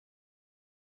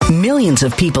Millions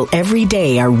of people every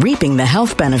day are reaping the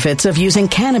health benefits of using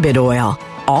cannabis oil,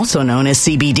 also known as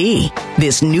CBD.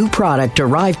 This new product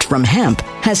derived from hemp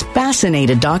has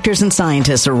fascinated doctors and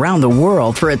scientists around the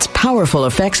world for its powerful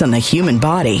effects on the human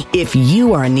body. If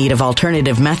you are in need of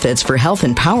alternative methods for health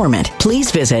empowerment, please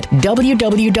visit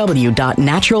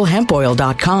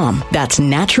www.naturalhempoil.com. That's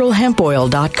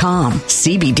naturalhempoil.com.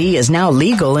 CBD is now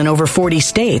legal in over 40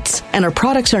 states, and our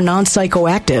products are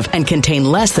non-psychoactive and contain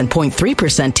less than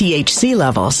 0.3% THC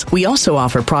levels. We also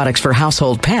offer products for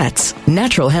household pets.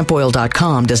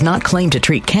 Naturalhempoil.com does not claim to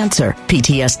treat cancer,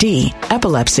 PTSD,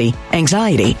 epilepsy,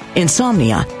 anxiety,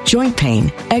 insomnia, joint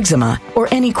pain, eczema, or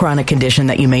any chronic condition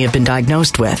that you may have been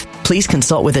diagnosed with. Please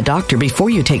consult with a doctor before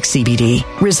you take CBD.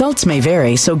 Results may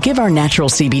vary, so give our natural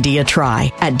CBD a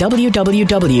try at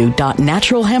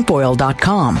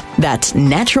www.naturalhempoil.com. That's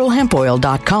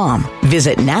naturalhempoil.com.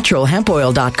 Visit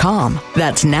naturalhempoil.com.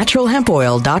 That's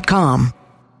naturalhempoil.com.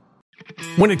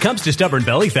 When it comes to stubborn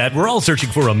belly fat, we're all searching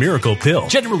for a miracle pill.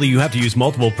 Generally, you have to use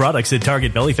multiple products that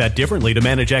target belly fat differently to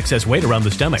manage excess weight around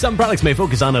the stomach. Some products may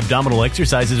focus on abdominal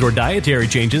exercises or dietary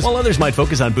changes, while others might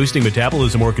focus on boosting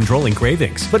metabolism or controlling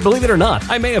cravings. But believe it or not,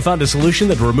 I may have found a solution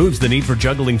that removes the need for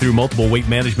juggling through multiple weight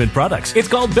management products. It's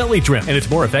called Belly Trim, and it's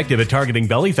more effective at targeting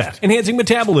belly fat, enhancing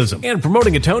metabolism, and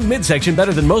promoting a toned midsection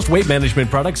better than most weight management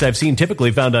products I've seen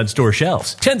typically found on store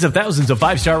shelves. Tens of thousands of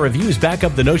 5-star reviews back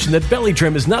up the notion that Belly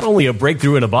Trim is not only a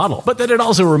breakthrough in a bottle, but that it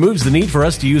also removes the need for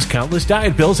us to use countless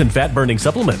diet pills and fat-burning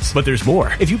supplements. But there's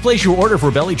more. If you place your order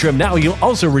for Belly Trim now, you'll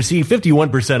also receive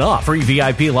 51% off, free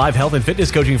VIP live health and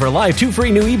fitness coaching for life, 2 free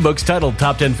new ebooks titled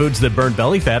Top 10 Foods That Burn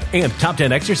Belly Fat and Top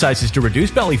 10 Exercises to Reduce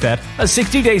Belly Fat, a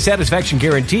 60-day satisfaction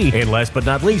guarantee, and last but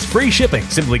not least, free shipping.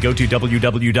 Simply go to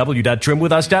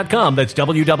www.trimwithus.com. That's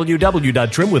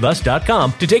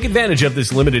www.trimwithus.com to take advantage of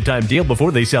this limited time deal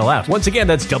before they sell out. Once again,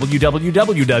 that's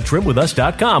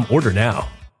www.trimwithus.com. Order now.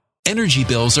 Energy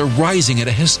bills are rising at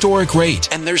a historic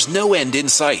rate, and there's no end in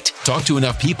sight. Talk to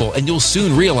enough people, and you'll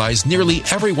soon realize nearly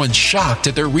everyone's shocked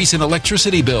at their recent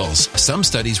electricity bills. Some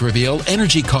studies reveal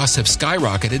energy costs have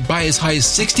skyrocketed by as high as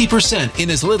 60%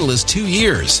 in as little as 2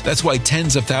 years. That's why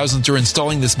tens of thousands are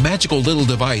installing this magical little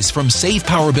device from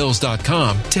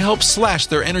SavePowerBills.com to help slash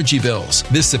their energy bills.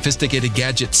 This sophisticated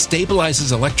gadget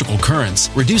stabilizes electrical currents,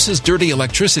 reduces dirty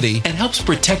electricity, and helps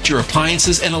protect your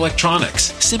appliances and electronics.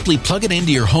 Simply plug it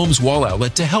into your home's wall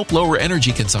outlet to help lower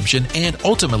energy consumption and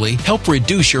ultimately help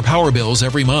reduce your power bills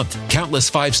every month.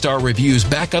 Countless 5-star reviews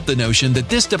back up the notion that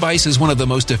this device is one of the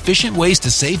most efficient ways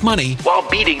to save money while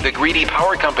beating the greedy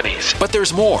power companies. But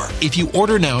there's more. If you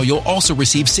order now, you'll also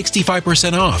receive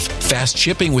 65% off, fast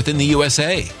shipping within the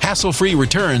USA, hassle-free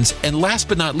returns, and last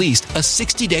but not least, a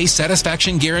 60-day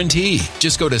satisfaction guarantee.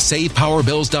 Just go to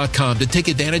SavePowerBills.com to take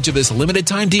advantage of this limited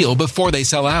time deal before they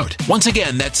sell out. Once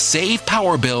again, that's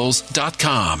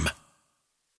SavePowerBills.com.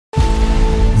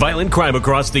 Violent crime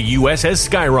across the U.S. has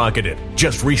skyrocketed.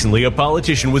 Just recently, a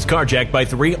politician was carjacked by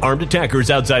 3 armed attackers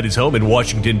outside his home in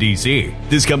Washington, D.C.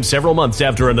 This comes several months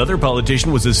after another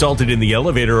politician was assaulted in the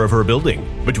elevator of her building.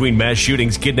 Between mass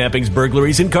shootings, kidnappings,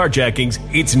 burglaries, and carjackings,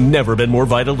 it's never been more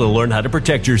vital to learn how to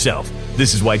protect yourself.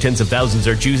 This is why tens of thousands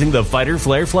are choosing the Fighter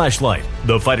Flare flashlight.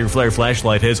 The Fighter Flare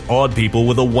flashlight has awed people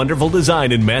with a wonderful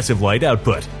design and massive light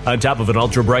output. On top of an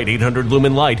ultra-bright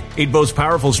 800-lumen light, it boasts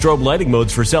powerful strobe lighting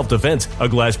modes for self-defense, a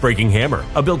glass-breaking hammer,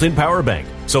 a built-in power bank,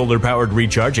 solar-powered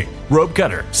recharging, rope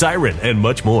cutter, siren, and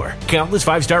much more. Countless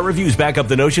 5-star reviews back up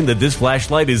the notion that this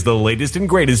flashlight is the latest and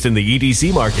greatest in the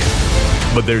EDC market.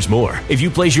 But there's more. If you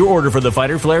place your order for the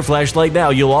Fighter Flare flashlight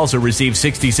now, you'll also receive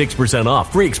 66%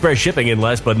 off, free express shipping, and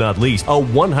last but not least, a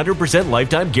 100%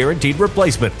 lifetime guaranteed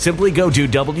replacement. Simply go to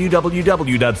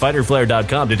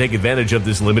www.fighterflare.com to take advantage of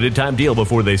this limited time deal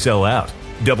before they sell out.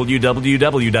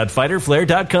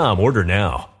 www.fighterflare.com. Order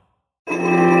now.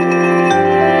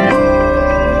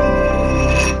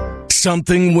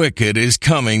 Something wicked is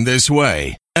coming this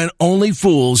way, and only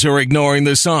fools are ignoring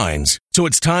the signs. So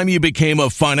it's time you became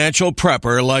a financial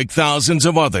prepper like thousands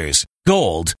of others.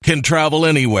 Gold can travel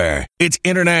anywhere. It's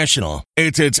international.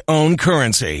 It's its own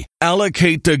currency.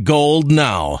 Allocate to gold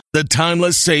now, the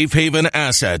timeless safe haven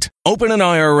asset. Open an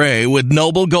IRA with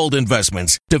Noble Gold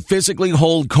Investments to physically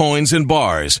hold coins and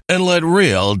bars and let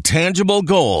real, tangible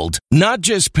gold, not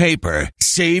just paper,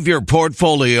 Save your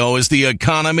portfolio as the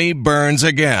economy burns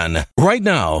again. Right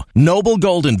now, Noble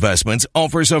Gold Investments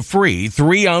offers a free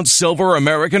 3-ounce silver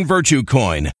American Virtue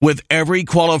coin with every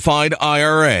qualified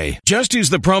IRA. Just use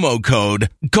the promo code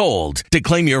GOLD to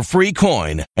claim your free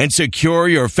coin and secure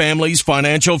your family's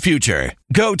financial future.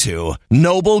 Go to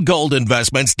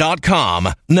noblegoldinvestments.com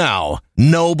now.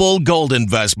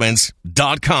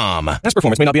 noblegoldinvestments.com. Past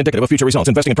performance may not be indicative of future results.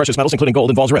 Investing in precious metals, including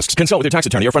gold, involves risks. Consult with your tax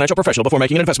attorney or financial professional before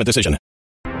making an investment decision.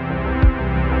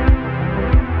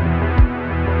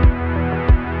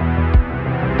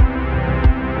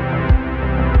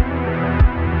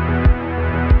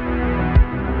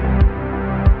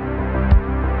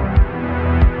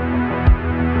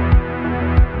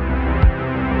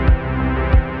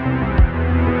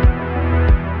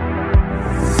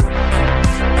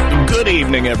 Good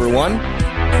evening, everyone,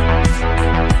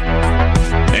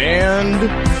 and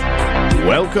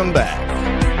welcome back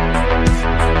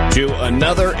to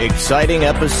another exciting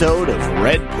episode of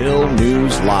Red Pill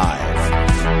News Live.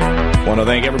 Want to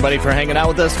thank everybody for hanging out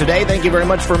with us today. Thank you very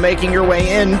much for making your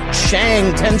way in.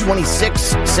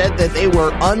 Shang1026 said that they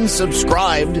were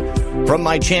unsubscribed from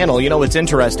my channel. You know what's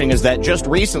interesting is that just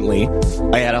recently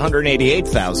I had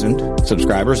 188,000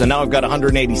 subscribers, and now I've got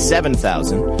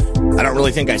 187,000. I don't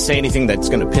really think I say anything that's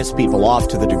going to piss people off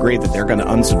to the degree that they're going to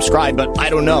unsubscribe, but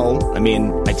I don't know. I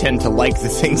mean, I tend to like the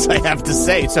things I have to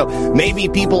say, so maybe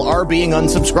people are being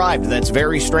unsubscribed. That's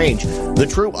very strange. The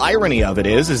true irony of it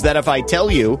is that if I tell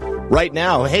you right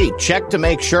now, hey, check to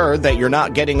make sure that you're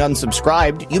not getting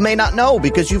unsubscribed, you may not know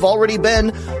because you've already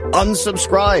been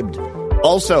unsubscribed.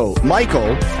 Also,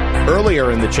 Michael, earlier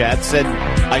in the chat, said,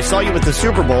 I saw you at the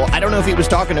Super Bowl. I don't know if he was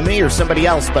talking to me or somebody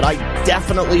else, but I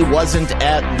definitely wasn't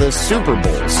at the Super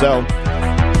Bowl, so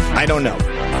I don't know.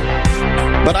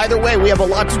 But either way, we have a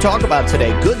lot to talk about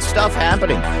today. Good stuff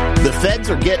happening. The feds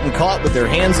are getting caught with their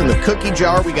hands in the cookie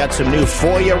jar. We got some new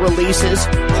FOIA releases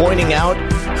pointing out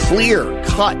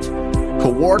clear-cut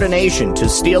coordination to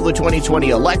steal the 2020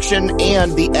 election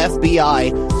and the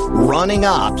FBI running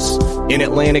ops in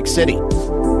Atlantic City.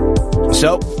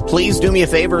 So please do me a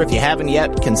favor, if you haven't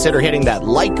yet, consider hitting that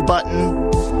like button.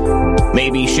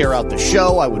 Maybe share out the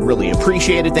show. I would really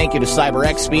appreciate it. Thank you to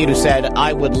CyberXSpeed, who said,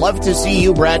 I would love to see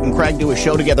you, Brad, and Craig do a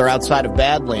show together outside of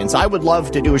Badlands. I would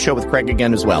love to do a show with Craig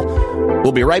again as well.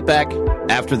 We'll be right back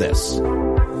after this.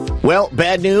 Well,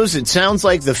 bad news. It sounds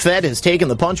like the Fed has taken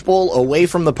the punch bowl away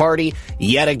from the party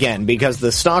yet again, because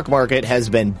the stock market has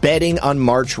been betting on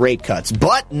March rate cuts,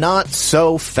 but not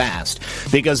so fast,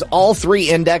 because all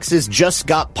three indexes just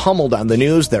got pummeled on the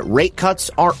news that rate cuts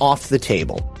are off the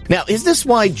table. Now, is this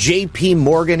why JP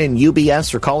Morgan and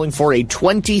UBS are calling for a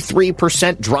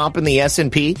 23% drop in the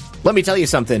S&P? Let me tell you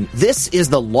something. This is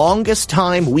the longest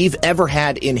time we've ever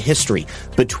had in history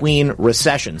between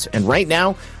recessions. And right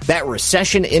now, that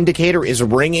recession indicator is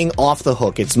ringing off the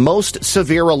hook. Its most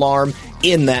severe alarm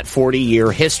in that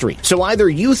 40-year history. So either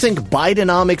you think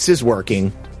Bidenomics is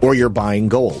working, or you're buying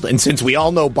gold. And since we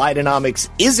all know Bidenomics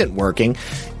isn't working,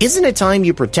 isn't it time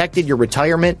you protected your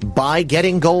retirement by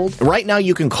getting gold? Right now,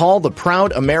 you can call the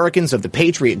proud Americans of the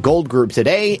Patriot Gold Group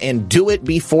today and do it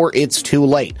before it's too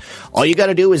late. All you got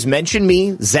to do is mention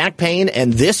me, Zach Payne,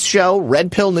 and this show,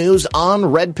 Red Pill News, on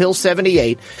Red Pill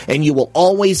 78, and you will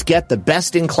always get the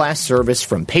best-in-class service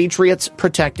from Patriots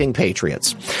protecting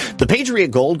Patriots. The Patriot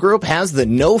Gold Group has the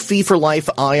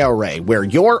no-fee-for-life IRA, where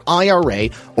your IRA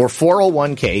or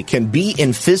 401k can be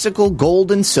in physical gold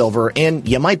and silver, and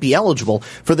you might be eligible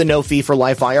for the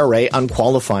no-fee-for-life IRA on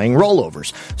qualifying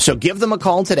rollovers. So give them a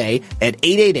call today at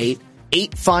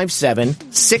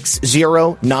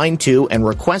 888-857-6092 and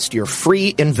request your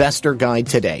free investor guide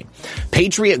today.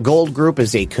 Patriot Gold Group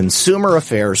is a Consumer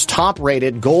Affairs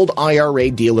top-rated gold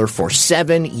IRA dealer for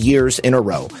 7 years in a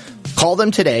row. Call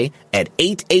them today at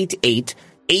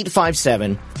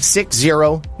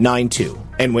 888-857-6092.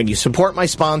 And when you support my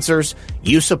sponsors,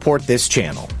 you support this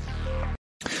channel.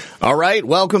 All right,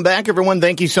 welcome back, everyone.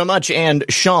 Thank you so much. And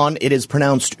Sean, it is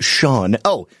pronounced Sean.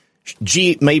 Oh,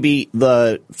 G, maybe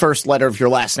the first letter of your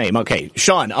last name. Okay,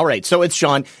 Sean. All right, so it's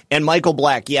Sean. And Michael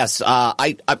Black, yes.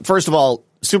 I first of all,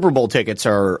 Super Bowl tickets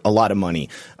are a lot of money,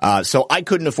 so I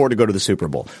couldn't afford to go to the Super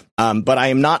Bowl. But I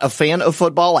am not a fan of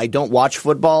football. I don't watch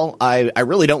football. I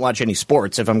really don't watch any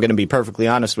sports, if I'm going to be perfectly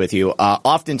honest with you.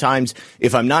 Oftentimes,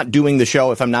 if I'm not doing the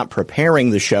show, if I'm not preparing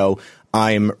the show,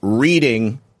 I'm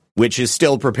reading, which is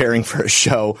still preparing for a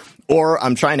show, or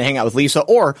I'm trying to hang out with Lisa,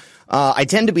 or I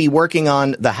tend to be working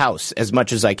on the house as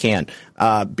much as I can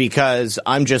because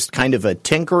I'm just kind of a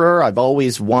tinkerer. I've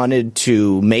always wanted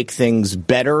to make things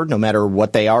better, no matter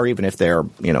what they are, even if they're,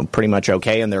 pretty much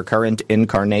okay in their current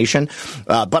incarnation.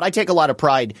 But I take a lot of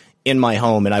pride in my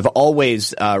home, and I've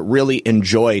always really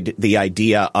enjoyed the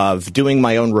idea of doing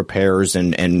my own repairs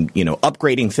and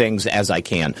upgrading things as I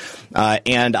can.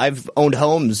 And I've owned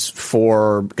homes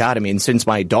for, since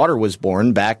my daughter was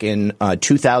born back in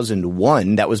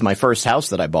 2001. That was my first house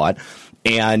that I bought.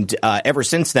 And ever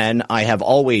since then, I have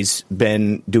always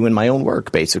been doing my own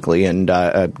work, basically, and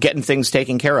getting things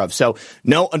taken care of. So,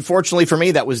 no, unfortunately for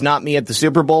me, that was not me at the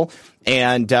Super Bowl.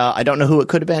 And I don't know who it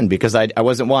could have been because I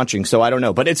wasn't watching, so I don't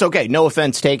know. But it's okay. No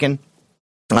offense taken.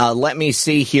 Let me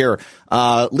see here.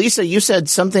 Lisa, you said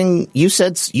something. You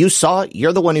said you saw it.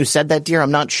 You're the one who said that, dear.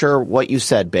 I'm not sure what you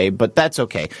said, babe, but that's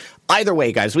okay. Either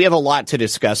way, guys, we have a lot to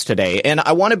discuss today. And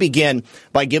I want to begin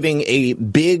by giving a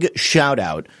big shout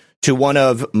out to one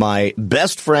of my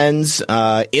best friends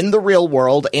in the real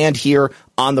world and here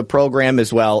on the program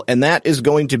as well, and that is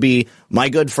going to be my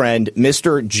good friend,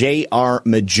 Mr. J.R.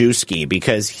 Majewski,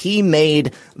 because he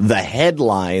made the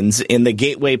headlines in the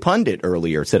Gateway Pundit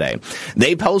earlier today.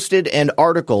 They posted an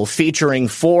article featuring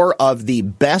 4 of the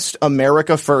best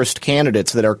America First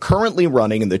candidates that are currently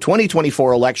running in the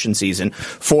 2024 election season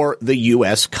for the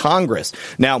U.S. Congress.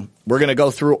 Now, we're going to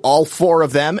go through all 4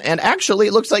 of them, and actually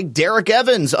it looks like Derek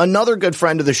Evans, another good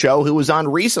friend of the show who was on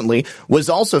recently, was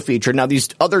also featured. Now, these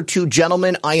other 2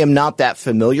 gentlemen, I am not that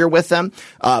familiar with them,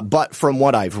 but from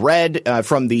what I've read,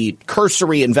 from the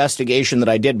cursory investigation that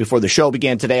I did before the show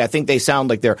began today, I think they sound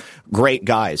like they're great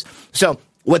guys. So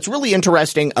what's really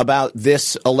interesting about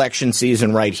this election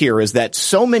season right here is that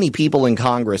so many people in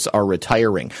Congress are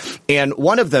retiring. And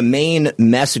one of the main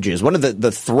messages, one of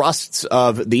the thrusts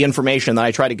of the information that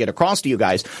I try to get across to you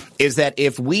guys is that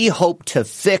if we hope to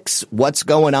fix what's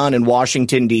going on in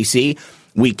Washington, D.C.,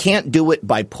 we can't do it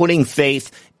by putting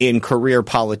faith in career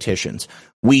politicians.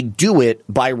 We do it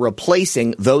by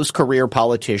replacing those career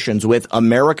politicians with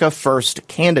America First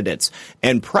candidates.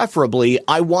 And preferably,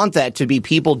 I want that to be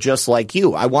people just like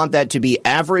you. I want that to be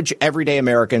average, everyday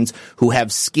Americans who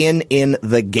have skin in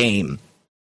the game.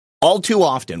 All too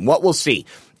often, what we'll see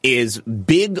is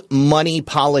big money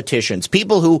politicians,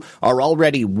 people who are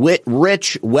already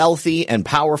rich, wealthy, and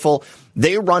powerful.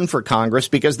 They run for Congress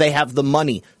because they have the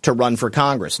money to run for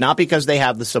Congress, not because they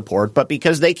have the support, but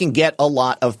because they can get a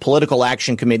lot of political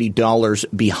action committee dollars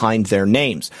behind their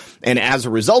names. And as a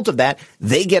result of that,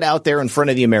 they get out there in front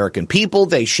of the American people,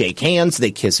 they shake hands,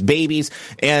 they kiss babies,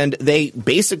 and they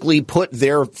basically put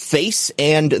their face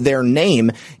and their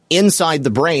name inside the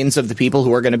brains of the people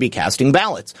who are going to be casting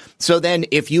ballots. So then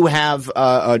if you have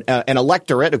an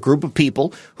electorate, a group of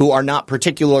people who are not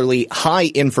particularly high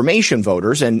information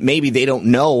voters, and maybe they don't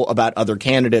know about other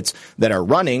candidates that are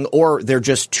running, or they're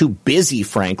just too busy,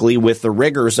 frankly, with the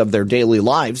rigors of their daily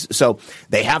lives, so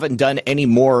they haven't done any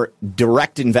more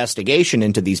direct investigation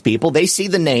into these people. They see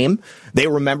the name, they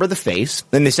remember the face,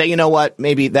 then they say, you know what,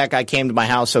 maybe that guy came to my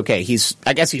house, okay,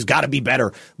 I guess he's got to be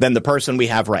better than the person we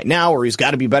have right now, or he's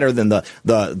got to be better than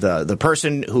the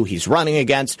person who he's running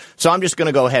against, so I'm just going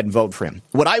to go ahead and vote for him.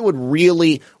 What I would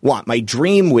really want, my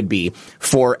dream would be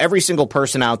for every single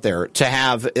person out there to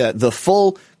have the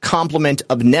full complement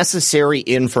of necessary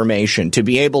information to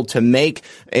be able to make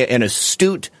an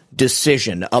astute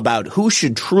decision about who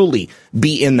should truly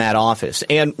be in that office.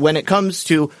 And when it comes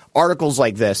to articles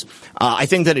like this, I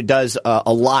think that it does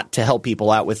a lot to help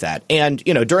people out with that. And,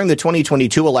 during the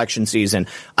 2022 election season,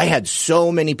 I had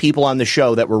so many people on the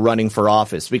show that were running for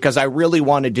office because I really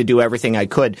wanted to do everything I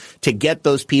could to get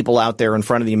those people out there in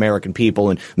front of the American people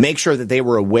and make sure that they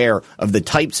were aware of the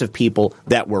types of people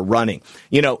that were running.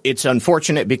 It's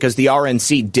unfortunate because the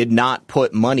RNC did not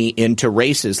put money into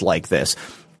races like this.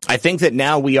 I think that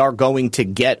now we are going to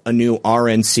get a new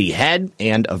RNC head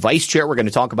and a vice chair. We're going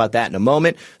to talk about that in a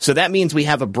moment. So that means we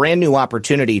have a brand new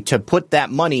opportunity to put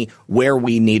that money where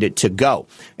we need it to go.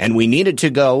 And we need it to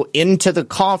go into the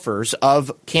coffers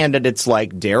of candidates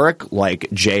like Derek, like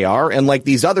JR, and like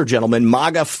these other gentlemen,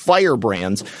 MAGA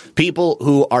firebrands, people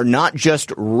who are not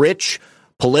just rich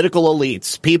political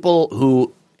elites, people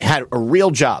who had a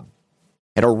real job,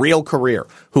 had a real career,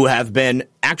 who have been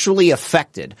actually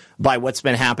affected by what's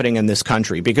been happening in this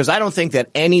country, because I don't think that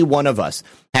any one of us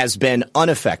has been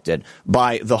unaffected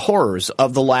by the horrors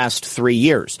of the last 3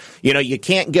 years. You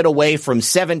can't get away from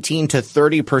 17 to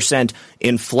 30%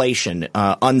 inflation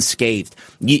unscathed.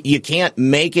 You can't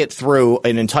make it through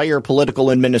an entire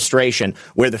political administration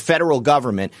where the federal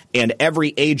government and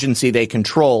every agency they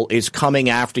control is coming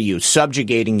after you,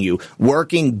 subjugating you,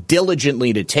 working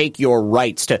diligently to take your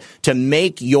rights, to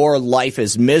make your life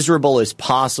as miserable as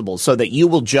possible so that you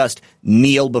will just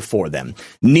kneel before them.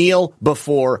 Kneel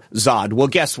before Zod. Well,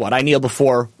 guess what? I kneel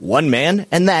before one man,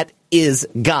 and that is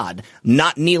God.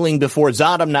 Not kneeling before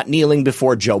Zod. I'm not kneeling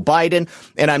before Joe Biden.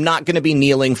 And I'm not going to be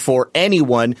kneeling for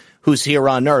anyone who's here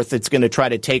on earth that's going to try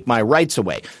to take my rights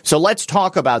away. So let's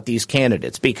talk about these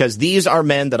candidates, because these are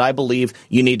men that I believe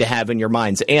you need to have in your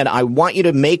minds. And I want you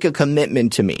to make a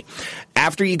commitment to me.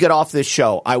 After you get off this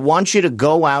show, I want you to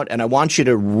go out and I want you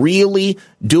to really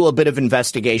do a bit of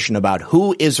investigation about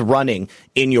who is running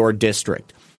in your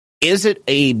district. Is it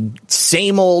a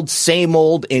same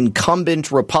old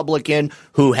incumbent Republican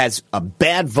who has a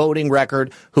bad voting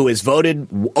record, who has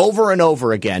voted over and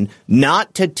over again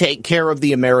not to take care of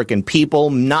the American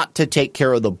people, not to take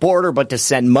care of the border, but to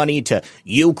send money to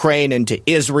Ukraine and to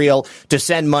Israel, to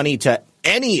send money to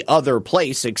any other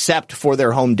place except for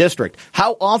their home district?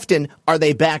 How often are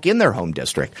they back in their home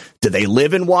district? Do they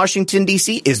live in Washington,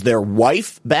 D.C.? Is their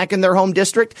wife back in their home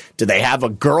district? Do they have a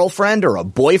girlfriend or a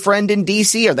boyfriend in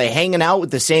D.C.? Are they hanging out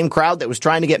with the same crowd that was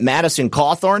trying to get Madison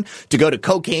Cawthorn to go to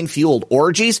cocaine-fueled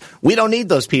orgies? We don't need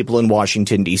those people in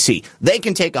Washington, D.C. They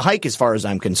can take a hike as far as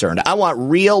I'm concerned. I want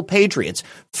real patriots.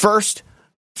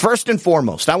 First and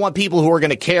foremost, I want people who are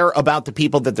going to care about the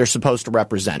people that they're supposed to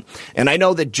represent. And I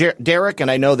know that Derek and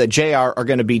I know that JR are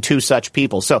going to be two such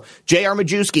people. So JR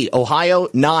Majewski, Ohio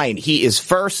 9, he is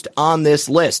first on this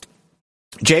list.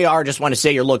 JR, just want to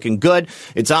say you're looking good.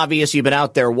 It's obvious you've been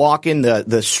out there walking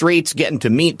the streets, getting to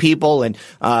meet people, and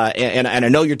I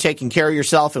know you're taking care of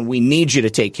yourself, and we need you to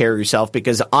take care of yourself,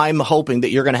 because I'm hoping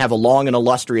that you're going to have a long and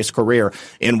illustrious career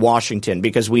in Washington,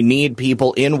 because we need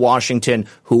people in Washington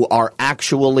who are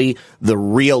actually the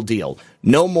real deal.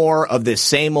 No more of this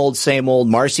same old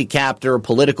Marcy Kaptur,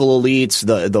 political elites,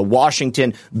 the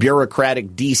Washington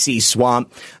bureaucratic D.C.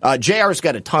 swamp. JR's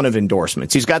got a ton of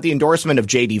endorsements. He's got the endorsement of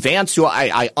J.D. Vance, who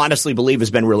I honestly believe has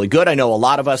been really good. I know a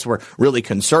lot of us were really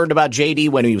concerned about J.D.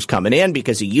 when he was coming in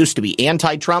because he used to be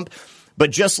anti-Trump. But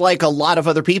just like a lot of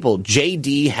other people,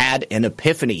 J.D. had an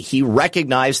epiphany. He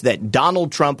recognized that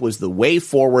Donald Trump was the way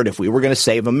forward if we were going to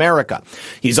save America.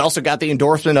 He's also got the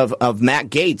endorsement of Matt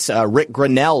Gaetz, Rick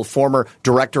Grenell, former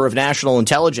director of national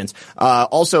intelligence,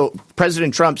 also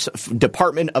President Trump's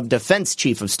Department of Defense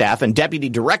chief of staff and deputy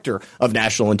director of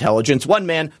national intelligence, one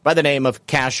man by the name of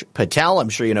Kash Patel. I'm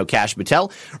sure you know Kash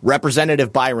Patel.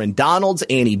 Representative Byron Donalds,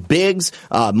 Annie Biggs,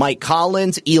 Mike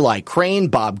Collins, Eli Crane,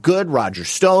 Bob Good, Roger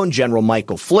Stone, General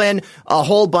Michael Flynn. A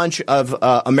whole bunch of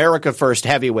America First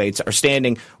heavyweights are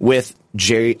standing with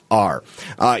JR.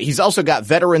 He's also got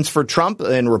Veterans for Trump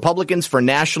and Republicans for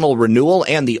National Renewal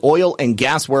and the Oil and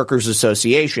Gas Workers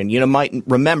Association. You might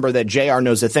remember that JR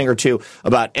knows a thing or two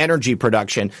about energy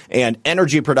production, and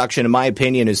energy production, in my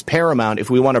opinion, is paramount if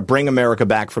we want to bring America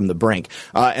back from the brink.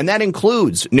 And that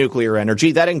includes nuclear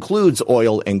energy. That includes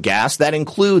oil and gas. That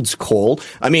includes coal.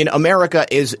 I mean, America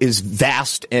is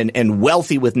vast and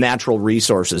wealthy with natural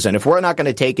resources. And if we're not going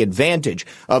to take advantage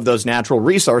of those natural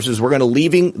resources, we're going to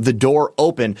leaving the door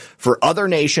open for other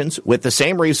nations with the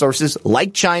same resources,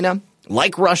 like China,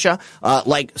 like Russia,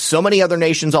 like so many other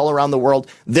nations all around the world.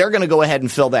 They're going to go ahead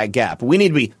and fill that gap. We need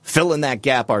to be filling that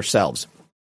gap ourselves.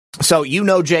 So you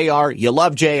know JR, you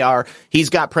love JR. He's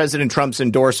got President Trump's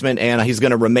endorsement, and he's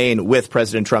going to remain with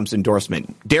President Trump's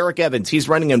endorsement. Derek Evans, he's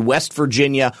running in West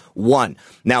Virginia 1.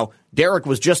 Now, Derek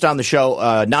was just on the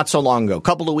show not so long ago, a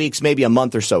couple of weeks, maybe a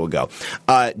month or so ago.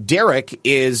 Derek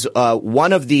is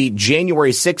one of the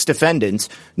January 6th defendants,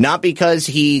 not because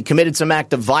he committed some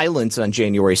act of violence on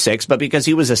January 6th, but because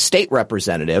he was a state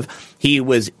representative. He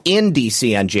was in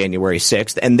D.C. on January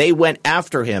 6th, and they went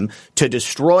after him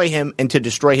and to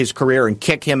destroy his career and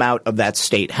kick him out of that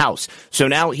state house. So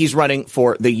now he's running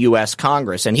for the U.S.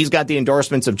 Congress, and he's got the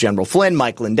endorsements of General Flynn,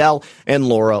 Mike Lindell, and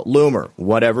Laura Loomer,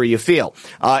 whatever you feel.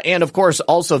 And of course,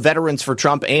 also Veterans for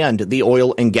Trump and the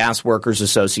Oil and Gas Workers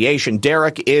Association.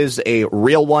 Derek is a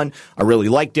real one. I really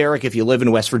like Derek. If you live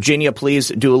in West Virginia, please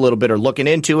do a little bit of looking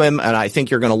into him, and I think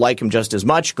you're going to like him just as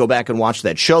much. Go back and watch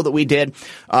that show that we did.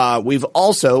 We've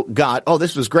also got,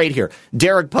 this was great here.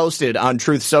 Derek posted on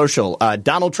Truth Social,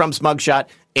 Donald Trump's mugshot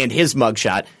and his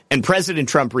mugshot, and President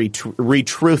Trump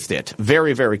retruthed it.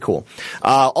 Very, very cool.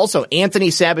 Also, Anthony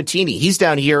Sabatini, he's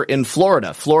down here in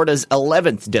Florida, Florida's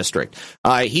 11th district.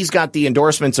 He's got the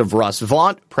endorsements of Russ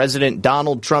Vaught, President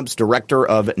Donald Trump's Director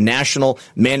of National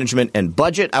Management and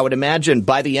Budget. I would imagine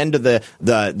by the end of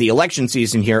the election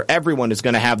season here, everyone is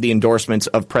going to have the endorsements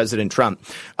of President Trump.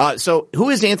 So who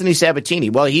is Anthony Sabatini?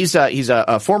 Well, he's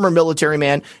a former military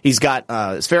man. He's got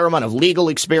a fair amount of legal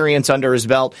experience under his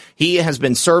belt. He has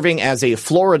been serving as a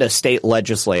Florida state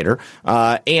legislator,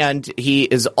 and he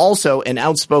is also an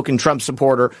outspoken Trump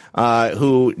supporter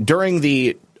who, during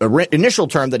the initial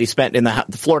term that he spent in the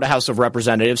Florida House of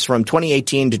Representatives from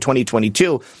 2018 to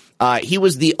 2022, He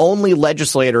was the only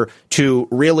legislator to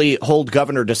really hold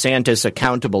Governor DeSantis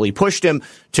accountable. He pushed him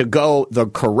to go the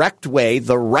correct way,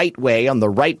 the right way, on the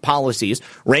right policies,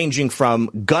 ranging from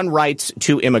gun rights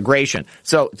to immigration.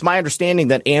 So it's my understanding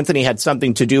that Anthony had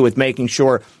something to do with making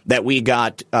sure that we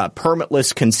got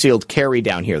permitless concealed carry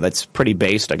down here. That's pretty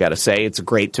based, I got to say. It's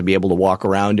great to be able to walk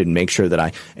around and make sure that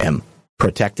I am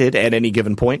protected at any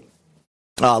given point.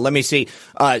 Let me see.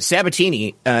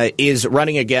 Sabatini is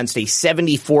running against a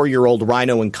 74-year-old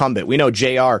Rhino incumbent. We know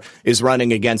JR is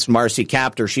running against Marcy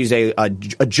Kaptur. She's a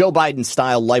Joe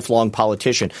Biden-style lifelong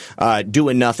politician,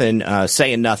 doing nothing,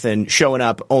 saying nothing, showing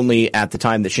up only at the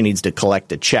time that she needs to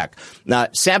collect a check.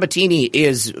 Sabatini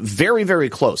is very, very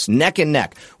close, neck and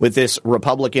neck with this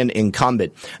Republican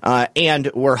incumbent. And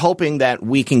we're hoping that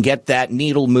we can get that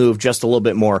needle moved just a little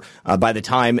bit more by the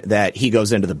time that he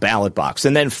goes into the ballot box.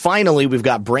 And then finally, we've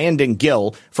got Brandon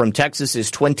Gill from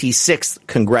Texas's 26th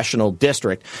congressional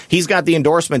district. He's got the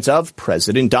endorsements of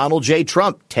President Donald J.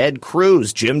 Trump, Ted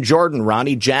Cruz, Jim Jordan,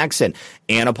 Ronnie Jackson,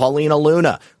 Anna Paulina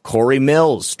Luna, Corey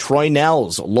Mills, Troy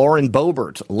Nels, Lauren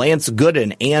Boebert, Lance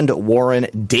Gooden, and Warren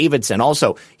Davidson.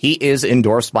 Also, he is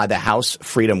endorsed by the House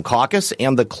Freedom Caucus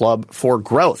and the Club for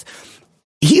Growth.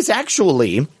 He's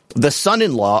actually the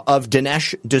son-in-law of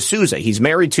Dinesh D'Souza. He's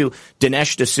married to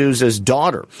Dinesh D'Souza's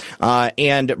daughter.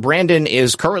 And Brandon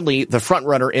is currently the front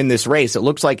runner in this race. It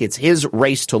looks like it's his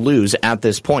race to lose at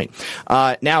this point.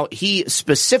 Now, he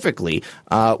specifically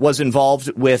was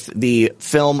involved with the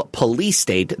film Police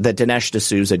State that Dinesh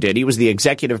D'Souza did. He was the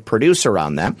executive producer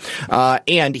on that.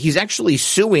 And he's actually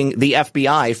suing the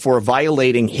FBI for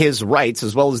violating his rights,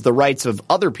 as well as the rights of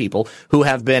other people who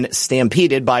have been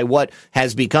stampeded by what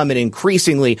has become an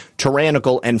increasingly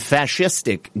tyrannical and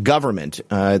fascistic government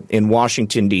in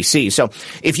Washington, D.C. So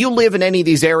if you live in any of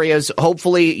these areas,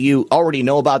 hopefully you already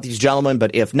know about these gentlemen.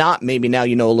 But if not, maybe now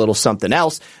you know a little something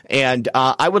else. And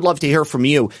I would love to hear from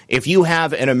you. If you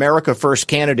have an America First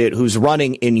candidate who's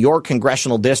running in your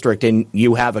congressional district and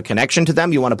you have a connection to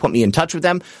them, you want to put me in touch with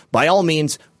them, by all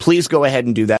means, please go ahead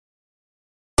and do that.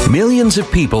 Millions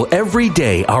of people every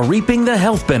day are reaping the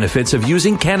health benefits of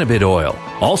using cannabis oil,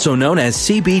 also known as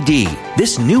CBD.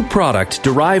 This new product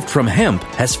derived from hemp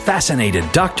has fascinated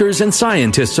doctors and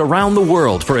scientists around the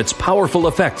world for its powerful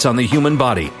effects on the human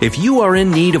body. If you are in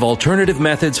need of alternative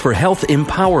methods for health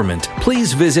empowerment,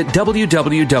 please visit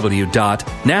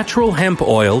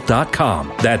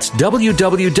www.naturalhempoil.com. That's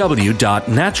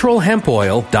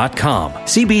www.naturalhempoil.com.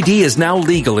 CBD is now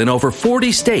legal in over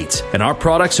 40 states, and our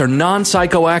products are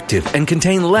non-psychoactive and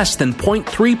contain less than 0.3%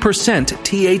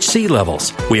 THC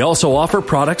levels. We also offer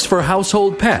products for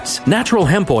household pets.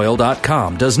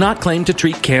 NaturalHempOil.com does not claim to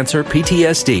treat cancer,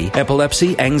 PTSD,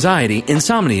 epilepsy, anxiety,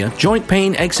 insomnia, joint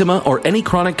pain, eczema, or any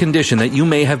chronic condition that you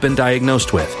may have been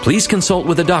diagnosed with. Please consult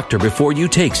with a doctor before you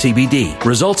take CBD.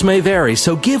 Results may vary,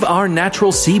 so give our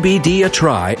natural CBD a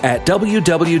try at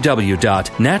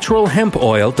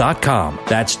www.naturalhempoil.com.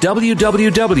 That's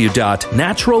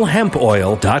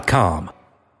www.naturalhempoil.com.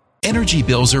 Energy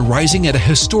bills are rising at a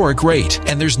historic rate,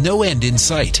 and there's no end in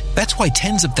sight. That's why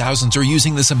tens of thousands are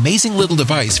using this amazing little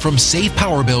device from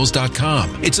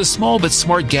SavePowerBills.com. It's a small but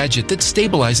smart gadget that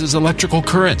stabilizes electrical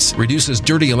currents, reduces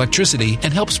dirty electricity,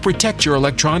 and helps protect your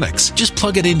electronics. Just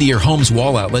plug it into your home's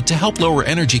wall outlet to help lower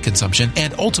energy consumption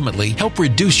and ultimately help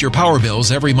reduce your power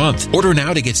bills every month. Order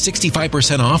now to get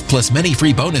 65% off plus many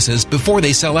free bonuses before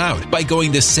they sell out by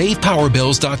going to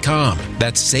SavePowerBills.com.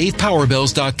 That's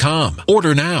SavePowerBills.com.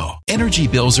 Order now. Energy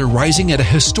bills are rising at a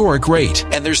historic rate,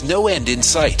 and there's no end in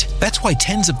sight. That's why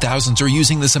tens of thousands are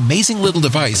using this amazing little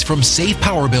device from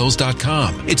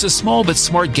SavePowerBills.com. It's a small but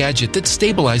smart gadget that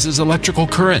stabilizes electrical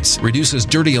currents, reduces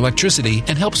dirty electricity,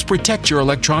 and helps protect your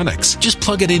electronics. Just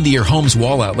plug it into your home's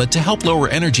wall outlet to help lower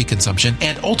energy consumption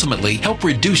and ultimately help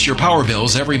reduce your power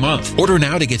bills every month. Order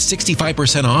now to get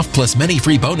 65% off plus many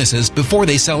free bonuses before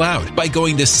they sell out by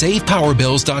going to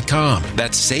SavePowerBills.com.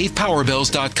 That's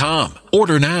SavePowerBills.com.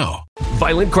 Order now.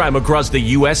 Violent crime across the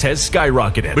U.S. has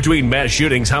skyrocketed. Between mass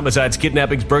shootings, homicides,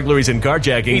 kidnappings, burglaries, and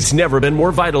carjackings, it's never been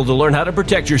more vital to learn how to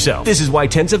protect yourself. This is why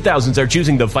tens of thousands are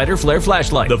choosing the Fighter Flare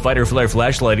flashlight. The Fighter Flare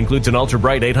flashlight includes an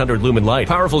ultra-bright 800 lumen light,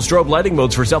 powerful strobe lighting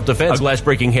modes for self-defense, a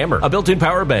glass-breaking hammer, a built-in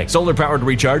power bank, solar-powered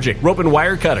recharging, rope and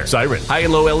wire cutter, siren, high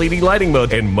and low LED lighting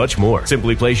mode, and much more.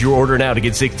 Simply place your order now to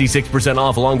get 66%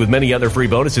 off along with many other free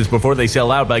bonuses before they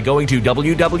sell out by going to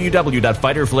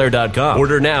www.fighterflare.com.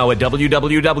 Order now at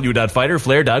www.fighterflare.com.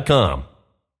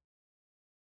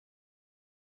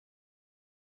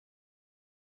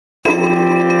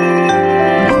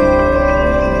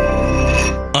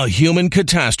 A human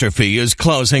catastrophe is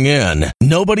closing in.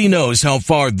 Nobody knows how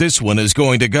far this one is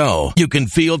going to go. You can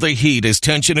feel the heat as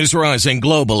tension is rising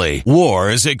globally. War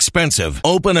is expensive.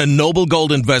 Open a Noble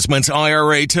Gold Investments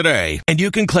IRA today, and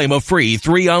you can claim a free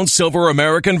 3-ounce silver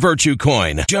American Virtue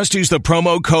coin. Just use the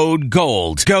promo code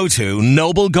GOLD. Go to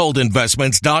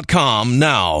noblegoldinvestments.com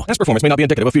now. Past performance may not be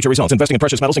indicative of future results. Investing in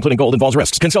precious metals, including gold, involves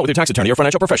risks. Consult with your tax attorney or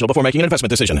financial professional before making an investment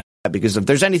decision. Because if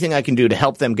there's anything I can do to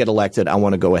help them get elected, I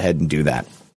want to go ahead and do that.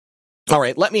 All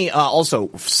right, let me also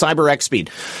CyberX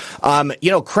Speed.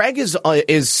 Craig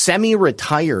is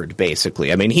semi-retired,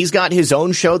 basically. I mean, he's got his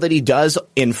own show that he does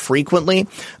infrequently,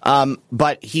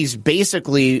 but he's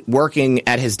basically working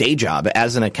at his day job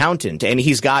as an accountant, and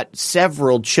he's got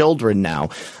several children now.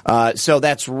 So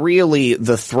that's really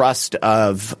the thrust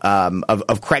of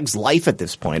Craig's life at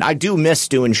this point. I do miss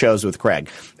doing shows with Craig,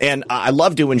 and I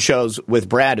love doing shows with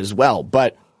Brad as well,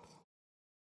 but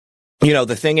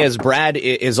the thing is, Brad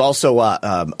is also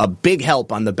a big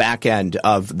help on the back end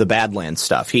of the Badlands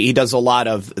stuff. He does a lot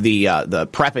of the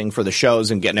prepping for the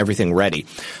shows and getting everything ready.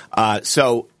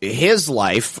 So his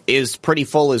life is pretty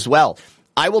full as well.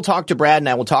 I will talk to Brad and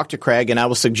I will talk to Craig and I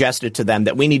will suggest it to them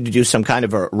that we need to do some kind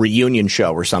of a reunion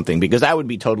show or something, because I would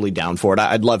be totally down for it.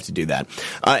 I'd love to do that.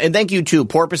 And thank you to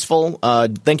Porpoiseful.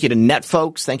 Thank you to Net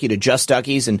Folks. Thank you to Just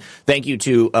Duckies. And thank you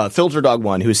to Filter Dog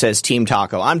 1, who says Team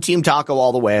Taco. I'm Team Taco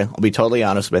all the way. I'll be totally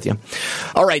honest with you.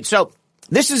 All right. So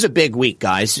this is a big week,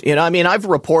 guys. I've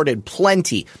reported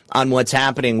plenty on what's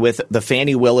happening with the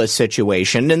Fani Willis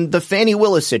situation, and the Fani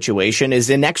Willis situation is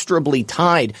inexorably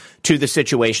tied to the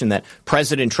situation that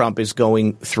President Trump is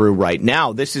going through right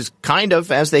now. This is kind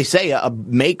of, as they say, a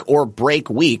make or break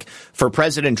week for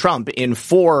President Trump in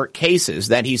 4 cases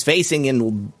that he's facing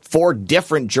in 4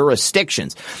 different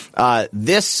jurisdictions.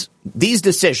 These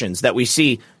decisions that we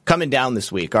see coming down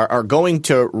this week are going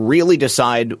to really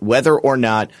decide whether or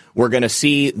not we're going to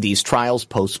see these trials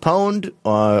postponed,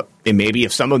 and maybe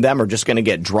if some of them are just going to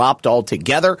get dropped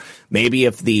altogether, maybe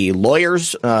if the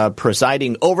lawyers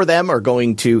presiding over them are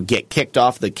going to get kicked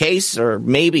off the case, or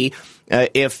maybe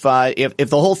if the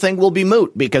whole thing will be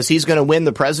moot because he's going to win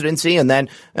the presidency, and then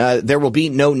there will be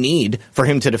no need for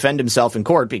him to defend himself in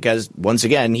court because, once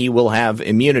again, he will have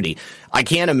immunity. I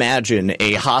can't imagine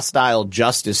a hostile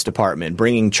Justice Department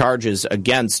bringing charges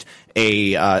against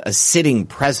a sitting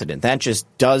president. That just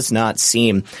does not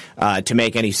seem to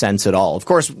make any sense at all. Of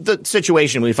course, the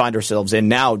situation we find ourselves in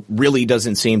now really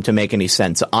doesn't seem to make any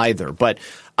sense either. But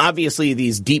obviously,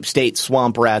 these deep state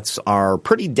swamp rats are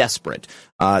pretty desperate.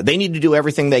 They need to do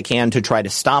everything they can to try to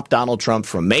stop Donald Trump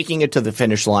from making it to the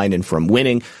finish line and from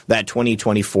winning that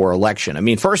 2024 election. I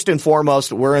mean, first and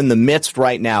foremost, we're in the midst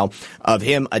right now of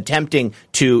him attempting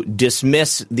to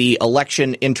dismiss the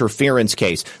election interference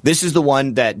case. This is the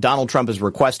one that Donald Trump has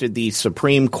requested the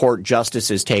Supreme Court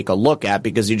justices take a look at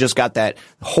because he just got that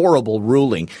horrible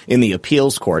ruling in the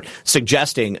appeals court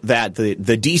suggesting that the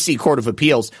D.C. Court of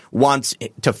Appeals wants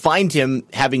to find him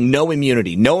having no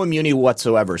immunity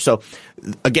whatsoever. So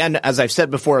again, as I've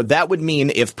said before, that would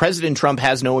mean if President Trump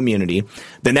has no immunity,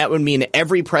 then that would mean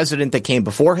every president that came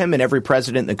before him and every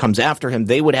president that comes after him,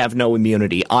 they would have no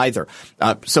immunity either.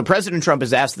 So President Trump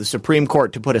has asked the Supreme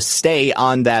Court to put a stay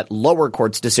on that lower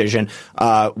court's decision,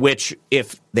 which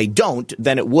if they don't,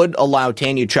 then it would allow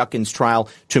Tanya Chutkan's trial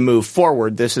to move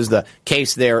forward. This is the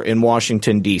case there in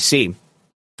Washington, D.C.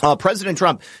 President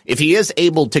Trump, if he is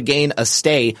able to gain a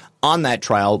stay on that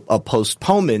trial, a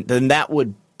postponement, then that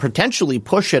would potentially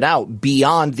push it out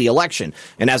beyond the election.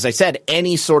 And as I said,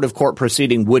 any sort of court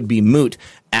proceeding would be moot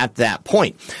at that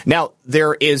point. Now,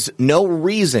 there is no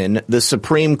reason the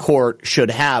Supreme Court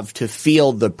should have to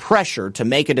feel the pressure to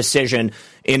make a decision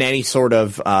in any sort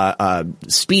of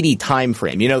speedy time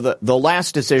frame. The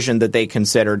last decision that they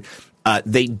considered,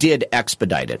 they did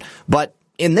expedite it. But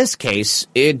in this case,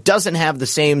 it doesn't have the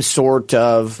same sort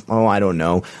of,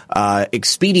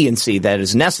 expediency that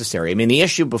is necessary. I mean, the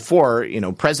issue before,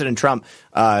 President Trump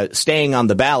staying on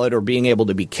the ballot or being able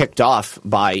to be kicked off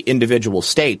by individual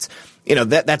states,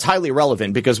 that's highly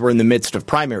relevant because we're in the midst of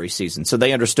primary season. So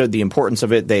they understood the importance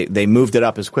of it. They moved it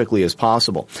up as quickly as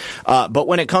possible. But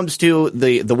when it comes to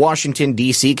the Washington,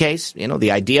 D.C. case,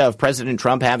 the idea of President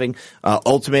Trump having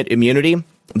ultimate immunity,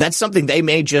 that's something they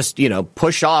may just,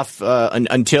 push off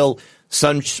until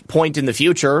some point in the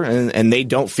future, and they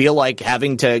don't feel like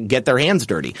having to get their hands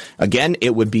dirty. Again,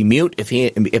 it would be moot if he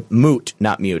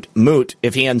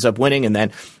ends up winning, and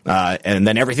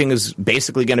then everything is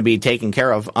basically going to be taken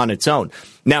care of on its own.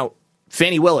 Now,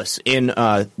 Fani Willis in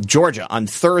Georgia on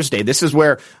Thursday. This is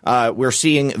where we're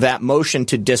seeing that motion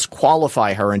to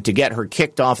disqualify her and to get her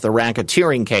kicked off the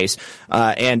racketeering case.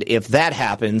 And if that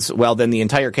happens, well, then the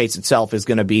entire case itself is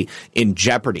going to be in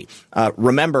jeopardy.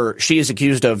 Remember, she is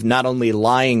accused of not only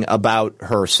lying about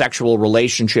her sexual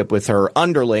relationship with her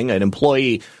underling, an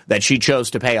employee that she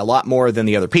chose to pay a lot more than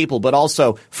the other people, but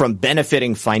also from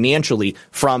benefiting financially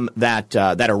from that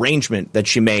arrangement that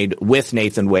she made with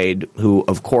Nathan Wade, who,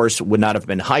 of course, would not have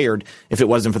been hired if it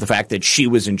wasn't for the fact that she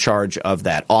was in charge of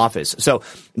that office. So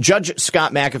Judge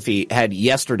Scott McAfee had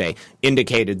yesterday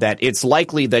indicated that it's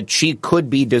likely that she could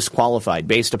be disqualified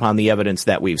based upon the evidence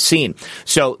that we've seen.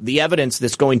 So the evidence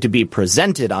that's going to be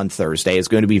presented on Thursday is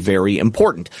going to be very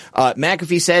important.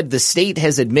 McAfee said the state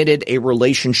has admitted a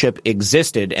relationship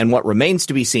existed, and what remains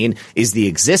to be seen is the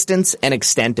existence and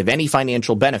extent of any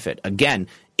financial benefit. Again,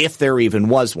 if there even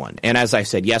was one. And as I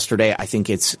said yesterday, I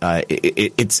think it's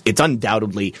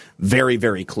undoubtedly very,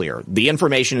 very clear. The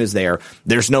information is there.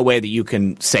 There's no way that you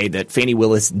can say that Fani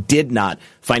Willis did not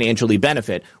financially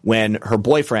benefit when her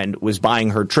boyfriend was buying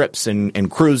her trips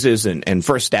and cruises and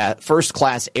first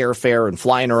class airfare and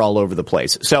flying her all over the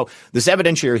place. So this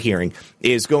evidentiary hearing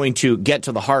is going to get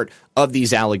to the heart of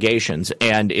these allegations,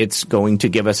 and it's going to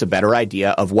give us a better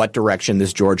idea of what direction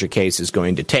this Georgia case is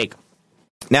going to take.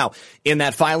 Now, in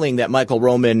that filing that Michael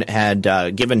Roman had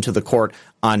given to the court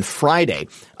on Friday,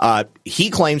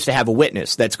 he claims to have a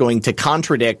witness that's going to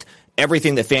contradict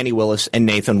everything that Fani Willis and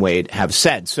Nathan Wade have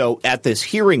said. So at this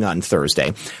hearing on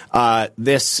Thursday,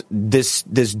 this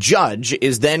judge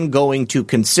is then going to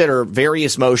consider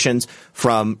various motions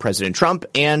from President Trump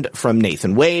and from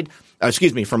Nathan Wade.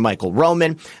 From Michael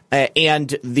Roman,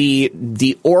 and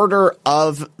the order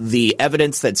of the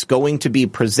evidence that's going to be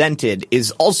presented is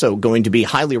also going to be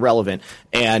highly relevant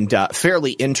and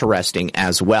fairly interesting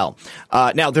as well.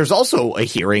 Now, there's also a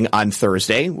hearing on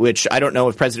Thursday, which I don't know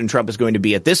if President Trump is going to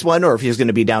be at this one or if he's going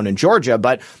to be down in Georgia,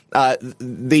 but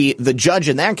the judge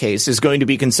in that case is going to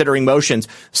be considering motions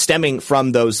stemming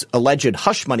from those alleged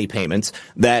hush money payments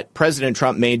that President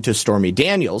Trump made to Stormy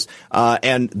Daniels,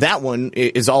 and that one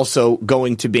is also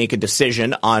going to make a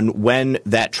decision on when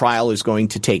that trial is going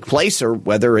to take place or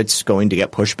whether it's going to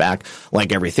get pushed back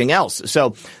like everything else.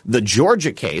 So the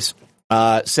Georgia case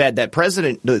said that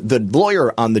the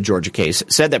lawyer on the Georgia case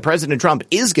said that President Trump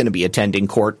is going to be attending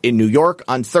court in New York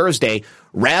on Thursday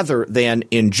rather than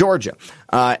in Georgia.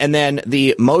 And then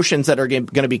the motions that are going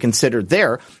to be considered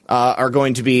there are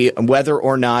going to be whether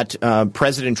or not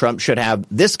President Trump should have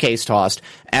this case tossed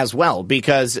as well,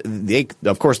 because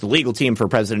of course, the legal team for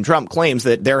President Trump claims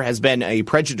that there has been a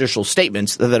prejudicial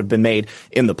statements that have been made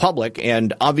in the public,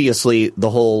 and obviously the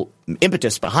whole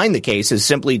impetus behind the case is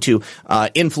simply to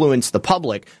influence the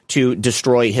public to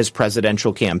destroy his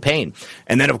presidential campaign.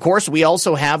 And then, of course, we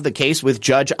also have the case with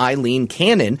Judge Eileen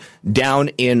Cannon down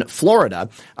in Florida.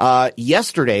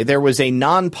 Yesterday, there was a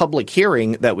non-public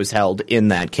hearing that was held in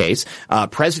that case.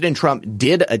 President Trump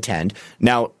did attend.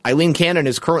 Now, Eileen Cannon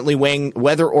is currently weighing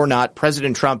whether or not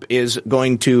President Trump is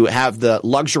going to have the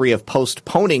luxury of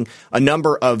postponing a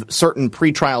number of certain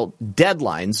pretrial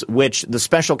deadlines, which the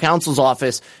special counsel's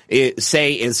office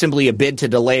say is simply a bid to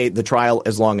delay the trial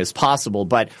as long as possible.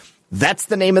 But that's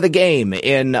the name of the game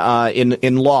in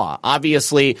law.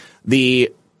 Obviously,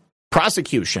 the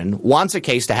prosecution wants a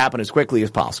case to happen as quickly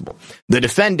as possible. The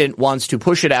defendant wants to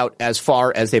push it out as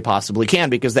far as they possibly can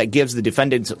because that gives the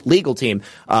defendant's legal team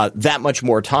that much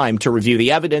more time to review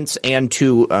the evidence and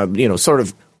to sort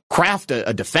of craft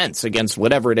a defense against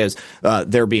whatever it is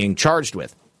they're being charged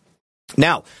with.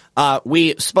 Now,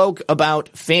 we spoke about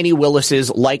Fani Willis's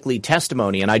likely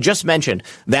testimony, and I just mentioned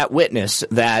that witness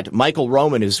that Michael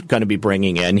Roman is going to be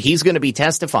bringing in. He's going to be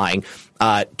testifying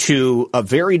to a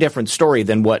very different story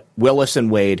than what Willis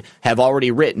and Wade have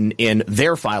already written in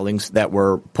their filings that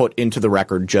were put into the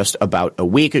record just about a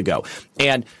week ago.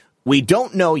 And we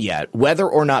don't know yet whether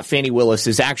or not Fani Willis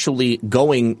is actually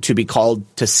going to be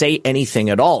called to say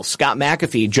anything at all. Judge Scott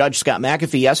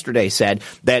McAfee yesterday said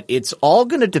that it's all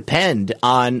going to depend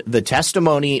on the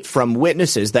testimony from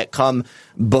witnesses that come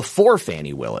before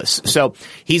Fani Willis. So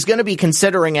he's going to be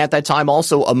considering at that time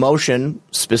also a motion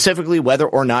specifically whether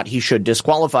or not he should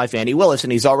disqualify Fani Willis.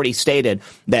 And he's already stated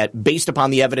that based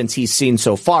upon the evidence he's seen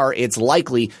so far, it's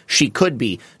likely she could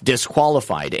be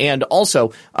disqualified. And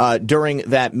also during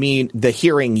the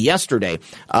hearing yesterday,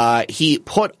 he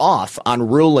put off on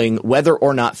ruling whether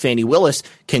or not Fani Willis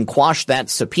can quash that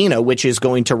subpoena, which is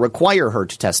going to require her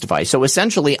to testify. So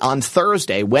essentially on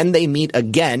Thursday, when they meet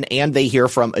again and they hear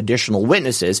from additional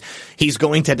witnesses, he's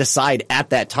going to decide at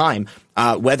that time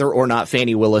whether or not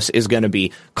Fani Willis is going to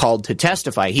be called to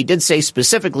testify. He did say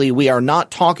specifically, we are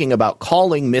not talking about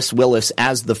calling Miss Willis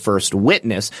as the first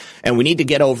witness, and we need to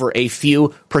get over a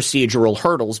few procedural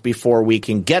hurdles before we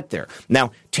can get there.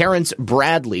 Now, Terrence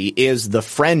Bradley is the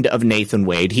friend of Nathan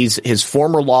Wade. He's his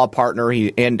former law partner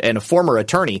and a former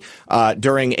attorney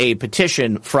during a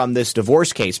petition from this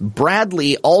divorce case.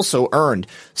 Bradley also earned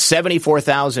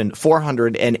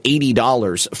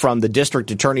 $74,480 from the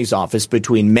district attorney's office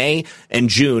between May and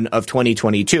June of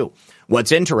 2022.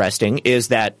 What's interesting is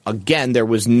that, again, there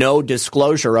was no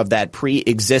disclosure of that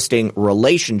pre-existing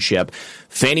relationship.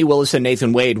 Fani Willis and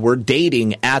Nathan Wade were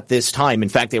dating at this time. In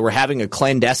fact, they were having a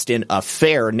clandestine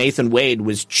affair. Nathan Wade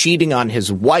was cheating on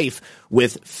his wife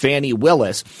with Fani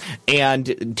Willis.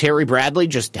 And Terry Bradley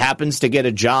just happens to get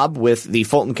a job with the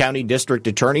Fulton County District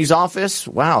Attorney's Office.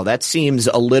 Wow, that seems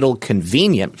a little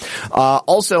convenient.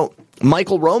 Also,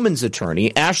 Michael Roman's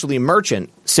attorney, Ashley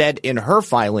Merchant, said in her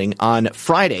filing on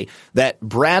Friday that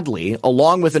Bradley,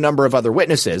 along with a number of other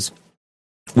witnesses,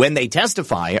 when they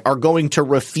testify, are going to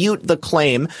refute the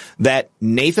claim that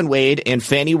Nathan Wade and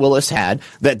Fani Willis had,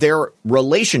 that their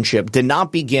relationship did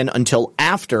not begin until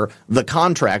after the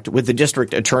contract with the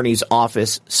district attorney's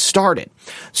office started.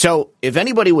 So if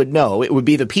anybody would know, it would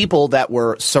be the people that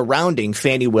were surrounding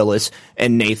Fani Willis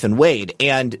and Nathan Wade.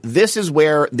 And this is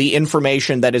where the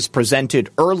information that is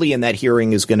presented early in that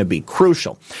hearing is going to be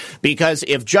crucial. Because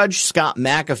if Judge Scott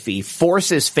McAfee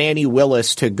forces Fani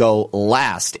Willis to go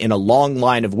last in a long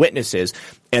line of witnesses,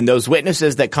 and those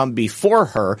witnesses that come before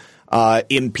her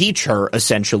impeach her,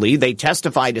 essentially, they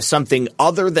testify to something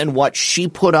other than what she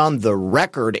put on the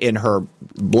record in her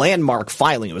landmark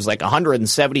filing. It was like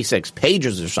 176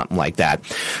 pages or something like that.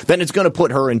 Then it's going to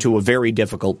put her into a very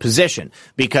difficult position,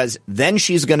 because then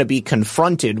she's going to be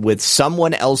confronted with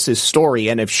someone else's story.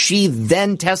 And if she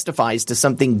then testifies to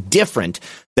something different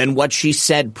than what she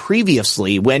said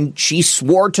previously, when she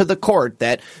swore to the court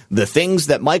that the things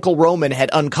that Michael Roman had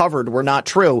uncovered were not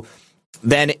true,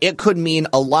 then it could mean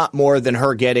a lot more than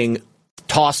her getting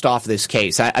tossed off this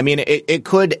case. I mean, it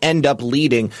could end up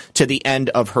leading to the end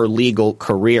of her legal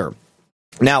career.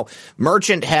 Now,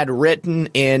 Merchant had written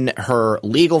in her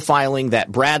legal filing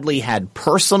that Bradley had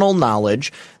personal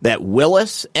knowledge that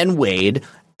Willis and Wade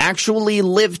actually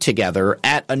lived together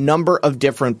at a number of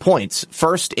different points.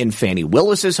 First in Fani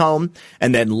Willis's home,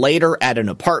 and then later at an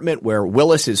apartment where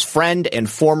Willis's friend and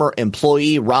former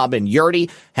employee Robin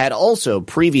Yurdy had also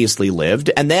previously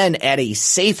lived, and then at a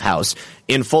safe house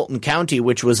in Fulton County,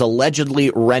 which was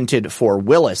allegedly rented for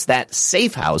Willis. That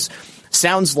safe house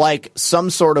sounds like some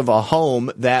sort of a home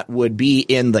that would be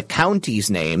in the county's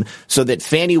name, so that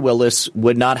Fani Willis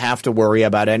would not have to worry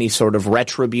about any sort of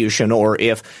retribution, or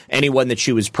if anyone that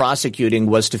she was prosecuting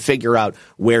was to figure out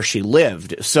where she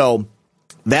lived. So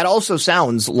that also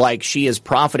sounds like she is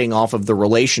profiting off of the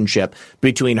relationship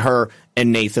between her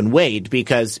and Nathan Wade,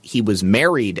 because he was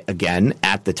married again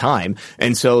at the time,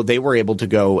 and so they were able to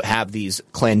go have these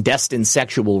clandestine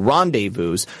sexual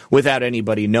rendezvous without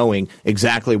anybody knowing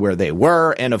exactly where they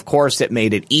were, and of course it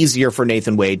made it easier for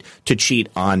Nathan Wade to cheat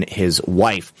on his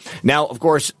wife. Now, of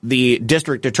course, the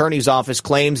district attorney's office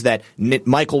claims that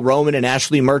Michael Roman and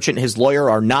Ashley Merchant, his lawyer,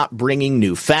 are not bringing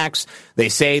new facts. They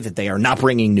say that they are not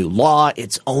bringing new law.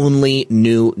 It's only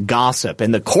new gossip,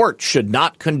 and the court should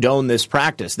not condone this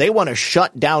practice. They want to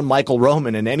shut down Michael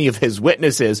Roman and any of his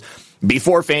witnesses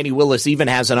before Fani Willis even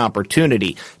has an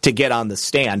opportunity to get on the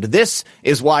stand. This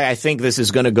is why I think this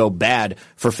is going to go bad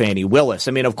for Fani Willis.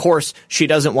 I mean, of course, she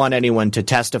doesn't want anyone to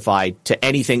testify to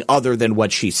anything other than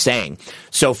what she's saying.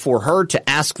 So for her to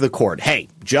ask the court, hey,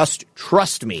 just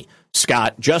trust me,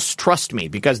 Scott, just trust me,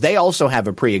 because they also have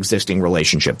a pre-existing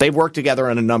relationship. They've worked together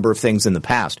on a number of things in the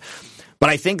past. But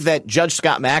I think that Judge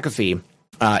Scott McAfee,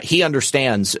 he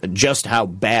understands just how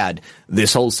bad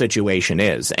this whole situation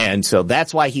is. And so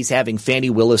that's why he's having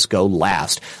Fani Willis go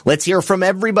last. Let's hear from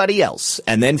everybody else.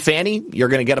 And then, Fani, you're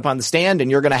going to get up on the stand and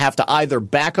you're going to have to either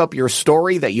back up your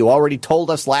story that you already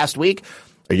told us last week,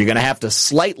 or you're going to have to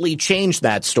slightly change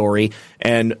that story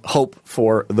and hope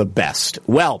for the best.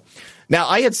 Well, now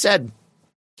I had said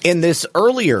in this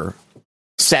earlier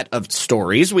set of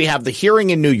stories, we have the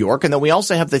hearing in New York, and then we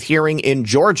also have the hearing in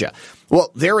Georgia. Well,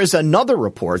 there is another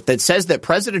report that says that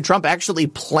President Trump actually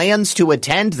plans to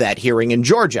attend that hearing in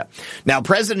Georgia. Now,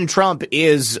 President Trump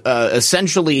is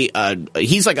essentially,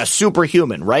 he's like a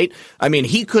superhuman, right? I mean,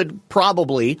 he could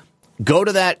probably go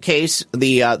to that case,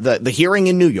 the hearing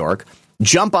in New York,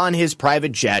 jump on his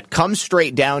private jet, come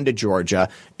straight down to Georgia,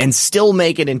 and still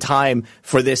make it in time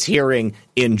for this hearing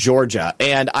in Georgia.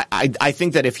 And I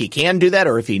think that if he can do that,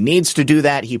 or if he needs to do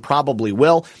that, he probably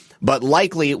will. but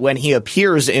likely when he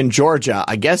appears in Georgia,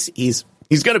 I guess he's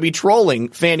going to be trolling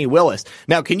Fani Willis.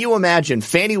 Now, can you imagine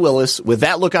Fani Willis with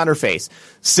that look on her face,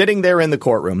 sitting there in the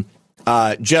courtroom,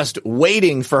 just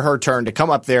waiting for her turn to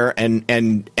come up there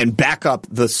and back up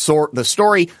the sordid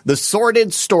story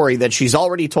that she's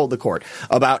already told the court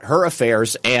about her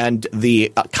affairs and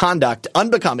the conduct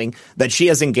unbecoming that she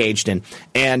has engaged in.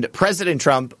 And President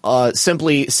Trump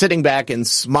simply sitting back and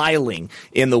smiling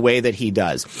in the way that he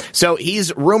does. So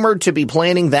he's rumored to be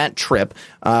planning that trip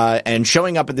and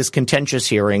showing up at this contentious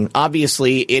hearing.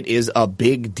 Obviously, it is a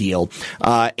big deal.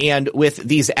 And with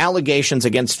these allegations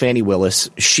against Fani Willis,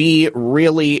 she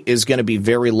really is going to be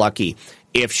very lucky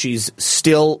if she's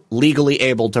still legally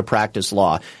able to practice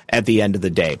law at the end of the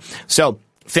day. So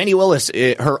Fani Willis,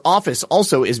 her office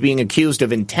also is being accused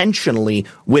of intentionally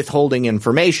withholding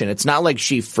information. It's not like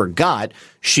she forgot.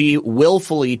 She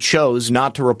willfully chose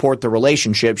not to report the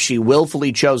relationship. She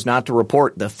willfully chose not to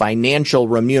report the financial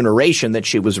remuneration that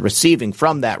she was receiving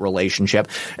from that relationship.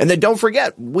 And then don't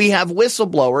forget, we have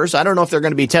whistleblowers. I don't know if they're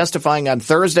going to be testifying on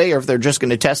Thursday or if they're just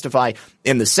going to testify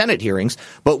in the Senate hearings,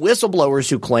 but whistleblowers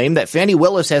who claim that Fani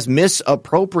Willis has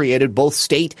misappropriated both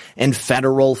state and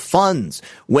federal funds.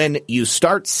 When you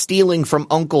start stealing from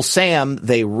Uncle Sam,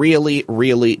 they really,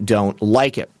 really don't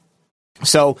like it.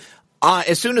 So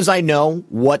as soon as I know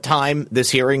what time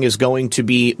this hearing is going to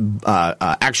be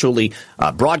actually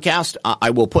broadcast,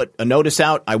 I will put a notice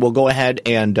out. I will go ahead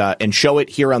and show it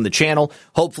here on the channel.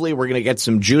 Hopefully, we're going to get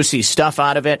some juicy stuff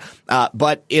out of it.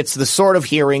 But it's the sort of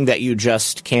hearing that you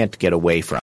just can't get away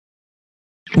from.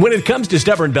 When it comes to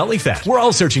stubborn belly fat, we're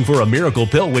all searching for a miracle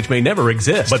pill which may never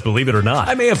exist. But believe it or not,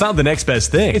 I may have found the next best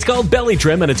thing. It's called Belly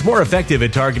Trim, and it's more effective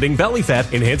at targeting belly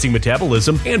fat, enhancing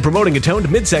metabolism, and promoting a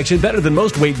toned midsection better than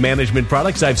most weight management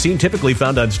products I've seen typically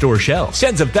found on store shelves.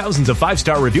 Tens of thousands of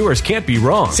 5-star reviewers can't be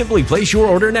wrong. Simply place your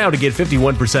order now to get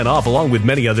 51% off along with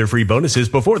many other free bonuses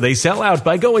before they sell out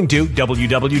by going to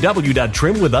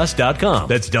www.trimwithus.com.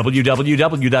 That's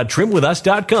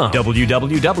www.trimwithus.com.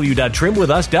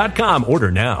 www.trimwithus.com.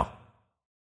 Order now.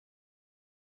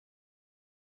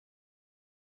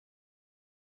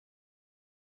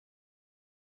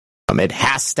 It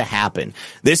has to happen.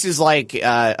 This is like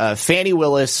Fani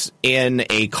Willis in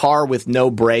a car with no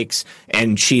brakes,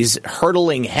 and she's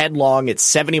hurtling headlong at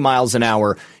 70 miles an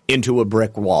hour into a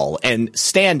brick wall. And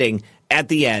standing at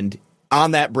the end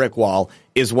on that brick wall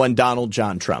is one Donald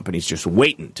John Trump, and he's just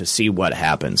waiting to see what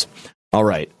happens. All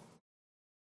right.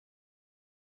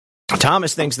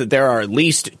 Thomas thinks that there are at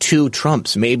least 2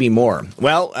 Trumps, maybe more.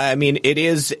 Well, I mean, it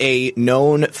is a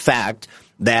known fact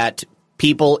that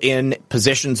people in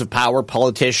positions of power,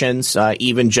 politicians,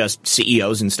 even just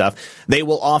CEOs and stuff, they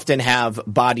will often have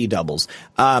body doubles.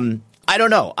 I don't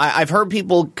know. I've heard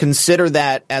people consider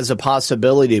that as a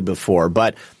possibility before,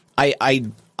 but I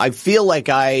feel like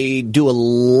I do a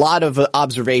lot of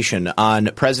observation on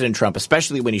President Trump,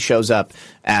 especially when he shows up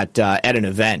at an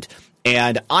event.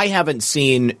 And I haven't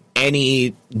seen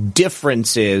any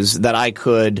differences that I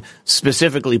could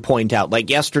specifically point out.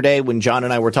 Like yesterday when John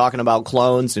and I were talking about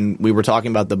clones and we were talking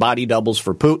about the body doubles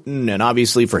for Putin and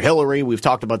obviously for Hillary. We've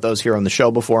talked about those here on the show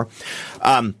before.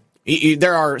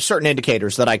 There are certain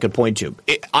indicators that I could point to.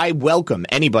 I welcome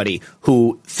anybody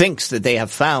who thinks that they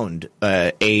have found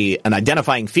an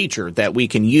identifying feature that we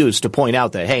can use to point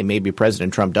out that, hey, maybe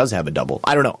President Trump does have a double.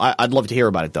 I don't know. I'd love to hear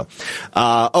about it, though.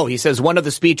 He says one of the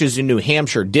speeches in New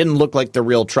Hampshire didn't look like the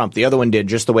real Trump. The other one did,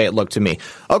 just the way it looked to me.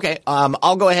 Okay,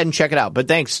 I'll go ahead and check it out. But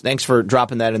thanks for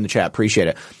dropping that in the chat. Appreciate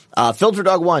it. Filter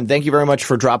Dog 1, thank you very much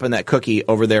for dropping that cookie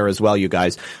over there as well, you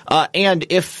guys. And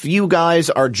if you guys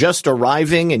are just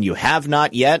arriving and you have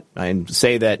not yet, I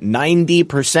say that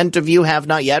 90% of you have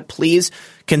not yet, please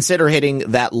consider hitting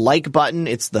that like button.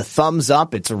 It's the thumbs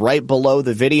up. It's right below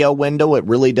the video window. It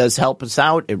really does help us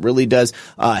out. It really does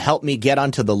help me get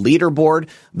onto the leaderboard.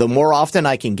 The more often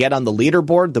I can get on the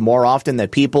leaderboard, the more often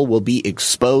that people will be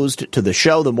exposed to the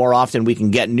show, the more often we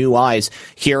can get new eyes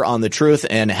here on The Truth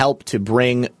and help to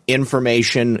bring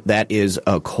information that is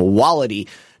a quality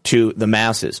to the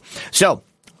masses. So,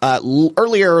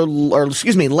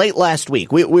 late last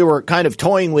week, we were kind of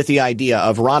toying with the idea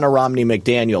of Ronna Romney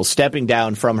McDaniel stepping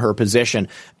down from her position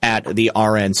at the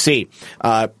RNC.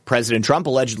 President Trump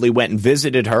allegedly went and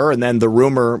visited her, and then the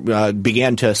rumor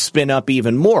began to spin up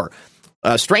even more.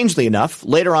 Strangely enough,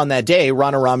 later on that day,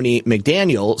 Ronna Romney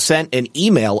McDaniel sent an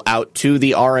email out to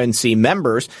the RNC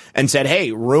members and said,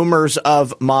 hey, rumors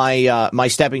of my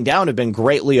stepping down have been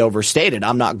greatly overstated.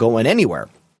 I'm not going anywhere.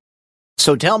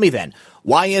 So tell me then,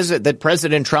 Why is it that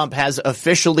President Trump has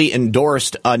officially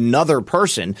endorsed another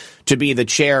person to be the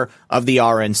chair of the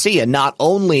RNC? And not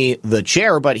only the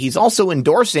chair, but he's also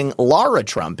endorsing Lara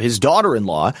Trump, his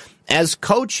daughter-in-law, as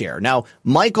co-chair. Now,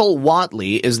 Michael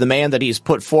Whatley is the man that he's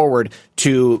put forward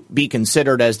to be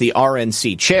considered as the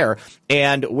RNC chair,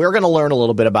 and we're going to learn a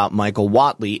little bit about Michael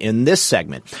Whatley in this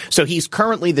segment. So he's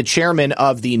currently the chairman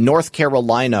of the North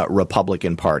Carolina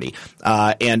Republican Party,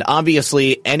 and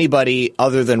obviously anybody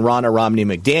other than Ronna Romney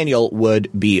McDaniel would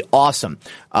be awesome.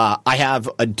 I have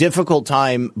a difficult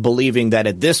time believing that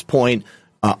at this point,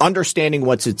 understanding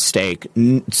what's at stake,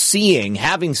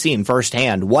 having seen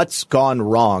firsthand what's gone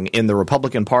wrong in the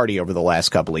Republican Party over the last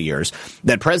couple of years,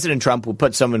 that President Trump will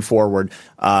put someone forward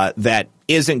that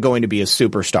isn't going to be a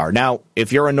superstar. Now,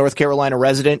 if you're a North Carolina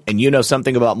resident and you know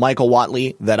something about Michael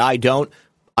Whatley that I don't,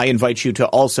 I invite you to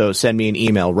also send me an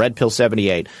email,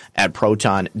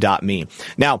 redpill78@proton.me.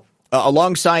 Now,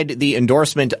 alongside the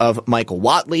endorsement of Michael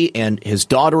Whatley and his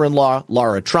daughter-in-law,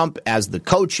 Lara Trump, as the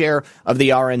co-chair of the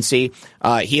RNC,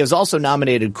 he has also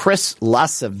nominated Chris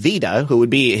LaCivita, who would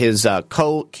be his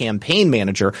co-campaign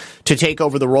manager, to take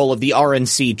over the role of the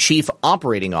RNC chief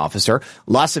operating officer.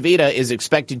 LaCivita is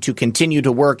expected to continue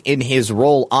to work in his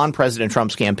role on President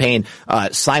Trump's campaign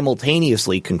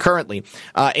concurrently.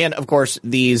 And, of course,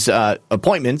 these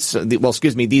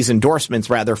these endorsements,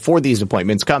 for these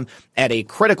appointments come at a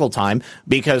critical time,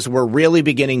 because we're really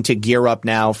beginning to gear up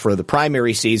now for the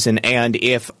primary season. And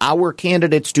if our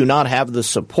candidates do not have the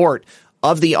support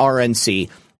of the RNC,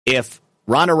 if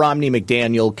Ronna Romney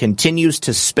McDaniel continues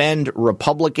to spend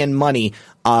Republican money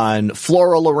on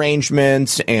floral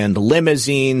arrangements and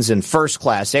limousines and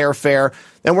first-class airfare,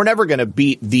 then we're never going to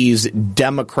beat these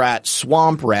Democrat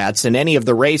swamp rats in any of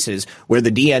the races where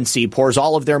the DNC pours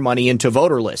all of their money into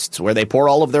voter lists, where they pour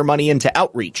all of their money into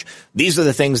outreach. These are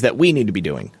the things that we need to be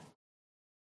doing.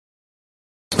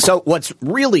 So what's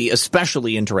really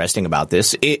especially interesting about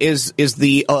this is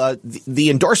the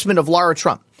endorsement of Lara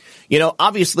Trump. You know,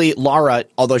 obviously, Lara,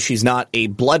 although she's not a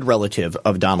blood relative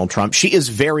of Donald Trump, she is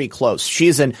very close. She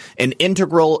is an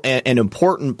integral and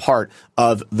important part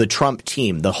of the Trump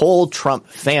team, the whole Trump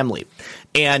family.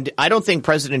 And I don't think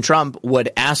President Trump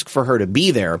would ask for her to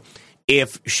be there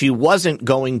if she wasn't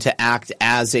going to act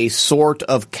as a sort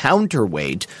of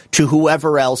counterweight to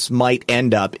whoever else might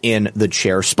end up in the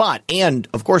chair spot. And,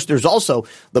 of course, there's also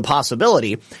the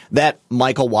possibility that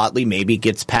Michael Whatley maybe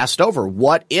gets passed over.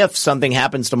 What if something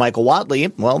happens to Michael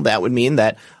Whatley? Well, that would mean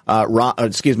that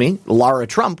Lara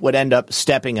Trump would end up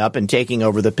stepping up and taking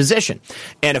over the position.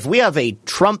 And if we have a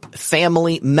Trump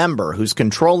family member who's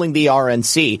controlling the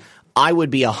RNC, I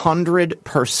would be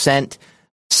 100%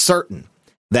 certain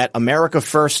that America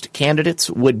First candidates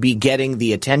would be getting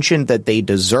the attention that they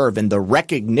deserve and the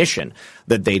recognition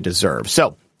that they deserve.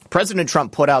 So President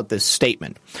Trump put out this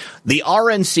statement. The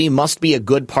RNC must be a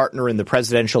good partner in the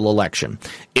presidential election.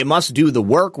 It must do the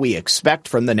work we expect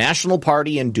from the national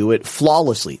party and do it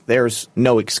flawlessly. There's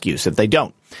no excuse if they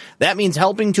don't. That means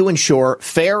helping to ensure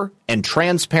fair and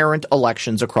transparent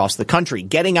elections across the country,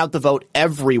 getting out the vote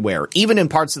everywhere, even in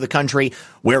parts of the country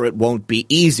where it won't be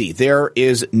easy. There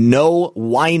is no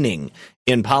whining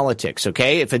in politics,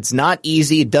 okay? If it's not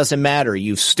easy, it doesn't matter.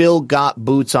 You've still got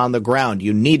boots on the ground.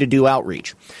 You need to do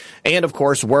outreach. And, of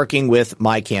course, working with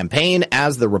my campaign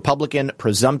as the Republican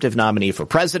presumptive nominee for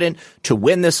president to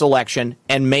win this election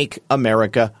and make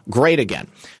America great again.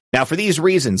 Now, for these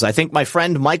reasons, I think my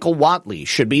friend Michael Whatley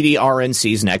should be the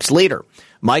RNC's next leader.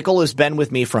 Michael has been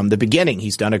with me from the beginning.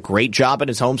 He's done a great job in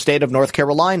his home state of North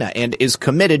Carolina and is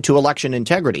committed to election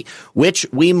integrity, which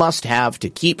we must have to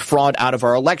keep fraud out of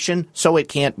our election so it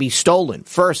can't be stolen.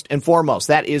 First and foremost,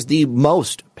 that is the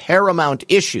most paramount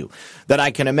issue that I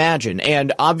can imagine.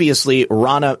 And obviously,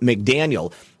 Ronna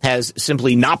McDaniel has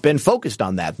simply not been focused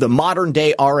on that. The modern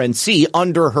day RNC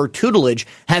under her tutelage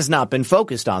has not been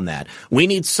focused on that. We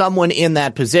need someone in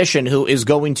that position who is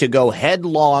going to go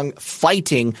headlong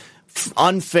fighting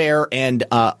unfair and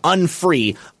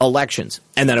unfree elections.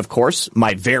 And then, of course,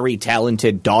 my very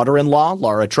talented daughter-in-law,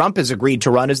 Lara Trump, has agreed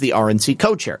to run as the RNC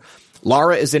co-chair.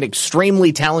 Lara is an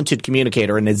extremely talented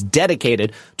communicator and is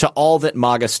dedicated to all that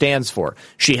MAGA stands for.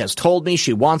 She has told me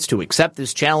she wants to accept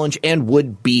this challenge and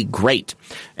would be great.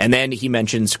 And then he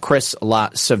mentions Chris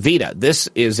LaCivita. This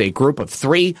is a group of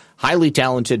 3 highly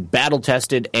talented,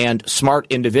 battle-tested, and smart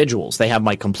individuals. They have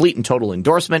my complete and total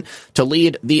endorsement to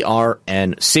lead the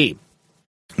RNC.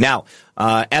 Now,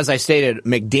 as I stated,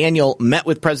 McDaniel met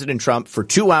with President Trump for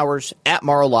 2 hours at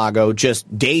Mar-a-Lago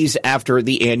just days after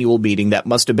the annual meeting. That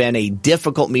must have been a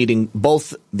difficult meeting,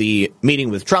 both the meeting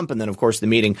with Trump and then, of course, the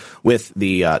meeting with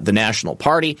the National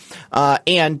Party.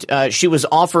 And she was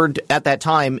offered at that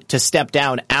time to step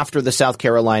down after the South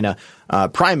Carolina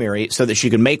primary so that she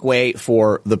could make way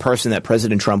for the person that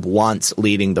President Trump wants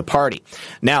leading the party.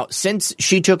 Now, since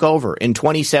she took over in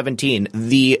 2017,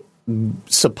 the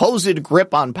supposed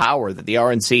grip on power that the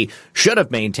RNC should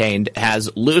have maintained has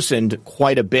loosened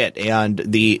quite a bit, and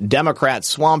the Democrat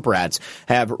swamp rats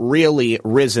have really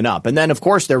risen up. And then, of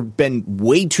course, there have been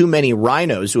way too many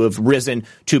rhinos who have risen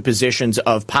to positions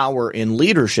of power in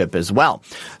leadership as well.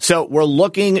 So we're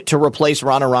looking to replace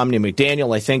Ronna Romney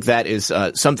McDaniel. I think that is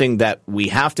something that we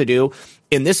have to do.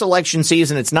 In this election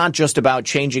season, it's not just about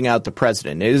changing out the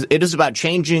president. It is about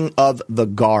changing of the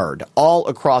guard all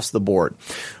across the board.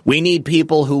 We need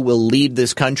people who will lead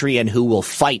this country and who will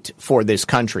fight for this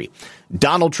country.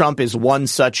 Donald Trump is one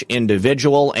such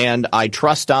individual, and I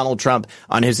trust Donald Trump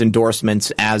on his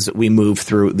endorsements as we move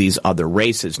through these other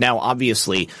races. Now,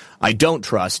 obviously, I don't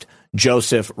trust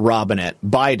Joseph Robinette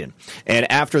Biden.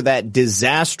 And after that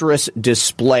disastrous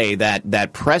display,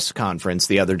 that press conference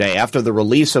the other day, after the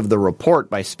release of the report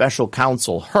by special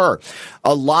counsel Hur,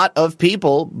 a lot of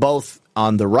people, both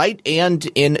on the right and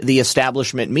in the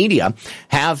establishment media,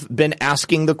 have been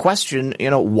asking the question,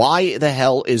 why the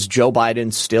hell is Joe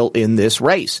Biden still in this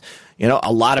race?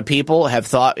 A lot of people have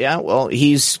thought,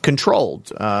 he's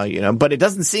controlled, but it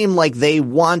doesn't seem like they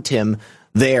want him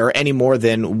there any more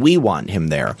than we want him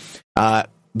there.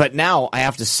 But now I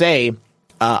have to say,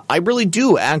 I really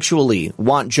do actually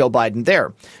want Joe Biden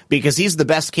there because he's the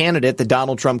best candidate that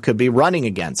Donald Trump could be running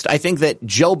against. I think that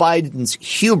Joe Biden's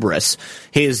hubris,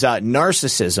 his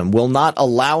narcissism, will not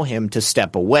allow him to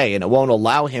step away, and it won't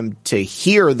allow him to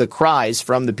hear the cries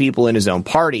from the people in his own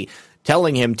party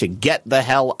telling him to get the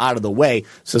hell out of the way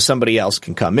so somebody else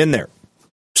can come in there.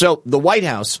 So the White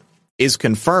House is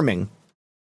confirming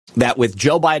that with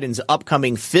Joe Biden's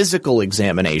upcoming physical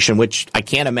examination, which I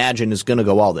can't imagine is going to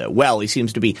go all that well, he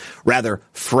seems to be rather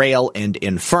frail and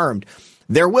infirmed,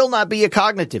 there will not be a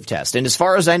cognitive test. And as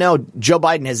far as I know, Joe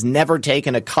Biden has never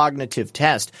taken a cognitive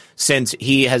test since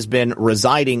he has been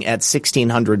residing at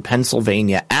 1600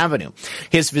 Pennsylvania Avenue.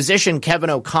 His physician, Kevin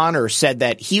O'Connor, said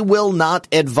that he will not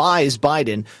advise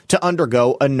Biden to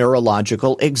undergo a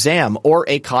neurological exam or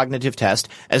a cognitive test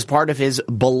as part of his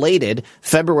belated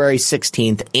February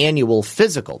 16th annual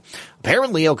physical.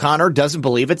 Apparently, O'Connor doesn't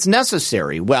believe it's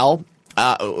necessary. Well,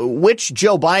 which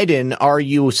Joe Biden are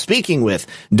you speaking with,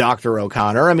 Dr.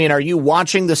 O'Connor? I mean, are you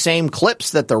watching the same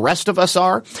clips that the rest of us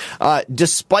are?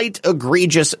 Despite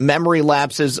egregious memory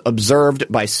lapses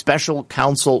observed by special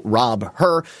counsel Rob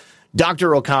Hur,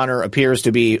 Dr. O'Connor appears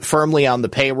to be firmly on the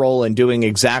payroll and doing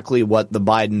exactly what the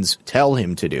Bidens tell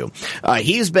him to do.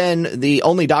 He's been the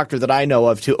only doctor that I know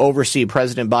of to oversee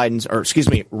Resident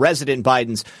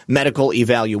Biden's medical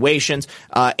evaluations.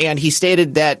 And he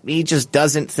stated that he just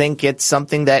doesn't think it's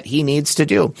something that he needs to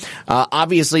do.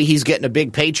 Obviously, he's getting a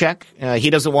big paycheck. He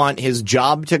doesn't want his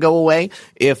job to go away.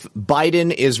 If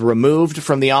Biden is removed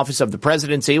from the office of the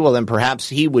presidency, well, then perhaps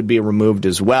he would be removed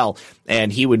as well.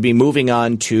 And he would be moving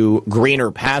on to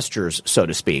greener pastures, so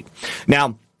to speak.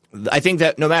 Now, I think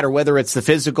that no matter whether it's the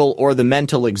physical or the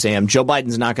mental exam, Joe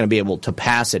Biden's not going to be able to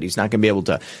pass it. He's not going to be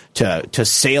able to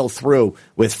sail through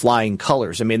with flying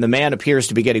colors. I mean, the man appears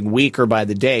to be getting weaker by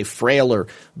the day, frailer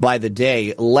by the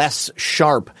day, less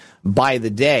sharp by the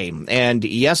day. And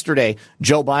yesterday,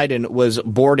 Joe Biden was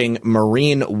boarding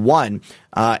Marine One,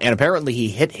 and apparently he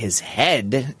hit his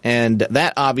head, and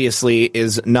that obviously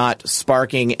is not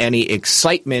sparking any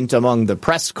excitement among the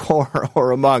press corps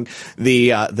or among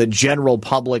the general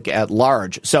public at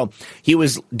large. So he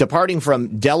was departing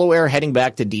from Delaware, heading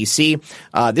back to D.C.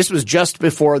 This was just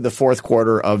before the fourth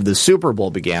quarter of the Super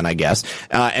Bowl began, I guess.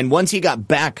 And once he got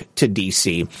back to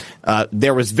D.C.,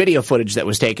 there was video footage that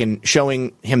was taken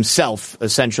showing himself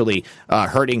essentially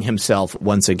hurting himself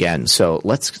once again. So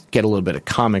let's get a little bit of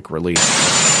comic relief.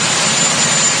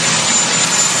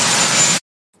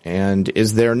 And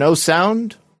is there no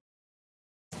sound?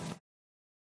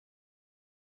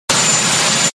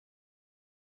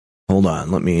 Hold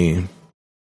on, let me...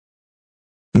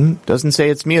 Doesn't say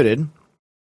it's muted.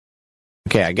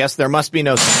 Okay, I guess there must be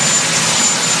no sound.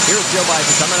 Here's Joe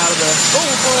Biden coming out of the...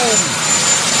 boom!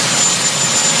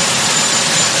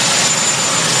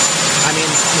 I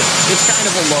mean, it's kind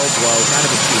of a low blow, kind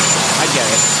of a cheap blow. I get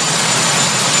it.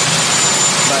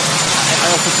 But I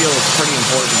also feel it's pretty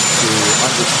important to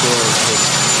underscore his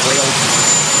frailty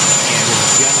and his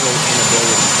general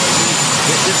inability to lead.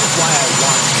 This is why I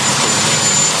want him to remain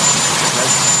in the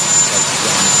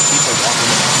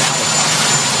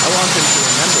want them to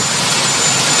remember this.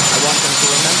 I want them to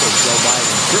remember Joe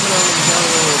Biden, criminal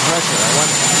and oppressor. I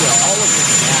want all of this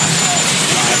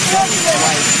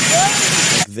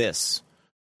like this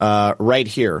right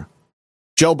here.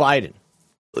 Joe Biden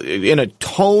in a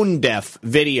tone-deaf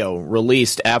video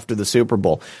released after the Super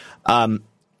Bowl,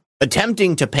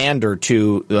 attempting to pander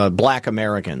to black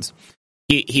Americans.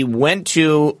 He went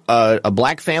to a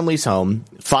black family's home,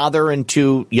 father and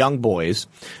two young boys,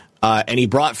 and he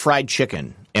brought fried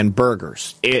chicken and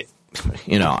burgers. It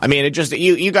just,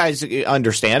 you guys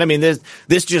understand. I mean, this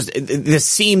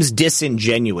seems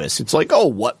disingenuous. It's like, oh,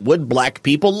 what would black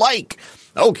people like?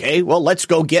 Okay, well, let's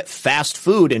go get fast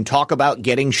food and talk about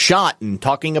getting shot and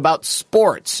talking about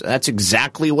sports. That's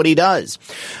exactly what he does.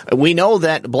 We know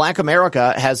that black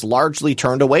America has largely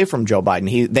turned away from Joe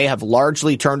Biden. They have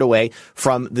largely turned away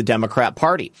from the Democrat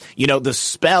Party. The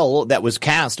spell that was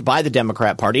cast by the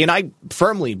Democrat Party, and I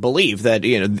firmly believe that,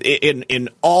 in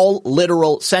all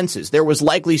literal senses, there was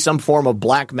likely some form of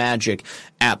black magic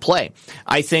at play.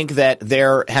 I think that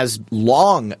there has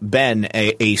long been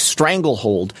a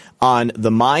stranglehold on the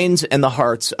minds and the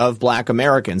hearts of black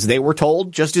Americans. They were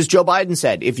told, just as Joe Biden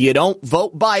said, if you don't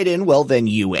vote Biden, well, then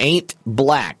you ain't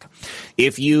black.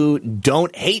 If you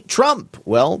don't hate Trump,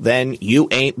 well, then you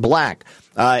ain't black.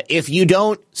 If you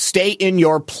don't stay in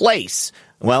your place,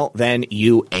 well, then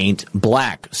you ain't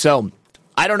black. So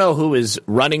I don't know who is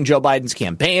running Joe Biden's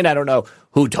campaign. I don't know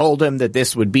who told him that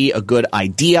this would be a good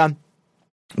idea.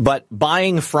 But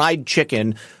buying fried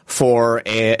chicken for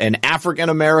an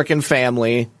African-American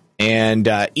family and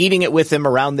eating it with them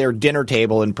around their dinner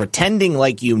table and pretending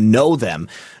like you know them,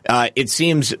 it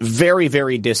seems very,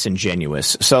 very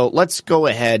disingenuous. So let's go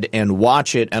ahead and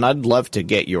watch it, and I'd love to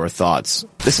get your thoughts.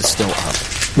 This is still up.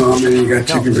 Well, I mean, you got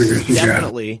chicken fingers.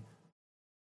 Definitely.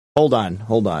 Hold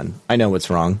on. I know what's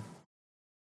wrong.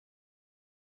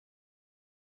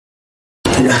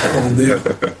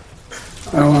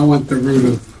 I want the root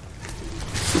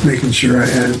of making sure I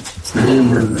had the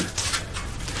hamburger.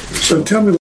 So tell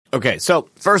me. Okay, so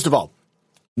first of all,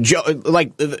 Joe,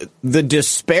 like the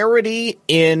disparity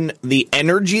in the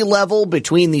energy level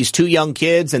between these two young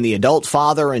kids and the adult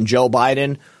father and Joe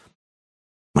Biden.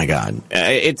 My God,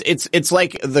 it's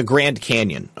like the Grand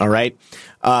Canyon. All right.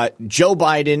 Joe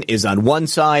Biden is on one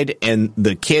side and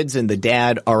the kids and the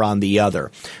dad are on the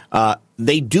other.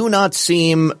 They do not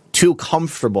seem too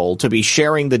comfortable to be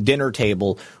sharing the dinner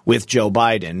table with Joe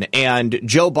Biden. And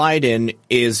Joe Biden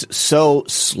is so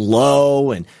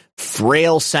slow and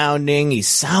frail sounding. He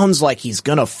sounds like he's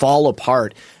going to fall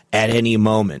apart at any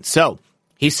moment. So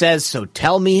he says, so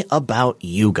tell me about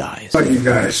you guys. What you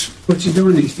guys? What you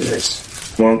doing these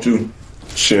days? Why don't you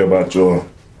share about your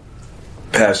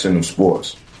passion of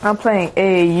sports? I'm playing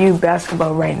AAU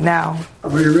basketball right now.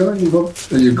 Are you really?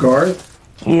 Are you guard?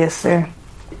 Yes, sir.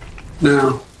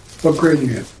 Now, what grade are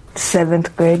you in?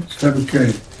 7th grade. 7th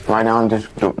grade. Right now I'm just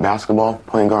basketball,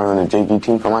 playing guard on the JV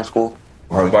team for my school.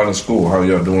 How about in school? How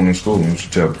y'all doing in school? You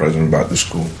should tell the president about the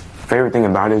school. Favorite thing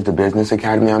about it is the business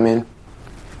academy I'm in.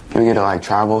 We get to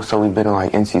travel, so we've been to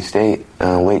NC State,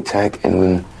 Wake Tech,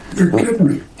 and You're kidding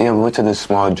me. Yeah, we went to this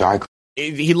small dry.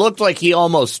 He looked like he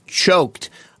almost choked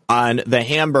on the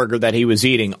hamburger that he was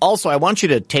eating. Also, I want you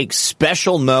to take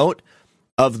special note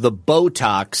of the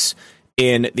Botox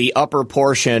in the upper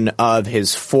portion of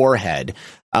his forehead,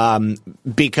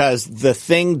 because the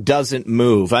thing doesn't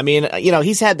move. I mean,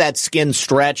 he's had that skin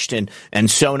stretched and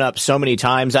sewn up so many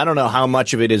times. I don't know how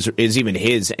much of it is even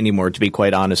his anymore, to be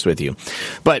quite honest with you.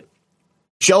 But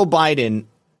Joe Biden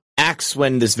acts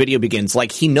when this video begins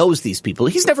like he knows these people.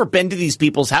 He's never been to these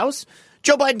people's house.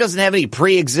 Joe Biden doesn't have any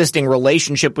pre-existing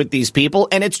relationship with these people,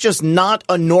 and it's just not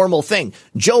a normal thing.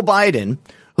 Joe Biden,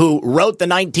 who wrote the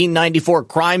 1994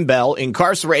 crime bill,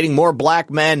 incarcerating more black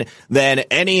men than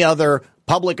any other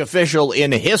public official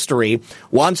in history,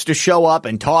 wants to show up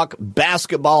and talk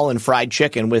basketball and fried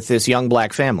chicken with this young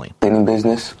black family. In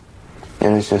business,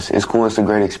 and it's cool. It's a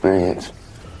great experience.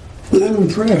 I'm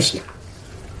impressed.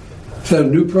 Is that a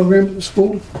new program at the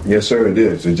school? Yes, sir, it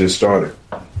is. It just started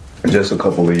just a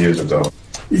couple of years ago.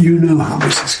 You know how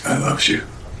much this guy loves you.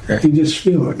 You can just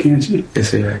feel it, can't you? Yes,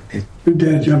 sir. Your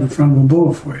dad jumped in front of a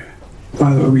bull for you.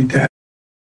 By the way, we dad.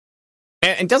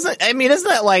 And isn't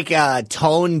that like a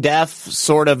tone deaf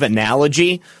sort of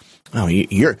analogy? Oh,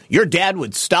 your dad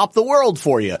would stop the world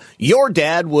for you. Your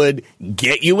dad would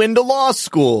get you into law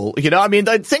school.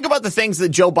 Think about the things that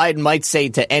Joe Biden might say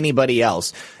to anybody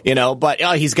else, but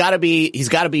he's got to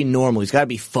be normal. He's got to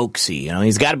be folksy.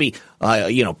 He's got to be,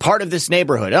 part of this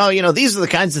neighborhood. These are the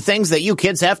kinds of things that you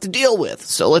kids have to deal with.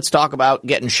 So let's talk about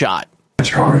getting shot. It's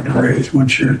hard to raise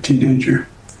once you're a teenager.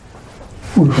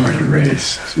 We're hard to raise.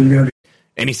 So you got to.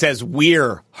 and he says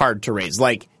we're hard to raise,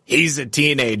 like he's a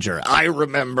teenager. I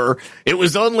remember it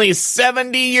was only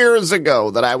 70 years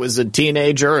ago that I was a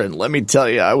teenager, and let me tell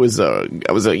you, I was a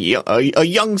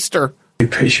youngster. Be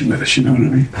patient with us, you know what I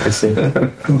mean? I see. A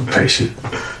little patient.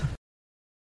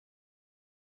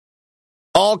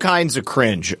 All kinds of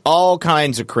cringe. All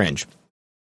kinds of cringe.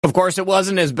 Of course, it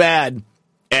wasn't as bad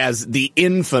as the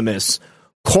infamous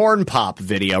corn pop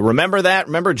video. Remember that?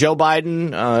 Remember Joe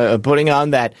Biden putting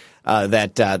on that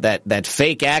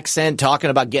fake accent, talking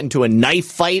about getting to a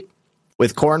knife fight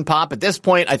with corn pop? At this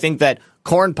point, I think that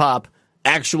corn pop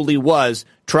actually was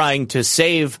trying to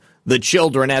save the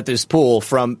children at this pool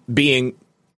from being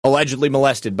allegedly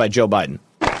molested by Joe Biden.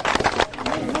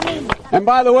 And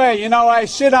by the way, you know, I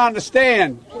sit on the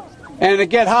stand, and it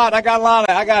get hot. I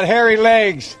got hairy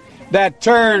legs that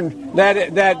turn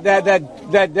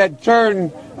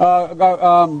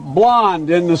blonde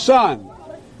in the sun.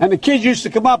 And the kids used to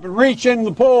come up and reach in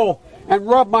the pool and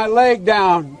rub my leg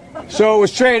down so it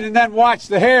was straight, and then watch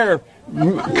the hair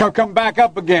come back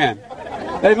up again.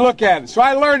 They'd look at it. So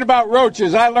I learned about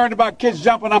roaches. I learned about kids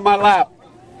jumping on my lap.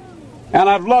 And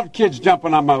I've loved kids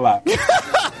jumping on my lap.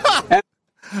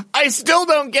 I still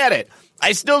don't get it.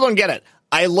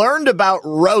 I learned about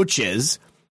roaches.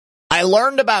 I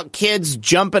learned about kids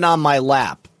jumping on my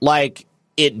lap. Like,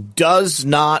 it does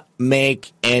not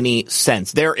make any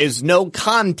sense. There is no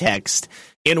context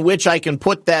in which I can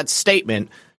put that statement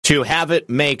to have it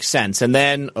make sense. And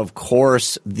then, of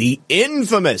course, the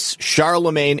infamous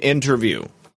Charlemagne interview.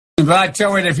 But I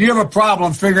tell you, if you have a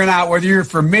problem figuring out whether you're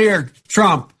for me or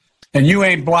Trump, and you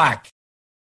ain't black.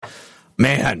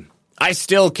 Man, I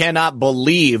still cannot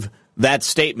believe that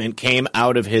statement came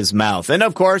out of his mouth. And,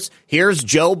 of course, here's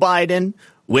Joe Biden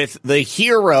with the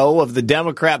hero of the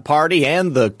Democrat Party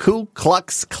and the Ku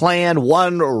Klux Klan,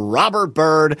 one Robert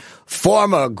Byrd,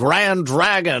 former Grand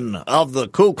Dragon of the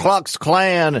Ku Klux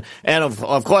Klan. And,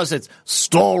 of course, it's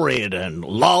storied and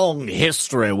long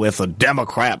history with the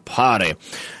Democrat Party.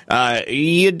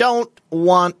 You don't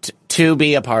want to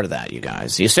be a part of that, you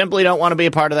guys. You simply don't want to be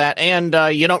a part of that, and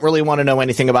you don't really want to know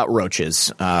anything about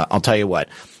roaches. I'll tell you what.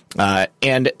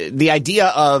 And the idea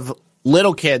of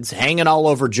little kids hanging all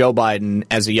over Joe Biden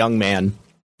as a young man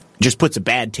just puts a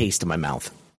bad taste in my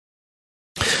mouth.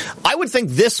 I would think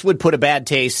this would put a bad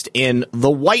taste in the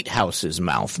White House's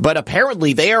mouth, but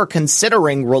apparently they are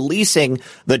considering releasing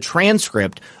the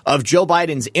transcript of Joe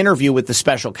Biden's interview with the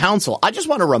special counsel. I just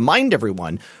want to remind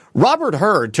everyone, Robert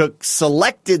Hur took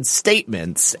selected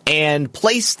statements and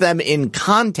placed them in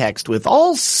context with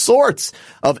all sorts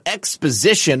of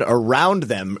exposition around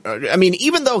them. I mean,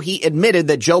 even though he admitted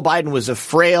that Joe Biden was a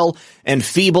frail and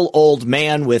feeble old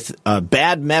man with a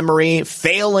bad memory,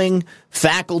 failing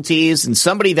faculties, and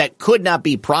somebody that could not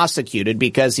be prosecuted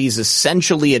because he's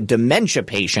essentially a dementia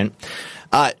patient,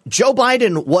 Joe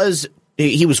Biden was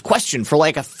questioned for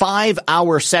like a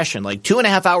 5-hour session, like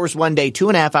 2.5 hours one day,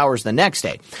 2.5 hours the next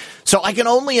day. So I can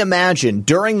only imagine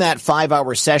during that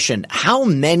 5-hour session how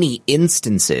many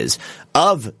instances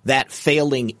of that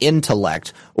failing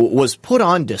intellect was put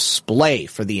on display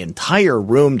for the entire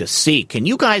room to see. Can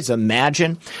you guys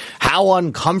imagine how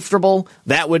uncomfortable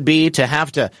that would be to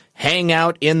have to hang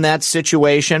out in that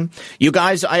situation? You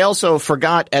guys, I also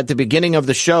forgot at the beginning of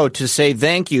the show to say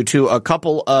thank you to a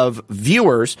couple of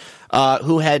viewers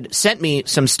who had sent me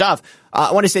some stuff.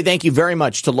 I want to say thank you very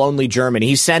much to Lonely German.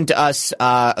 He sent us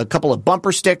a couple of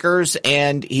bumper stickers,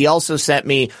 and he also sent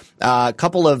me a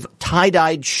couple of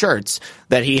tie-dyed shirts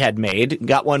that he had made.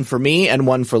 Got one for me and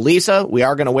one for Lisa. We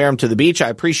are going to wear them to the beach. I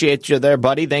appreciate you there,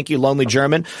 buddy. Thank you, Lonely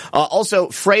German. Also,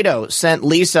 Fredo sent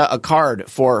Lisa a card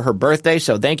for her birthday,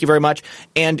 so thank you very much.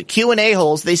 And Q&A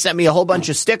holes, they sent me a whole bunch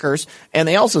of stickers, and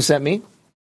they also sent me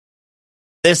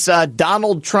this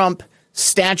Donald Trump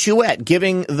statuette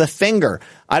giving the finger.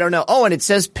 I don't know. Oh, and it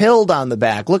says Pilled on the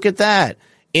back. Look at that.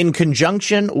 In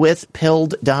conjunction with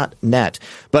Pilled.net.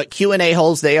 But Q&A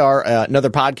holes, they are another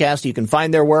podcast. You can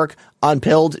find their work on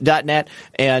Pilled.net.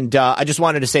 And I just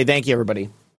wanted to say thank you, everybody,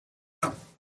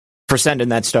 for sending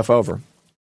that stuff over.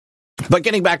 But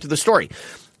getting back to the story.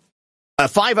 A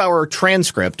 5-hour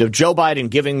transcript of Joe Biden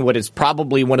giving what is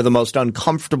probably one of the most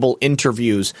uncomfortable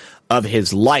interviews of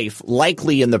his life,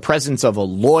 likely in the presence of a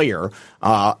lawyer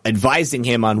advising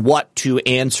him on what to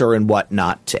answer and what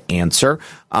not to answer.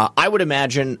 I would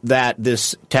imagine that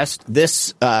this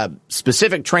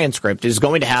specific transcript is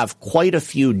going to have quite a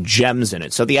few gems in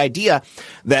it. So the idea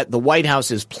that the White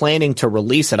House is planning to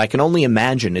release it, I can only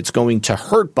imagine it's going to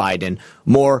hurt Biden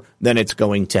more than it's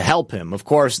going to help him. Of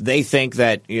course, they think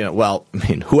that,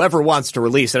 whoever wants to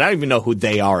release it, I don't even know who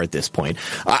they are at this point.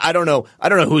 I don't know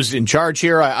who's in charge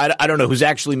here. I don't know who's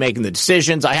actually making the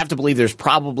decisions. I have to believe there's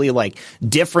probably like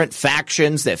different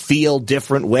factions that feel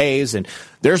different ways, and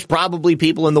there's probably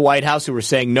people in the White House who are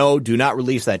saying, no, do not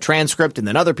release that transcript. And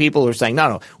then other people who are saying,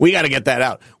 no, we got to get that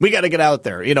out. We got to get out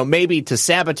there, maybe to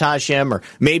sabotage him, or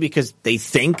maybe because they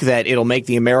think that it'll make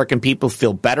the American people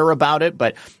feel better about it.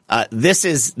 But this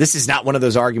is not one of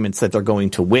those arguments that they're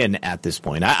going to win at this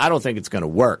point. I don't think it's going to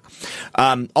work.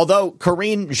 Although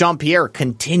Karine Jean-Pierre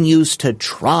continues to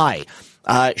try.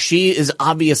 She is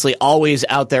obviously always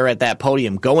out there at that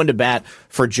podium going to bat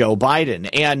for Joe Biden.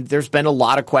 And there's been a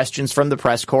lot of questions from the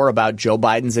press corps about Joe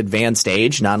Biden's advanced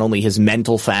age, not only his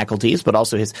mental faculties, but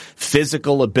also his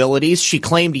physical abilities. She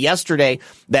claimed yesterday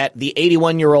that the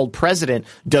 81-year-old president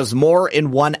does more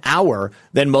in 1 hour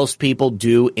than most people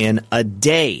do in a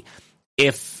day.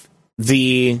 If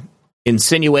the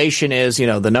insinuation is,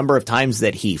 the number of times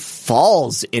that he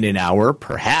falls in an hour,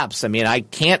 perhaps. I mean, I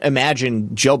can't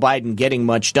imagine Joe Biden getting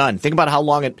much done. Think about how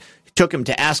long it took him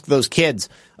to ask those kids,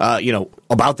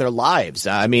 about their lives.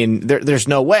 I mean, there's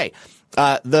no way.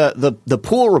 The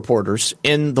pool reporters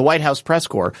in the White House press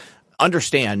corps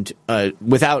understand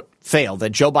without fail that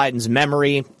Joe Biden's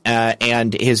memory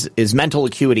and his mental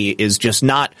acuity is just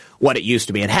not what it used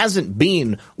to be. It hasn't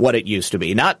been what it used to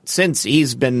be, not since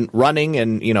he's been running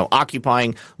and,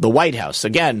 occupying the White House.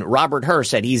 Again, Robert Hur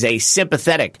said he's a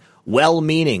sympathetic,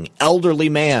 well-meaning, elderly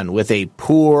man with a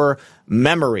poor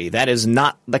memory. That is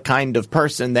not the kind of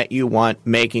person that you want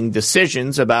making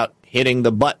decisions about hitting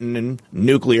the button in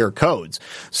nuclear codes.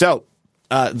 So,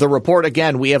 the report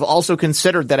again, we have also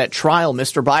considered that at trial,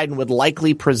 Mr. Biden would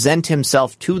likely present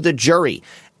himself to the jury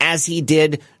as he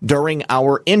did during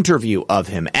our interview of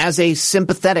him, as a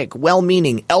sympathetic,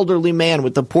 well-meaning, elderly man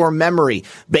with a poor memory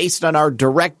based on our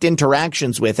direct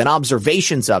interactions with and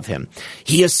observations of him.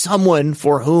 He is someone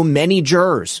for whom many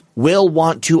jurors will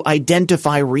want to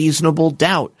identify reasonable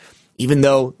doubt. Even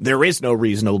though there is no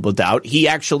reasonable doubt, he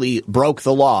actually broke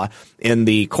the law in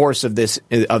the course of this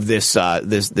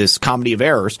comedy of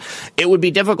errors. It would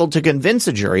be difficult to convince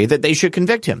a jury that they should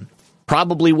convict him.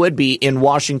 Probably would be in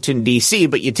Washington, D.C.,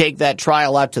 but you take that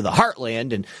trial out to the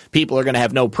heartland and people are going to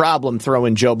have no problem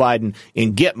throwing Joe Biden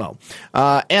in Gitmo.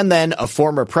 And then a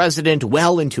former president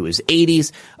well into his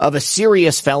 80s of a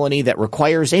serious felony that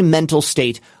requires a mental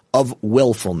state of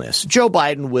willfulness. Joe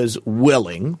Biden was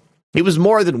willing. He was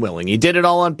more than willing. He did it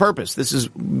all on purpose. This is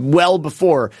well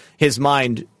before his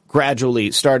mind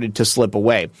gradually started to slip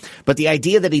away. But the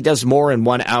idea that he does more in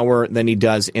 1 hour than he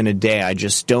does in a day, I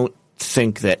just don't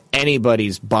think that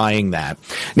anybody's buying that.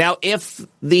 Now, if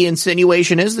the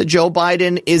insinuation is that Joe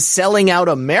Biden is selling out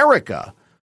America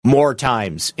more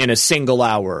times in a single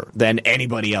hour than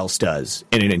anybody else does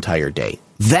in an entire day,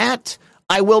 that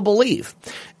I will believe.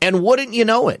 And wouldn't you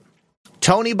know it?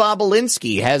 Tony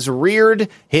Bobulinski has reared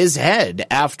his head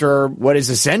after what is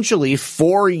essentially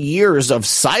 4 years of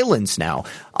silence now.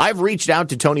 I've reached out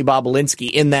to Tony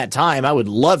Bobulinski in that time. I would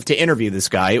love to interview this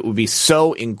guy. It would be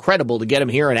so incredible to get him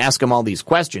here and ask him all these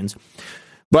questions.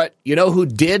 But you know who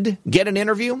did get an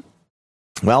interview?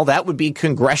 Well, that would be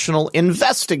congressional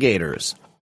investigators.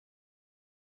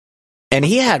 And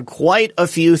he had quite a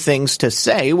few things to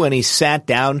say when he sat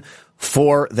down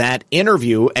for that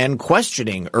interview and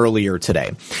questioning earlier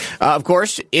today. Of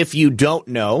course, if you don't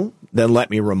know, then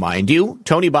let me remind you,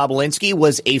 Tony Bobulinski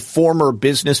was a former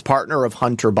business partner of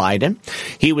Hunter Biden.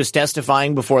 He was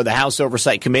testifying before the House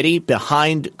Oversight Committee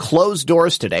behind closed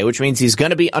doors today, which means he's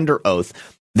going to be under oath.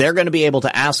 They're going to be able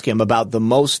to ask him about the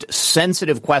most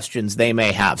sensitive questions they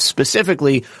may have,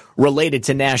 specifically related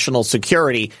to national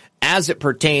security as it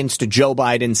pertains to Joe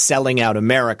Biden selling out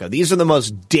America. These are the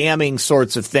most damning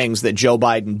sorts of things that Joe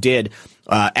Biden did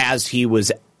as he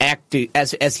was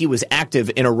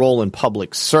active in a role in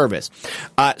public service.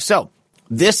 So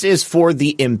this is for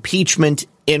the impeachment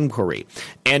inquiry.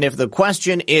 And if the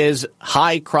question is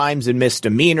high crimes and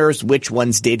misdemeanors, which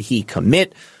ones did he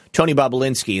commit? Tony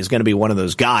Bobulinski is going to be one of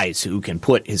those guys who can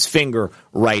put his finger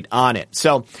right on it.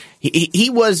 So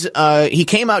he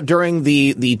came out during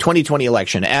the 2020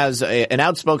 election as an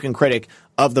outspoken critic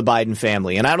of the Biden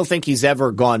family. And I don't think he's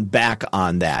ever gone back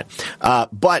on that.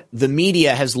 But the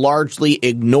media has largely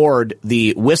ignored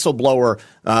the whistleblower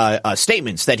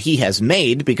statements that he has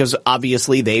made because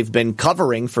obviously they've been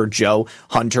covering for Joe,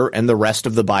 Hunter, and the rest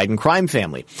of the Biden crime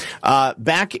family.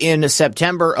 Back in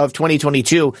September of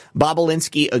 2022,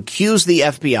 Bobulinski accused the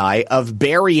FBI of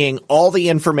burying all the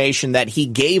information that he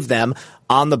gave them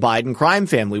on the Biden crime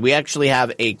family. We actually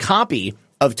have a copy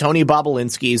of Tony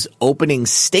Bobulinski's opening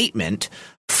statement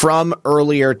from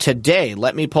earlier today.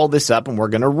 Let me pull this up and we're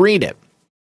going to read it.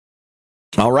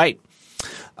 All right.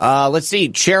 Let's see.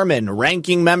 Chairman,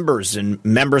 ranking members, and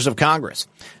members of Congress.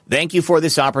 Thank you for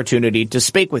this opportunity to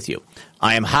speak with you.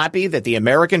 I am happy that the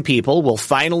American people will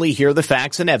finally hear the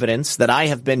facts and evidence that I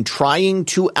have been trying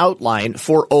to outline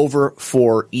for over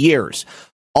 4 years,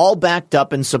 all backed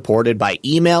up and supported by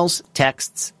emails,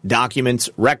 texts, documents,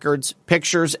 records,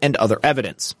 pictures, and other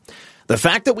evidence. The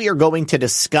fact that we are going to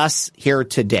discuss here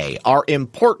today are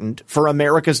important for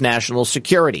America's national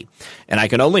security, and I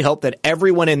can only hope that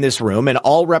everyone in this room and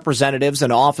all representatives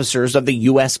and officers of the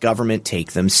U.S. government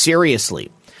take them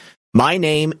seriously. My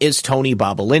name is Tony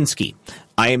Bobulinski.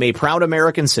 I am a proud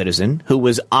American citizen who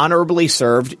was honorably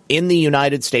served in the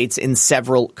United States in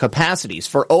several capacities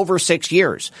for over 6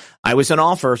 years. I was an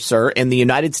officer in the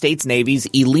United States Navy's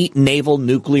Elite Naval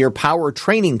Nuclear Power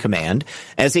Training Command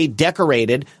as a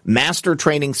decorated Master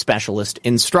Training Specialist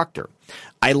instructor.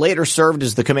 I later served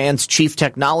as the command's chief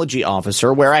technology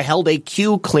officer, where I held a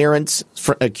Q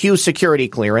security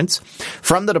clearance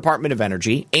from the Department of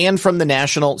Energy and from the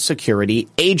National Security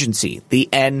Agency, the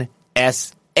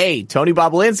NSA. Tony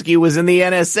Bobulinski was in the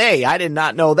NSA. I did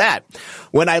not know that.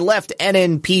 When I left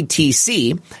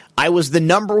NNPTC, I was the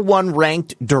 #1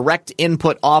 ranked direct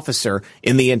input officer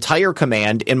in the entire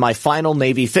command in my final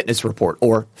Navy fitness report,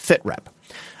 or FITREP.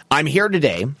 I'm here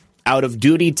today out of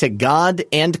duty to God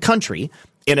and country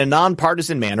in a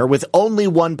nonpartisan manner with only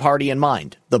one party in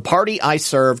mind, the party I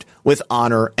served with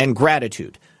honor and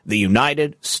gratitude, the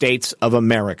United States of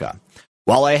America.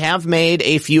 While I have made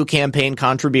a few campaign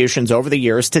contributions over the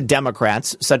years to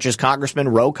Democrats, such as Congressman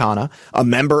Ro Khanna, a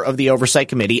member of the Oversight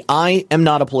Committee, I am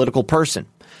not a political person.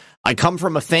 I come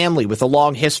from a family with a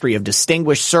long history of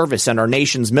distinguished service in our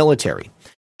nation's military.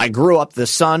 I grew up the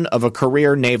son of a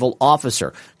career naval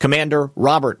officer, Commander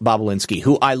Robert Bobulinski,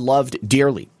 who I loved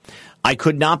dearly. I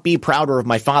could not be prouder of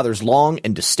my father's long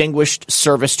and distinguished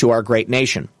service to our great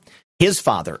nation. His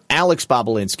father, Alex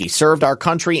Bobulinski, served our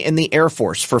country in the Air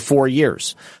Force for 4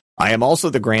 years. I am also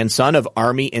the grandson of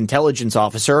Army Intelligence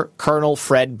Officer Colonel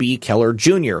Fred B. Keller,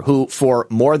 Jr., who, for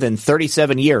more than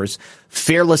 37 years,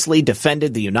 fearlessly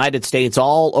defended the United States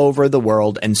all over the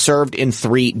world and served in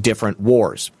 3 different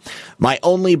wars. My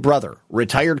only brother,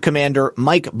 retired Commander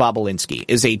Mike Bobulinski,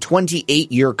 is a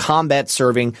 28-year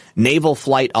combat-serving naval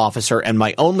flight officer, and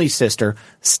my only sister,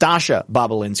 Stasha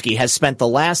Bobulinski, has spent the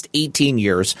last 18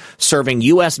 years serving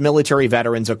U.S. military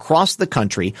veterans across the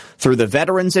country through the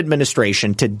Veterans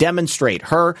Administration to demonstrate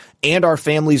her and our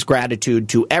family's gratitude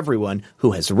to everyone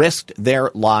who has risked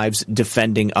their lives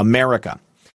defending America.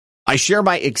 I share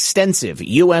my extensive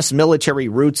U.S. military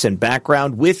roots and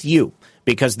background with you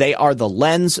because they are the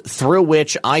lens through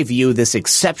which I view this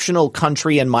exceptional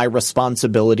country and my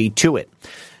responsibility to it,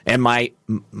 and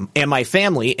my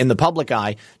family in the public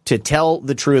eye to tell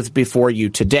the truth before you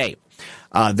today.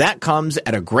 That comes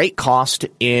at a great cost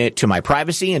to my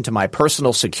privacy and to my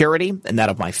personal security and that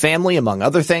of my family, among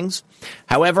other things.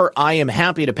 However, I am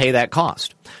happy to pay that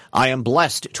cost. I am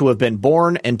blessed to have been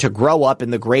born and to grow up in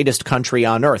the greatest country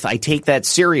on earth. I take that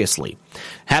seriously.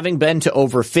 Having been to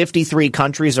over 53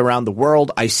 countries around the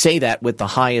world, I say that with the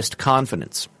highest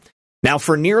confidence. Now,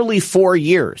 for nearly 4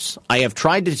 years, I have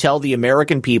tried to tell the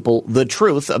American people the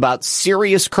truth about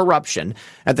serious corruption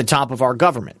at the top of our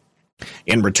government.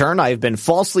 In return, I have been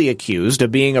falsely accused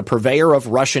of being a purveyor of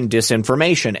Russian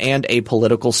disinformation and a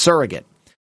political surrogate.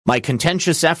 My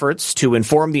contentious efforts to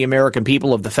inform the American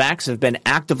people of the facts have been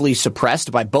actively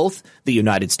suppressed by both the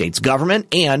United States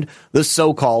government and the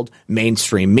so-called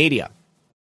mainstream media.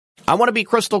 I want to be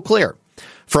crystal clear.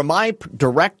 From my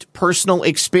direct personal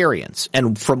experience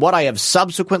and from what I have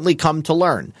subsequently come to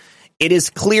learn, it is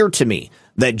clear to me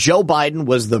that Joe Biden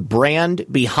was the brand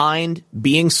behind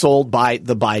being sold by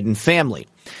the Biden family.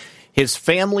 His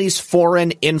family's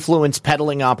foreign influence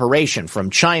peddling operation from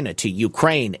China to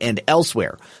Ukraine and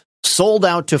elsewhere sold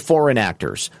out to foreign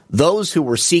actors, those who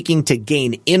were seeking to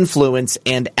gain influence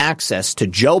and access to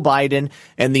Joe Biden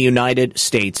and the United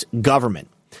States government.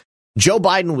 Joe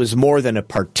Biden was more than a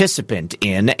participant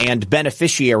in and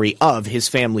beneficiary of his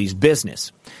family's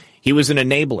business. He was an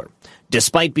enabler,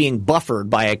 despite being buffered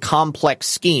by a complex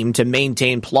scheme to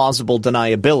maintain plausible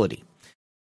deniability.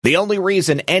 The only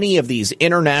reason any of these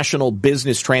international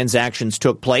business transactions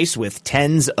took place with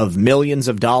tens of millions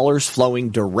of dollars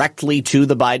flowing directly to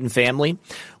the Biden family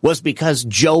was because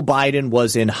Joe Biden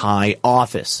was in high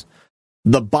office.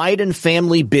 The Biden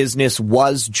family business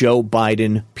was Joe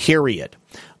Biden, period.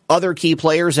 Other key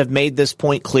players have made this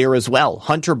point clear as well.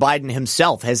 Hunter Biden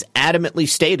himself has adamantly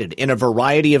stated in a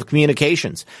variety of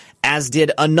communications, as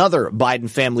did another Biden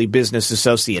family business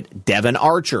associate, Devin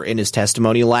Archer, in his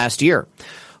testimony last year.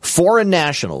 Foreign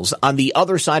nationals on the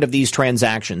other side of these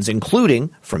transactions, including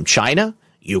from China,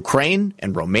 Ukraine,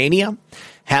 and Romania,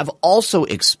 have also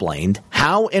explained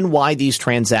how and why these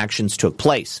transactions took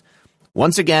place.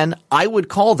 Once again, I would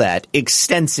call that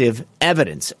extensive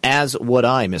evidence, as would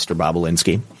I, Mr.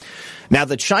 Bobulinski. Now,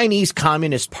 the Chinese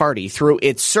Communist Party, through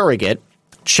its surrogate,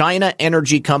 China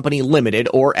Energy Company Limited,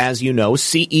 or as you know,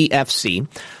 CEFC,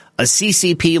 a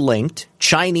CCP-linked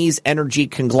Chinese energy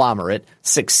conglomerate,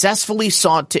 successfully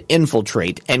sought to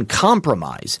infiltrate and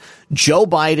compromise Joe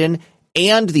Biden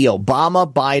and the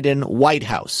Obama-Biden White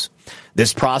House.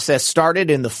 This process started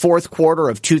in the fourth quarter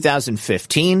of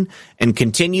 2015 and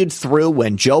continued through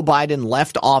when Joe Biden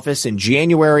left office in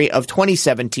January of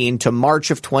 2017 to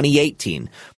March of 2018,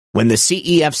 when the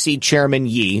CEFC chairman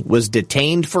Yi was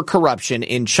detained for corruption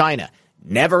in China,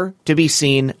 never to be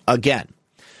seen again.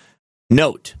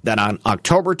 Note that on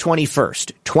October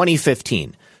 21st,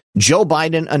 2015, Joe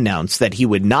Biden announced that he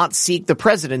would not seek the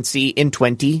presidency in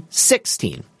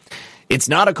 2016. It's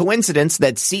not a coincidence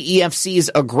that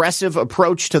CEFC's aggressive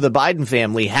approach to the Biden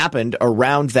family happened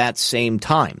around that same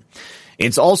time.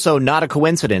 It's also not a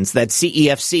coincidence that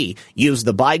CEFC used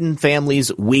the Biden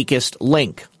family's weakest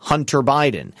link, Hunter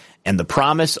Biden, and the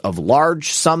promise of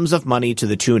large sums of money to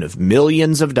the tune of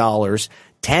millions of dollars,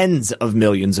 tens of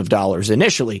millions of dollars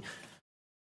initially,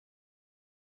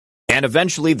 and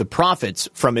eventually the profits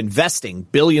from investing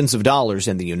billions of dollars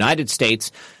in the United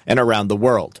States and around the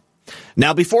world.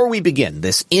 Now, before we begin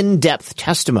this in-depth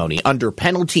testimony under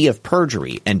penalty of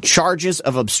perjury and charges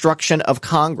of obstruction of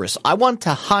Congress, I want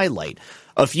to highlight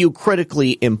a few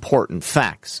critically important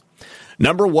facts.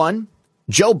 Number one,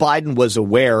 Joe Biden was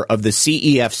aware of the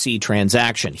CEFC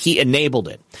transaction. He enabled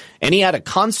it, and he had a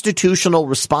constitutional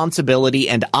responsibility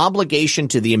and obligation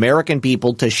to the American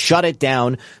people to shut it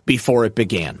down before it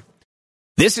began.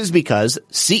 This is because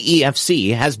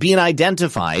CEFC has been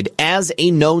identified as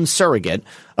a known surrogate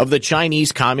of the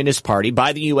Chinese Communist Party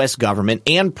by the U.S. government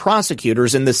and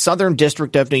prosecutors in the Southern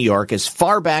District of New York as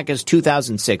far back as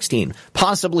 2016,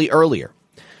 possibly earlier.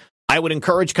 I would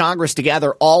encourage Congress to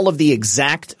gather all of the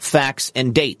exact facts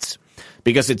and dates,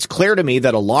 because it's clear to me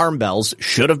that alarm bells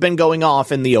should have been going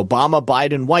off in the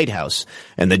Obama-Biden White House,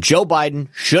 and that Joe Biden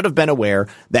should have been aware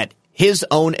that his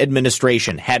own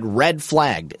administration had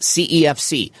red-flagged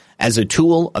CEFC as a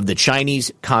tool of the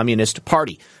Chinese Communist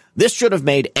Party. This should have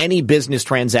made any business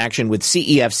transaction with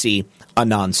CEFC a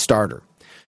non-starter.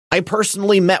 I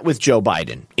personally met with Joe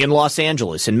Biden in Los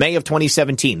Angeles in May of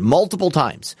 2017 multiple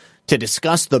times to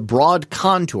discuss the broad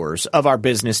contours of our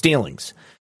business dealings.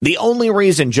 The only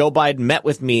reason Joe Biden met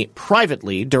with me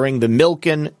privately during the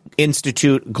Milken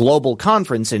Institute Global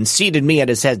Conference and seated me at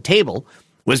his head table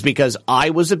was because I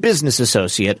was a business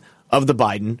associate of the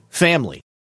Biden family.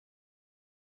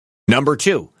 Number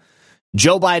two,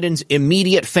 Joe Biden's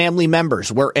immediate family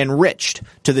members were enriched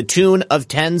to the tune of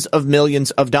tens of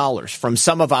millions of dollars from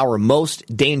some of our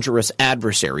most dangerous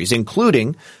adversaries,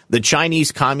 including the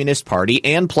Chinese Communist Party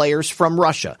and players from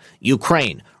Russia,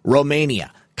 Ukraine,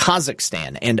 Romania,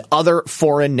 Kazakhstan, and other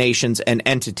foreign nations and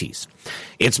entities.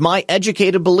 It's my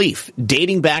educated belief,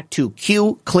 dating back to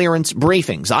Q clearance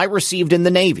briefings I received in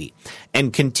the Navy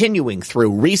and continuing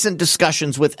through recent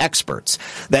discussions with experts,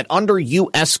 that under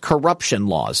U.S. corruption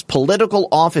laws, political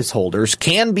office holders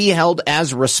can be held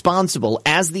as responsible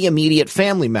as the immediate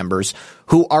family members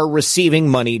who are receiving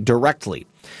money directly.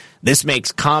 This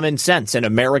makes common sense, and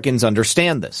Americans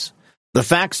understand this. The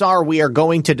facts we are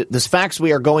going to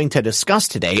discuss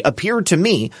today appear to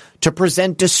me to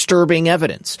present disturbing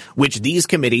evidence, which these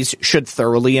committees should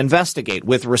thoroughly investigate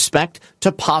with respect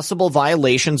to possible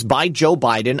violations by Joe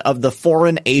Biden of the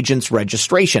Foreign Agents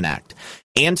Registration Act,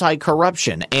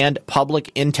 Anti-Corruption and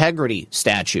Public Integrity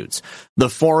Statutes, the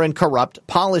Foreign Corrupt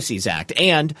Policies Act,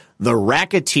 and the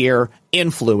Racketeer,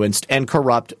 Influenced, and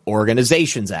Corrupt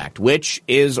Organizations Act, which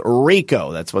is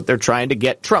RICO. That's what they're trying to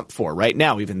get Trump for right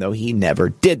now, even though he never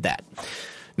did that.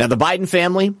 Now, the Biden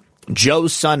family,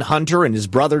 Joe's son Hunter and his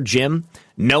brother Jim,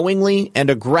 knowingly and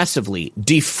aggressively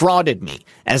defrauded me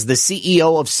as the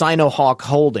CEO of Sinohawk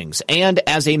Holdings and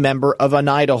as a member of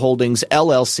Oneida Holdings,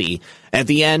 LLC, at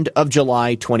the end of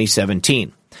July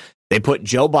 2017. They put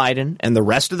Joe Biden and the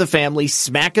rest of the family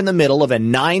smack in the middle of a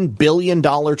 $9 billion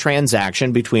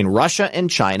transaction between Russia and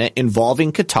China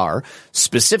involving Qatar,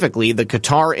 specifically the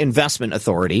Qatar Investment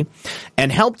Authority, and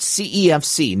helped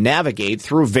CEFC navigate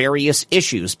through various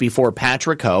issues before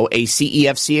Patrick Ho, a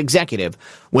CEFC executive,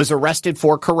 was arrested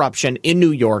for corruption in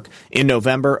New York in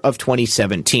November of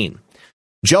 2017.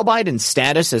 Joe Biden's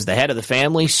status as the head of the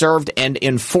family served an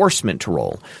enforcement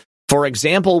role. For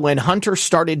example, when Hunter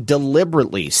stated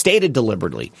deliberately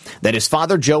that his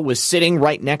father Joe was sitting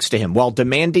right next to him while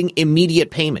demanding immediate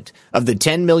payment of the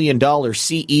 $10 million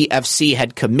CEFC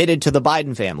had committed to the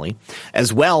Biden family,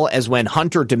 as well as when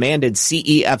Hunter demanded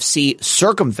CEFC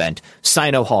circumvent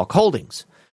Sinohawk Holdings.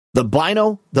 The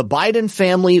Biden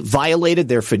family violated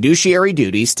their fiduciary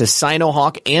duties to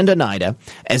Sinohawk and Oneida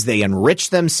as they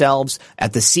enriched themselves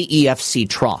at the CEFC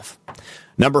trough.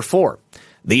 Number 4.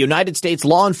 The United States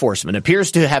law enforcement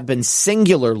appears to have been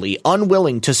singularly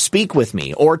unwilling to speak with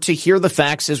me or to hear the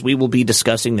facts as we will be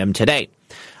discussing them today.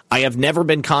 I have never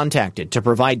been contacted to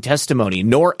provide testimony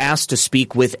nor asked to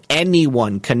speak with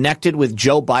anyone connected with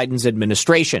Joe Biden's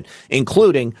administration,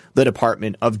 including the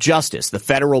Department of Justice, the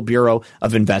Federal Bureau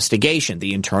of Investigation,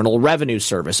 the Internal Revenue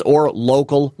Service, or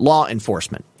local law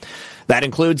enforcement. That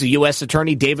includes U.S.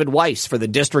 Attorney David Weiss for the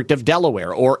District of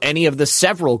Delaware or any of the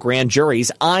several grand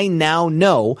juries I now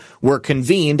know were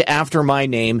convened after my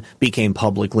name became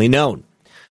publicly known.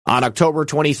 On October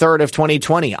 23rd of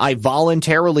 2020, I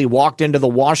voluntarily walked into the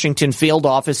Washington field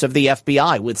office of the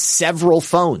FBI with several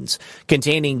phones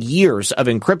containing years of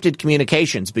encrypted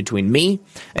communications between me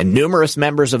and numerous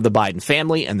members of the Biden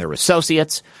family and their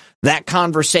associates. That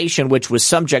conversation, which was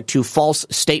subject to false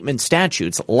statement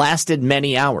statutes, lasted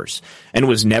many hours and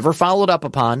was never followed up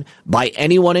upon by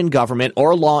anyone in government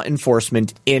or law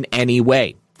enforcement in any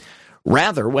way.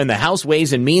 Rather, when the House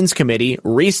Ways and Means Committee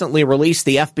recently released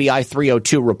the FBI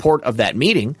 302 report of that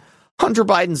meeting, Hunter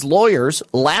Biden's lawyers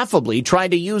laughably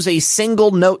tried to use a single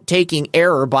note-taking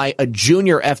error by a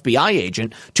junior FBI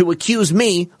agent to accuse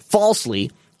me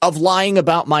falsely of lying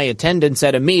about my attendance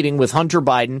at a meeting with Hunter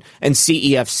Biden and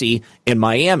CEFC in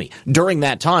Miami during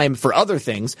that time for other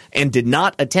things and did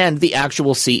not attend the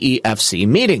actual CEFC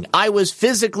meeting. I was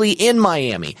physically in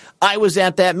Miami. I was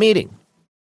at that meeting.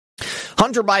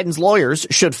 Hunter Biden's lawyers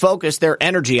should focus their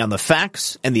energy on the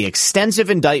facts and the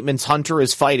extensive indictments Hunter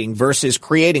is fighting versus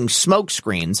creating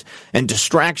smokescreens and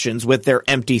distractions with their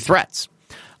empty threats.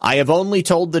 I have only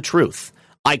told the truth.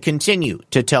 I continue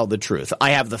to tell the truth.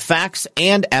 I have the facts,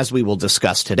 and as we will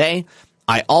discuss today,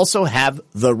 I also have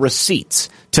the receipts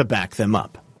to back them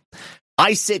up.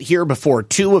 I sit here before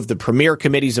two of the premier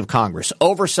committees of Congress,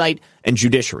 Oversight and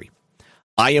Judiciary.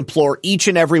 I implore each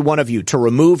and every one of you to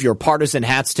remove your partisan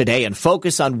hats today and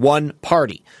focus on one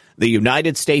party, the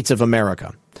United States of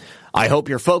America. I hope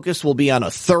your focus will be on a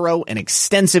thorough and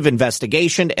extensive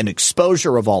investigation and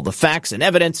exposure of all the facts and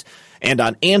evidence, and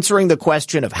on answering the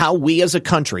question of how we as a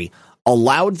country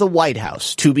allowed the White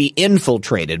House to be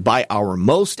infiltrated by our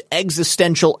most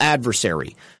existential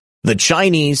adversary, the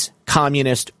Chinese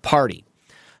Communist Party.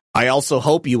 I also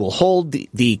hope you will hold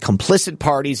the complicit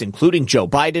parties, including Joe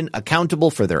Biden,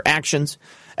 accountable for their actions,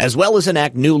 as well as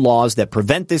enact new laws that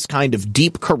prevent this kind of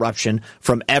deep corruption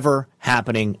from ever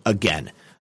happening again.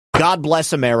 God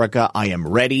bless America. I am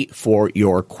ready for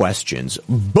your questions.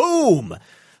 Boom!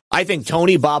 I think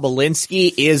Tony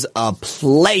Bobulinski is a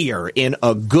player in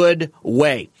a good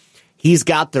way. He's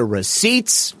got the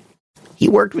receipts. He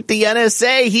worked with the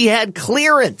NSA. He had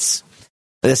clearance.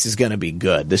 This is going to be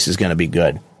good. This is going to be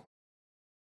good.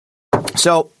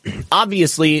 So,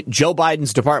 obviously, Joe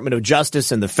Biden's Department of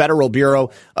Justice and the Federal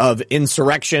Bureau of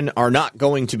Insurrection are not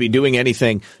going to be doing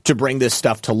anything to bring this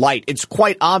stuff to light. It's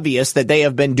quite obvious that they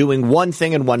have been doing one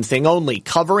thing and one thing only,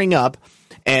 covering up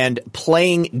and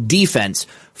playing defense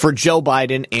for Joe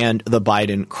Biden and the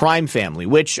Biden crime family,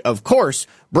 which, of course,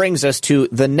 brings us to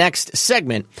the next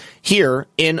segment here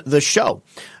in the show.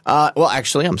 Well,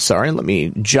 actually, I'm sorry. Let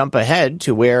me jump ahead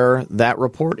to where that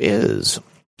report is.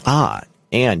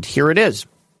 And here it is.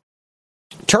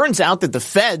 Turns out that the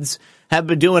feds have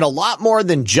been doing a lot more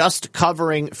than just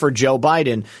covering for Joe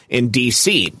Biden in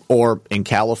D.C. or in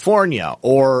California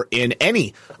or in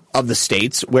any of the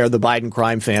states where the Biden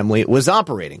crime family was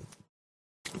operating.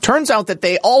 Turns out that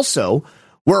they also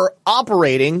were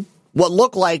operating what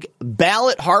looked like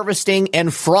ballot harvesting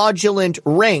and fraudulent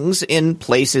rings in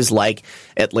places like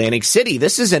Atlantic City.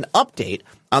 This is an update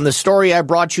on the story I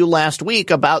brought you last week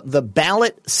about the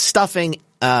ballot stuffing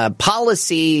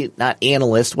policy, not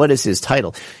analyst. What is his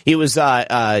title? He was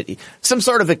some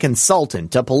sort of a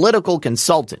consultant, a political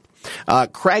consultant.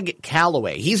 Craig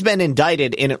Calloway, he's been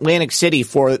indicted in Atlantic City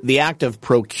for the act of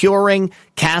procuring,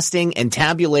 casting, and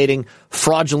tabulating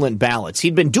fraudulent ballots.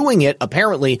 He'd been doing it,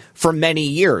 apparently, for many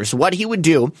years. What he would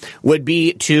do would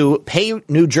be to pay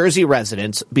New Jersey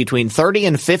residents between $30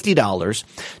 and $50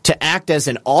 to act as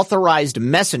an authorized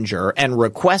messenger and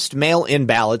request mail-in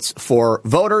ballots for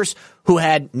voters who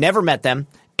had never met them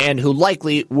and who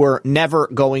likely were never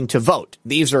going to vote.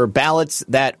 These are ballots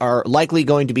that are likely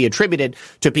going to be attributed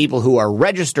to people who are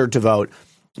registered to vote,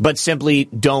 but simply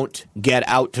don't get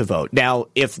out to vote. Now,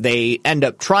 if they end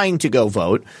up trying to go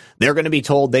vote, they're going to be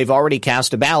told they've already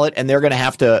cast a ballot and they're going to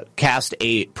have to cast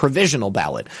a provisional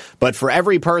ballot. But for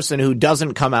every person who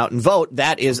doesn't come out and vote,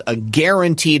 that is a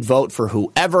guaranteed vote for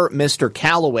whoever Mr.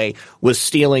 Calloway was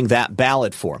stealing that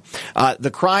ballot for.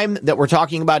 The crime that we're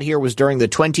talking about here was during the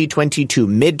 2022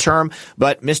 midterm,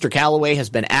 but Mr. Calloway has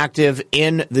been active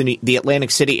in the Atlantic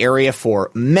City area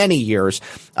for many years.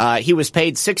 He was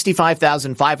paid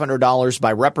 $65,500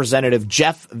 by Representative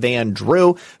Jeff Van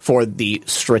Drew for the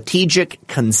strategic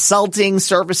consulting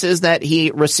services that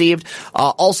he received.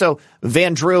 Also,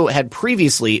 Van Drew had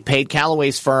previously paid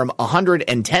Calloway's firm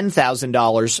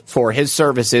 $110,000 for his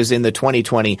services in the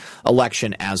 2020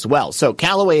 election as well. So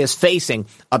Calloway is facing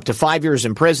up to 5 years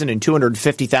in prison and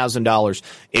 $250,000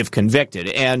 if convicted.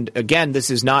 And again,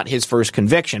 this is not his first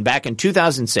conviction. Back in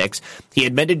 2006, he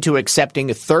admitted to accepting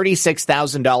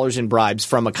 $36,000 in bribes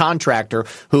from a contractor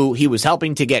who he was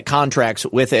helping to get contracts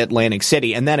with Atlantic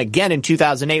City. And then again in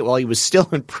 2008, while he was still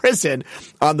in prison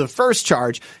on the first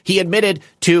charge, he admitted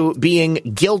to being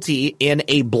guilty in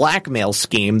a blackmail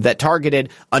scheme that targeted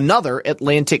another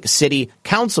Atlantic City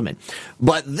councilman.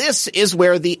 But this is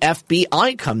where the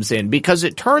FBI comes in, because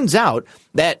it turns out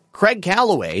that Craig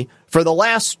Calloway, for the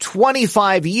last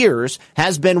 25 years,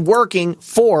 has been working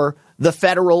for the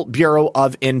Federal Bureau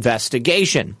of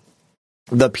Investigation.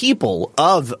 The people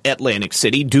of Atlantic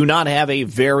City do not have a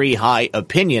very high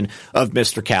opinion of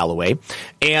Mr. Calloway,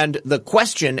 and the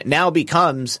question now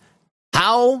becomes,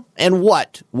 how and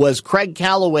what was Craig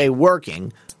Calloway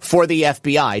working for the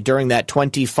FBI during that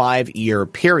 25-year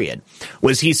period?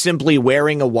 Was he simply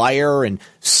wearing a wire and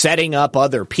setting up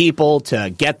other people to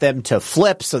get them to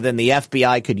flip so then the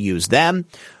FBI could use them?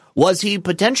 Was he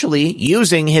potentially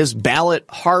using his ballot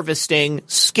harvesting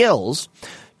skills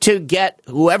to get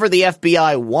whoever the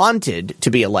FBI wanted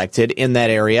to be elected in that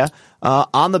area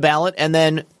on the ballot and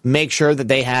then make sure that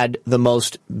they had the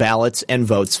most ballots and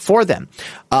votes for them?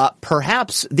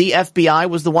 Perhaps the FBI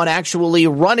was the one actually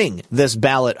running this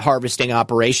ballot harvesting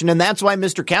operation, and that's why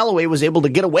Mr. Calloway was able to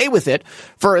get away with it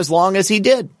for as long as he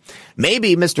did.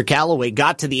 Maybe Mr. Calloway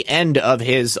got to the end of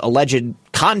his alleged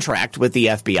contract with the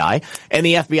FBI, and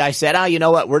the FBI said, you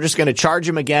know what, we're just going to charge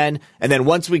him again, and then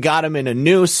once we got him in a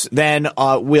noose, then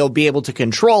we'll be able to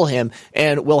control him,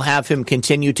 and we'll have him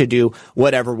continue to do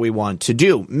whatever we want to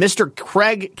do. Mr.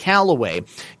 Craig Calloway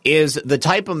is the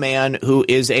type of man who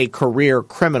is a career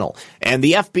criminal, and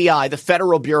the FBI, the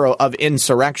Federal Bureau of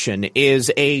Insurrection,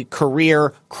 is a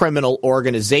career criminal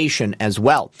organization as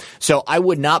well. So I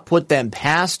would not put them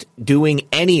past doing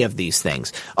any of these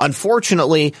things.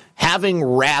 Unfortunately, having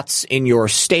rats in your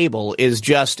stable is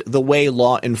just the way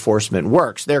law enforcement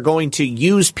works. They're going to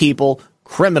use people,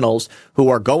 criminals, who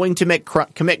are going to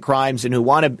commit crimes and who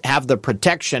want to have the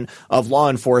protection of law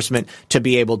enforcement to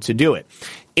be able to do it.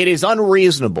 It is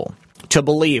unreasonable to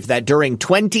believe that during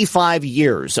 25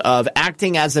 years of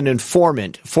acting as an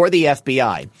informant for the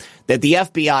FBI, that the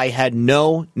FBI had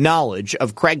no knowledge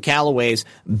of Craig Calloway's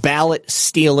ballot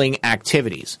stealing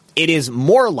activities. It is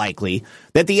more likely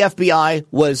that the FBI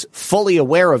was fully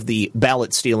aware of the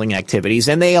ballot stealing activities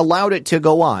and they allowed it to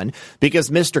go on because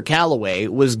Mr. Calloway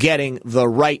was getting the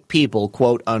right people,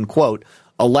 quote unquote,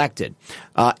 elected.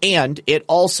 And it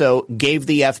also gave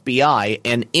the FBI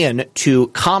an in to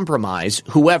compromise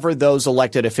whoever those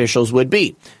elected officials would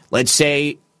be. Let's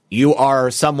say you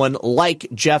are someone like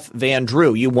Jeff Van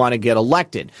Drew. You want to get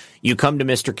elected. You come to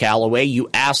Mr. Calloway. You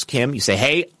ask him. You say,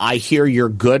 hey, I hear you're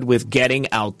good with getting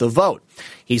out the vote.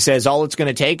 He says, all it's going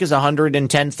to take is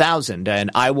 110,000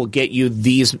 and I will get you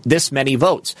this many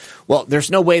votes. Well,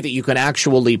 there's no way that you can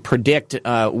actually predict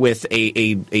with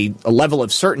a level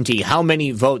of certainty how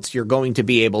many votes you're going to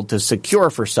be able to secure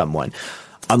for someone.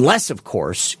 Unless, of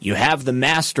course, you have the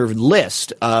master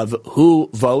list of who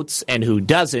votes and who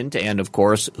doesn't, and, of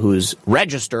course, who's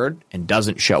registered and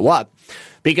doesn't show up.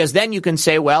 Because then you can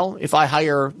say, well, if I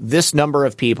hire this number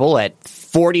of people at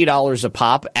 $40 a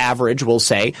pop, average, we'll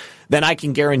say, then I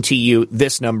can guarantee you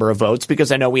this number of votes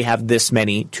because I know we have this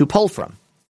many to pull from.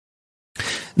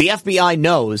 The FBI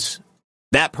knows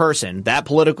that person, that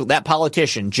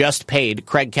politician just paid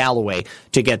Craig Calloway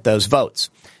to get those votes.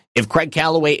 If Craig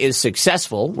Calloway is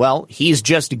successful, well, he's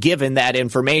just given that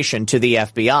information to the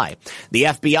FBI. The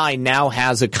FBI now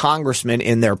has a congressman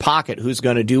in their pocket who's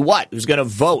going to do what? Who's going to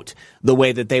vote the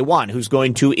way that they want? Who's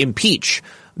going to impeach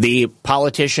the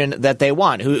politician that they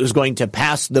want? Who's going to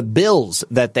pass the bills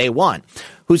that they want?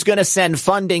 Who's going to send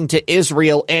funding to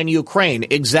Israel and Ukraine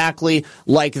exactly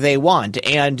like they want?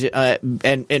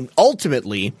 And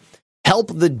ultimately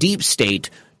help the deep state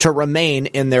to remain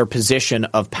in their position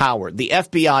of power. The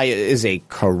FBI is a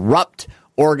corrupt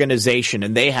organization,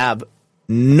 and they have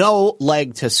no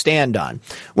leg to stand on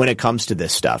when it comes to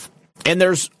this stuff. And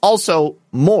there's also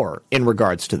more in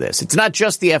regards to this. It's not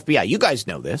just the FBI. You guys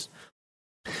know this.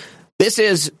 This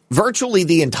is virtually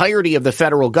the entirety of the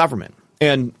federal government,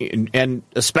 and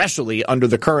especially under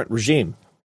the current regime.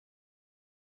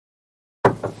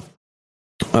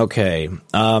 Okay.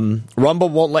 Rumble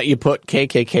won't let you put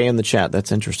KKK in the chat.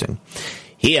 That's interesting.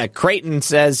 Creighton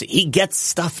says he gets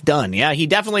stuff done. Yeah, he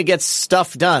definitely gets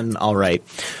stuff done. All right.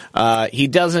 He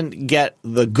doesn't get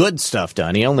the good stuff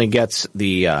done. He only gets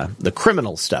the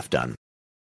criminal stuff done.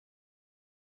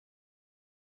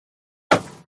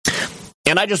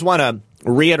 And I just want to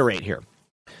reiterate here.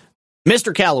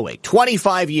 Mr. Calloway,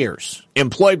 25 years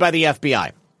employed by the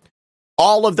FBI.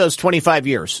 All of those 25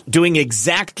 years doing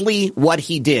exactly what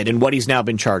he did and what he's now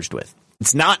been charged with.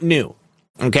 It's not new.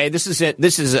 Okay, this is it.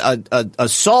 This is a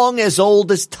song as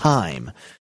old as time,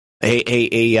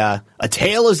 a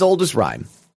tale as old as rhyme.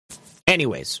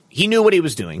 Anyways, he knew what he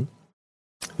was doing.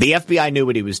 The FBI knew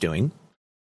what he was doing.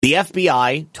 The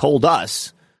FBI told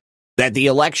us that the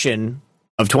election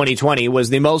of 2020 was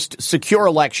the most secure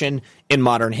election in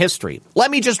modern history.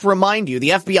 Let me just remind you,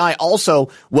 the FBI also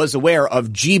was aware of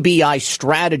GBI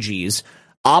strategies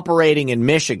operating in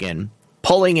Michigan,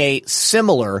 pulling a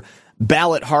similar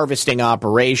ballot harvesting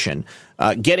operation,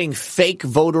 getting fake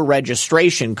voter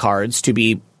registration cards to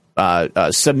be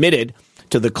submitted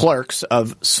to the clerks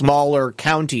of smaller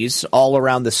counties all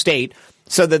around the state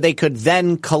so that they could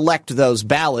then collect those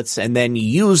ballots and then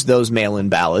use those mail-in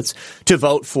ballots to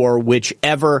vote for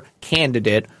whichever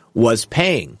candidate was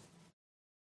paying.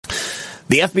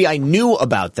 The FBI knew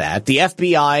about that. The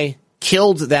FBI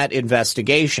killed that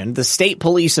investigation. The state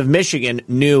police of Michigan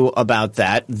knew about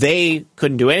that. They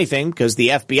couldn't do anything because the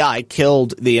FBI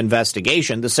killed the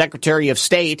investigation. The Secretary of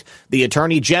State, the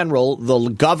Attorney General, the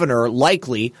governor,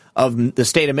 likely, of the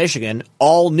state of Michigan,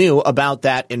 all knew about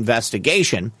that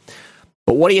investigation.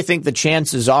 But what do you think the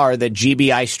chances are that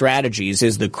GBI Strategies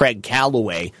is the Craig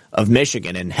Calloway of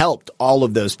Michigan and helped all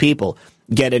of those people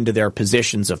get into their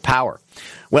positions of power?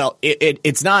 Well,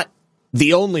 it's not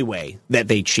the only way that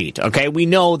they cheat, okay? We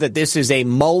know that this is a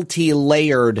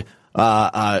multi-layered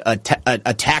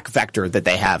attack vector that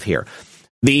they have here.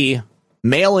 The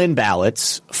mail-in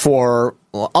ballots for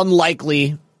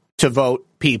unlikely to vote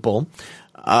people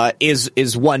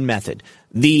is one method.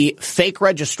 The fake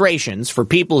registrations for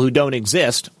people who don't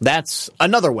exist, that's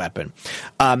another weapon.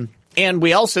 And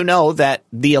we also know that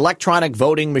the electronic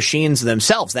voting machines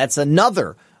themselves, that's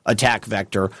another attack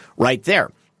vector right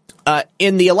there.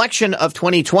 In the election of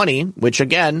 2020, which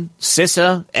again,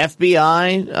 CISA,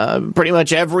 FBI, pretty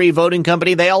much every voting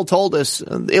company, they all told us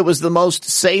it was the most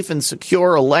safe and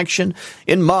secure election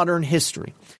in modern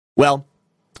history. Well,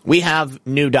 we have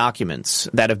new documents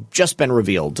that have just been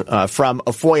revealed from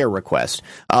a FOIA request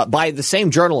by the same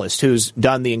journalist who's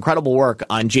done the incredible work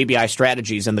on GBI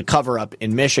strategies and the cover-up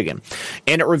in Michigan.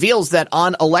 And it reveals that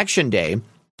on Election Day,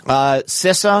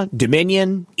 CISA,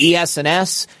 Dominion,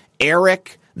 ES&S,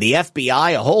 ERIC, the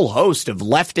FBI, a whole host of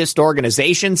leftist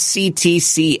organizations,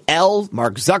 CTCL,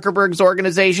 Mark Zuckerberg's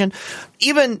organization,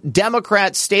 even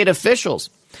Democrat state officials,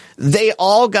 they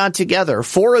all got together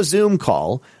for a Zoom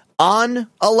call on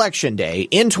Election Day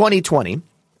in 2020.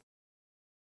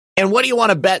 And what do you want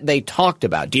to bet they talked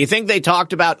about? Do you think they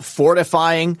talked about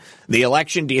fortifying the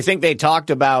election? Do you think they talked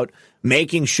about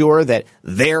making sure that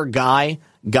their guy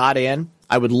got in?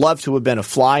 I would love to have been a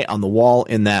fly on the wall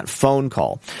in that phone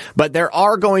call. But there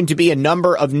are going to be a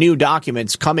number of new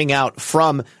documents coming out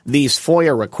from these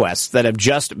FOIA requests that have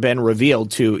just been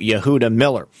revealed to Yehuda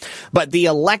Miller. But the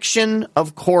election,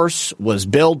 of course, was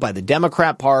billed by the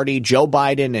Democrat Party, Joe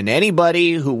Biden, and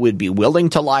anybody who would be willing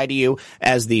to lie to you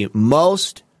as the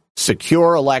most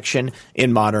secure election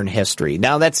in modern history.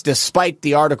 Now, that's despite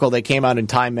the article that came out in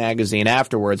Time magazine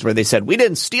afterwards where they said, we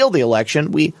didn't steal the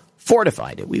election, we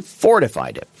fortified it. We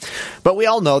fortified it. But we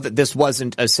all know that this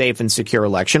wasn't a safe and secure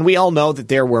election. We all know that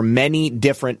there were many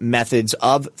different methods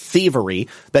of thievery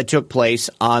that took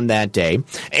place on that day.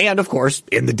 And, of course,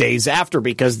 in the days after,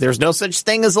 because there's no such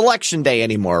thing as Election Day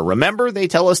anymore. Remember, they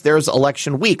tell us there's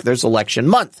election week, there's election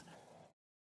month.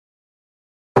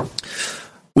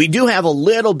 We do have a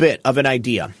little bit of an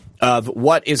idea of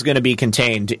what is going to be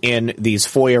contained in these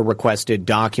FOIA-requested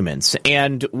documents.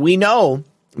 And we know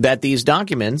that these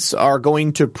documents are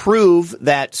going to prove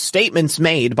that statements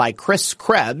made by Chris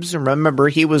Krebs, and remember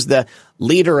he was the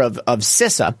leader of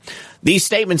CISA, these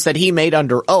statements that he made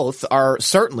under oath are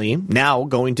certainly now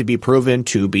going to be proven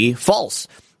to be false,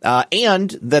 and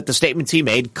that the statements he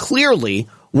made clearly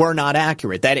were not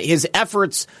accurate, that his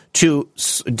efforts to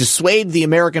dissuade the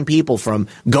American people from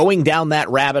going down that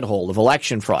rabbit hole of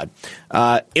election fraud,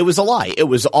 it was a lie. It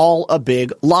was all a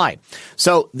big lie.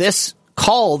 So this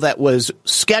call that was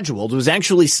scheduled was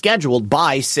actually scheduled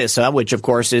by CISA, which of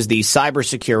course is the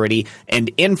Cybersecurity and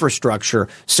Infrastructure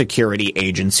Security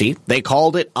Agency. They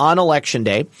called it on Election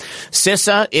Day.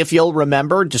 CISA, if you'll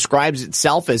remember, describes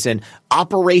itself as an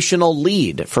operational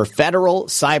lead for federal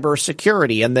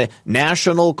cybersecurity and the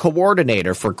national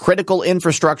coordinator for critical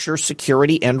infrastructure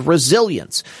security and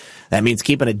resilience. That means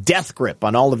keeping a death grip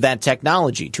on all of that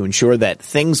technology to ensure that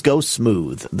things go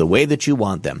smooth the way that you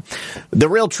want them. The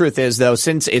real truth is, though,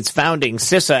 since its founding,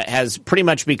 CISA has pretty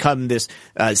much become this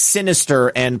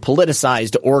sinister and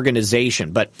politicized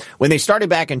organization. But when they started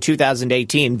back in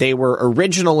 2018, they were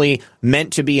originally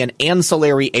meant to be an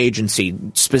ancillary agency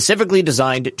specifically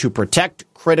designed to protect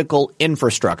critical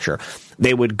infrastructure.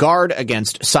 They would guard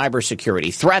against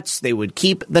cybersecurity threats. They would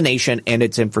keep the nation and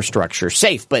its infrastructure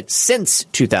safe. But since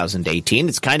 2018,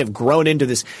 it's kind of grown into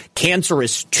this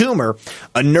cancerous tumor,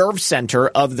 a nerve center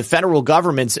of the federal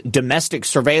government's domestic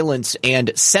surveillance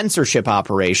and censorship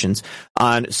operations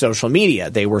on social media.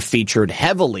 They were featured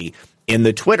heavily in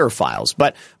the Twitter files.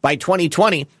 But by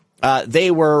 2020, they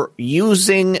were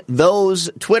using those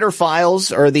Twitter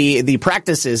files or the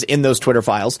practices in those Twitter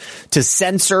files to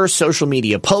censor social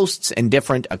media posts and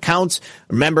different accounts.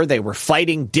 Remember, they were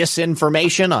fighting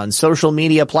disinformation on social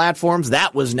media platforms.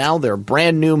 That was now their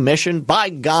brand new mission.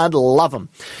 By God, love them.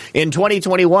 In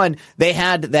 2021, they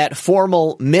had that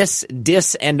formal mis,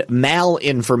 dis, and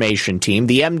malinformation team,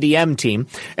 the MDM team.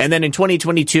 And then in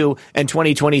 2022 and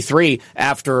 2023,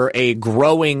 after a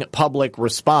growing public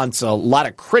response, a lot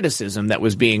of criticism that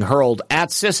was being hurled at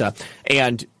CISA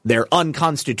and their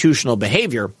unconstitutional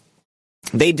behavior,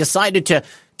 they decided to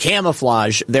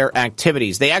camouflage their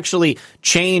activities. They actually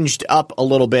changed up a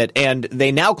little bit, and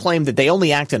they now claim that they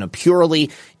only act in a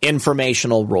purely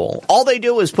informational role. All they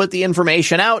do is put the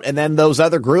information out, and then those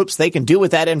other groups, they can do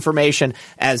with that information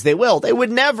as they will. They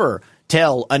would never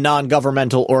tell a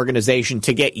non-governmental organization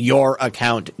to get your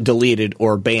account deleted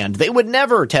or banned. They would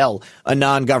never tell a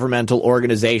non-governmental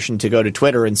organization to go to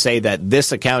Twitter and say that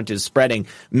this account is spreading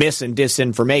mis and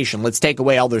disinformation. Let's take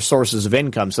away all their sources of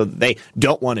income so that they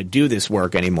don't want to do this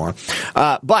work anymore.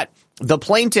 But the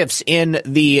plaintiffs in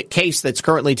the case that's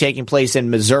currently taking place in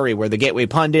Missouri, where the Gateway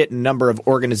Pundit and a number of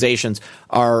organizations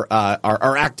are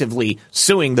actively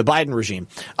suing the Biden regime,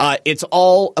 it's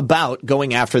all about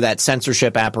going after that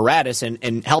censorship apparatus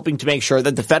and helping to make sure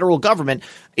that the federal government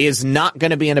is not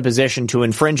going to be in a position to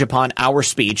infringe upon our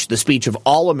speech, the speech of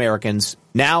all Americans,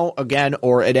 now, again,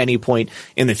 or at any point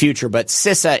in the future. But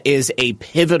CISA is a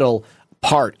pivotal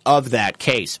part of that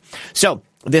case. So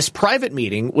this private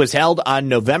meeting was held on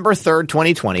November 3rd,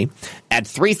 2020 at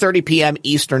 3:30 p.m.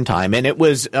 Eastern Time, and it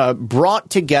was brought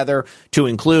together to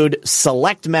include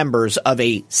select members of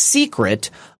a secret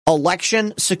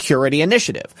election security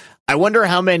initiative. I wonder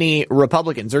how many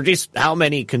Republicans or just how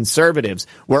many conservatives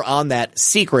were on that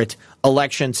secret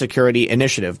election security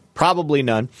initiative. Probably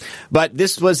none. But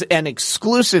this was an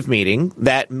exclusive meeting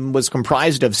that was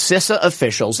comprised of CISA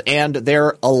officials and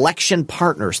their election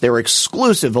partners, their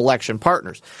exclusive election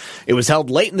partners. It was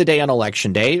held late in the day on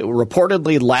Election Day. It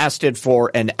reportedly lasted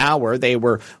for an hour. They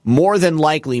were more than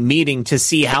likely meeting to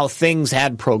see how things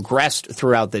had progressed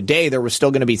throughout the day. There was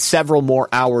still going to be several more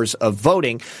hours of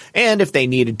voting. And if they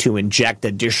needed to inject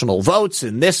additional votes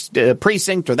in this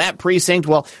precinct or that precinct,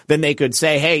 well, then they could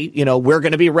say, hey, we're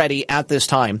going to be ready at this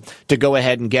time to go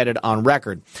ahead and get it on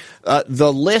record.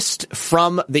 The list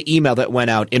from the email that went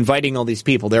out inviting all these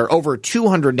people, there are over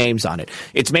 200 names on it.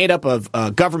 It's made up of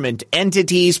government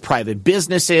entities, private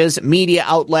businesses, media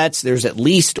outlets. There's at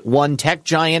least one tech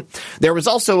giant. There was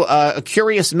also a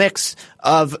curious mix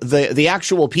of the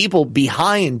actual people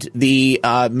behind the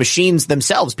machines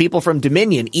themselves, people from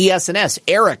Dominion, ES&S,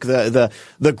 ERIC,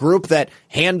 the group that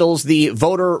handles the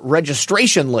voter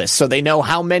registration list so they know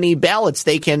how many ballots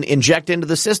they can inject into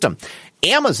the system.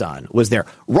 Amazon was there.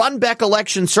 Runbeck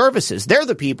Election Services. They're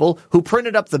the people who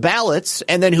printed up the ballots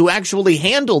and then who actually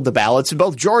handled the ballots in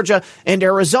both Georgia and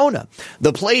Arizona.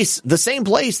 The same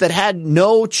place that had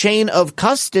no chain of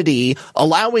custody,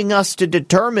 allowing us to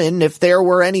determine if there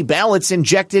were any ballots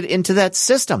injected into that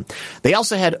system. They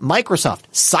also had Microsoft.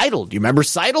 Seidel. Do you remember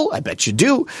Seidel? I bet you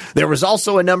do. There was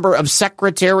also a number of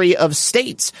Secretary of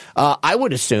States. I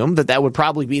would assume that would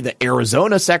probably be the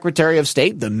Arizona Secretary of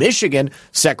State, the Michigan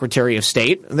Secretary of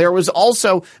State. There was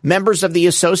also members of the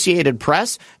Associated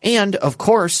Press and, of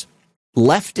course,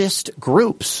 leftist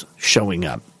groups showing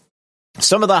up.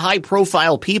 Some of the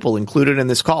high-profile people included in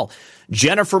this call.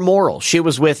 Jennifer Morrill, she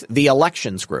was with the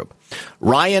Elections Group.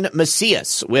 Ryan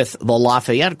Macias with the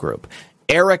Lafayette Group.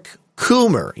 Eric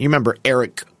Coomer. You remember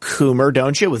Eric Coomer,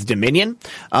 don't you, with Dominion?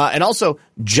 And also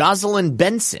Jocelyn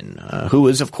Benson, who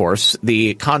is, of course,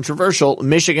 the controversial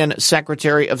Michigan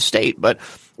Secretary of State. But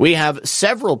we have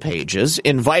several pages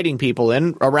inviting people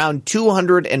in. Around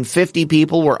 250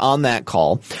 people were on that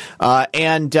call.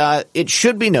 And it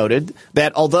should be noted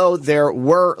that although there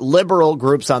were liberal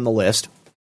groups on the list,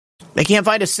 they can't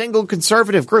find a single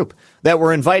conservative group that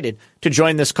were invited to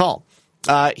join this call.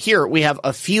 Here we have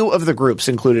a few of the groups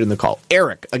included in the call.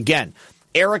 ERIC, again.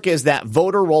 ERIC is that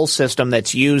voter roll system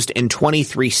that's used in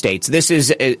 23 states. This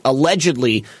is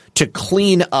allegedly to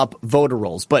clean up voter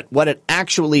rolls. But what it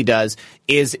actually does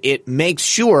is it makes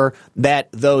sure that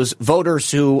those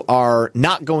voters who are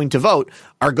not going to vote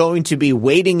are going to be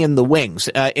waiting in the wings.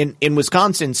 In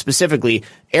Wisconsin specifically,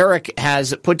 ERIC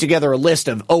has put together a list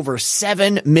of over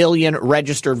 7 million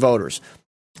registered voters.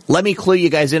 Let me clue you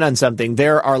guys in on something.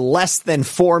 There are less than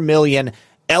 4 million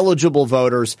eligible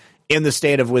voters in the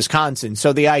state of Wisconsin.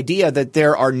 So the idea that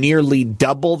there are nearly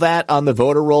double that on the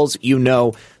voter rolls, you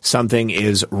know something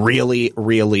is really,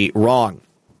 really wrong.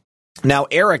 Now,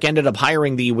 Eric ended up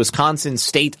hiring the Wisconsin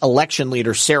state election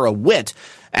leader, Sarah Witt,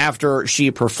 after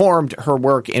she performed her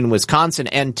work in Wisconsin.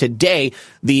 And today,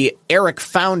 the Eric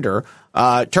founder,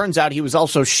 turns out he was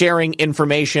also sharing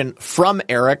information from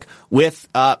Eric with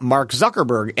Mark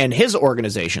Zuckerberg and his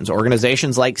organizations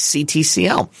like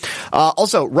CTCL.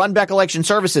 Also, Runbeck Election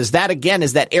Services, that again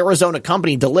is that Arizona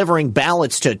company delivering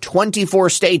ballots to 24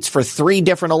 states for 3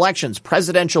 different elections,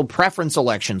 presidential preference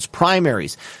elections,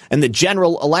 primaries, and the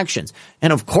general elections.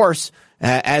 And of course,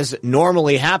 as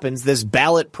normally happens, this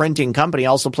ballot printing company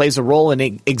also plays a role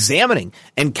in examining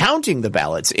and counting the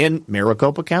ballots in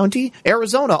Maricopa County,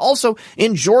 Arizona, also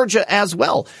in Georgia as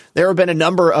well. There have been a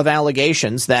number of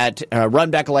allegations that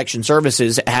Runbeck Election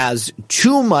Services has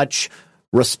too much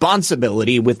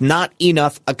responsibility with not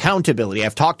enough accountability.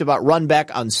 I've talked about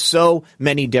Runbeck on so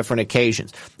many different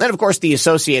occasions. Then, of course, the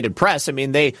Associated Press, I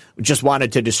mean, they just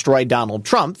wanted to destroy Donald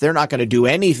Trump. They're not going to do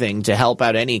anything to help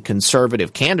out any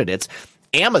conservative candidates.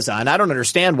 Amazon, I don't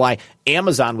understand why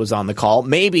Amazon was on the call.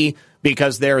 Maybe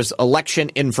because there's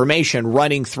election information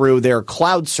running through their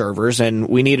cloud servers, and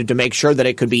we needed to make sure that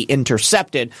it could be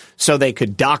intercepted so they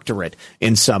could doctor it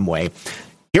in some way.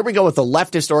 Here we go with the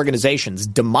leftist organizations.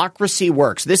 Democracy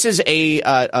Works. This is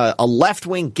a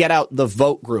left-wing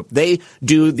get-out-the-vote group. They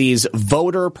do these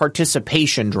voter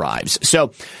participation drives.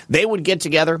 So they would get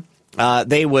together.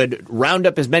 They would round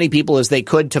up as many people as they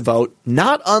could to vote,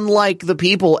 not unlike the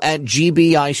people at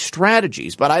GBI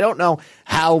Strategies. But I don't know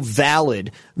how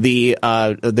valid the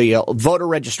voter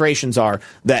registrations are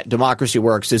that Democracy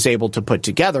Works is able to put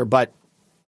together. But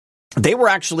they were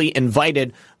actually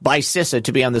invited by CISA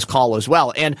to be on this call as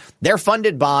well. And they're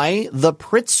funded by the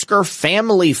Pritzker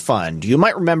Family Fund. You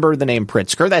might remember the name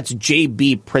Pritzker. That's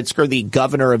J.B. Pritzker, the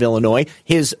governor of Illinois.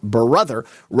 His brother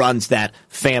runs that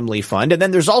family fund. And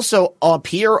then there's also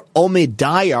Pierre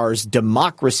Omidyar's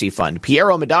Democracy Fund. Pierre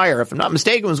Omidyar, if I'm not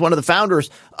mistaken, was one of the founders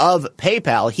of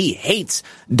PayPal. He hates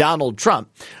Donald Trump.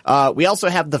 We also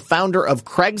have the founder of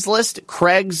Craigslist,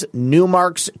 Craig's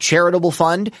Newmark's Charitable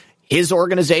Fund. His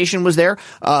organization was there.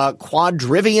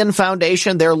 Quadrivium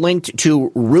Foundation, they're linked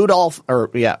to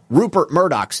Rupert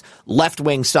Murdoch's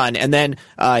left-wing son. And then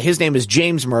his name is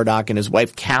James Murdoch and his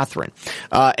wife Catherine.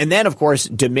 And then, of course,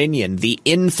 Dominion, the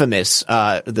infamous,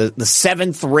 the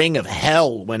seventh ring of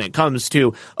hell when it comes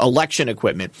to election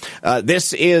equipment.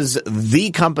 This is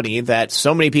the company that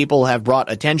so many people have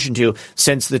brought attention to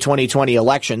since the 2020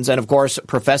 elections. And, of course,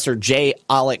 Professor J.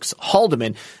 Alex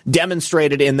Haldeman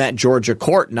demonstrated in that Georgia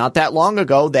court not that long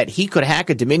ago that he could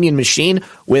hack a Dominion machine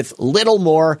with little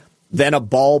more than a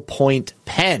ballpoint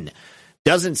pen.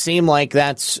 Doesn't seem like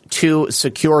that's too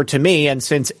secure to me. And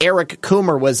since Eric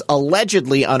Coomer was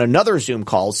allegedly on another Zoom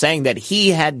call saying that he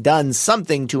had done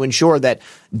something to ensure that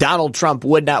Donald Trump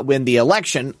would not win the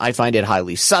election, I find it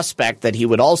highly suspect that he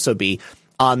would also be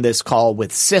on this call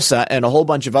with CISA and a whole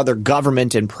bunch of other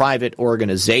government and private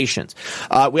organizations.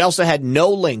 We also had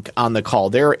No Link on the call.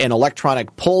 They're an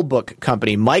electronic poll book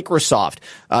company. Microsoft.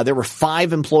 There were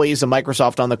 5 employees of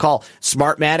Microsoft on the call.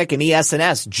 Smartmatic and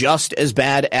ES&S, just as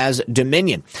bad as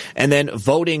Dominion. And then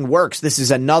Voting Works. This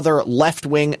is another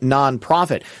left-wing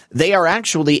nonprofit. They are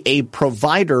actually a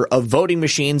provider of voting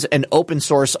machines and open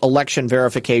source election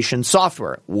verification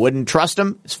software. Wouldn't trust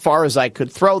them as far as I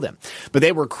could throw them. But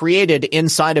they were created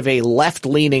inside of a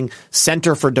left-leaning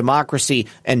Center for Democracy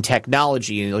and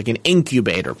Technology, like an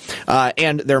incubator.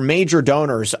 And their major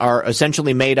donors are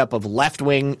essentially made up of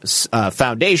left-wing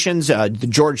foundations, the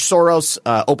George Soros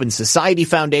Open Society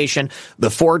Foundation,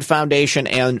 the Ford Foundation,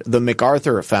 and the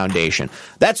MacArthur Foundation.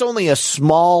 That's only a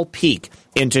small peek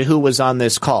into who was on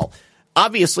this call.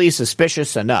 Obviously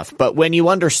suspicious enough, but when you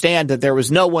understand that there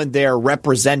was no one there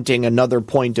representing another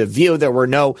point of view, there were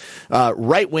no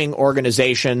right-wing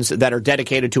organizations that are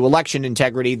dedicated to election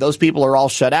integrity, those people are all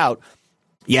shut out.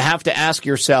 You have to ask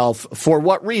yourself, for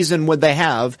what reason would they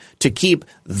have to keep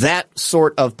that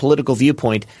sort of political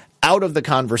viewpoint out of the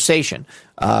conversation?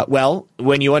 Well,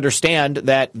 when you understand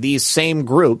that these same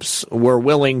groups were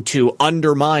willing to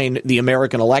undermine the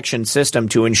American election system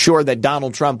to ensure that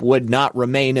Donald Trump would not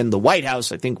remain in the White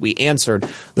House, I think we answered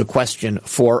the question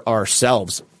for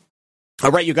ourselves.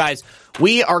 All right, you guys,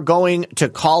 we are going to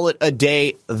call it a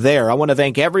day there. I want to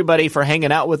thank everybody for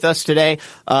hanging out with us today.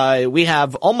 We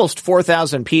have almost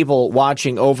 4,000 people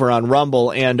watching over on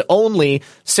Rumble and only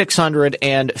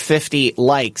 650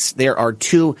 likes. There are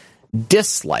 2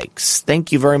 dislikes.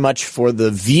 Thank you very much for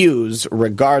the views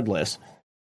regardless.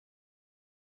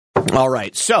 All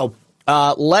right, so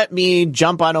let me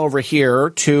jump on over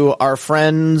here to our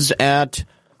friends at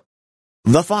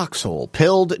The Foxhole,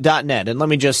 pilled.net. And let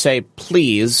me just say,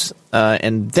 please,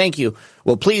 and thank you.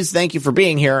 Well, please, thank you for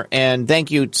being here, and thank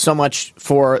you so much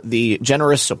for the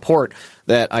generous support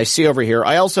that I see over here.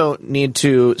 I also need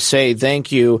to say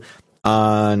thank you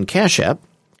on Cash App.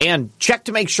 And check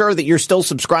to make sure that you're still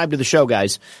subscribed to the show,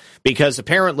 guys, because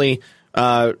apparently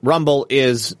Rumble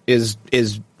is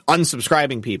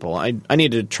unsubscribing people. I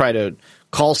need to try to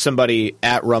call somebody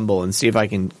at Rumble and see if I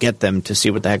can get them to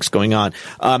see what the heck's going on.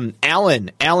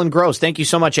 Alan Gross, thank you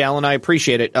so much, Alan. I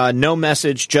appreciate it. No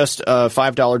message, just a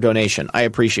 $5 donation. I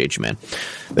appreciate you, man.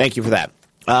 Thank you for that.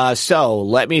 So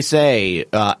let me say,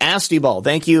 Asti Ball,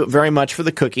 thank you very much for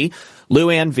the cookie.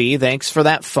 Luann V, thanks for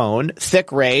that phone.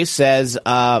 Thick Ray says,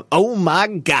 oh my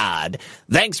God.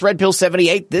 Thanks, Red Pill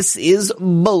 78. This is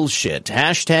bullshit.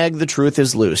 Hashtag the truth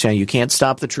is loose. Yeah, you can't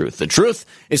stop the truth. The truth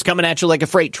is coming at you like a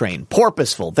freight train.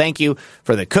 Porpoiseful. Thank you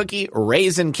for the cookie.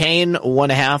 Raisin Kane,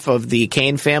 1/2 of the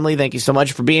Kane family. Thank you so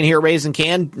much for being here, Raisin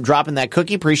Kane, dropping that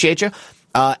cookie. Appreciate you.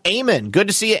 Eamon, good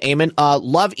to see you, Eamon.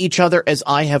 Love each other as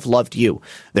I have loved you.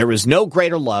 There is no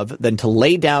greater love than to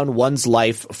lay down one's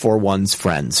life for one's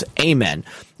friends. Amen.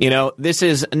 You know, this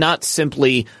is not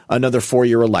simply another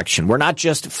 4-year election. We're not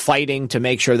just fighting to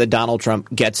make sure that Donald Trump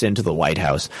gets into the White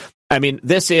House. I mean,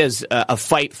 this is a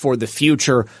fight for the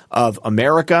future of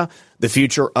America, the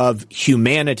future of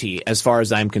humanity, as far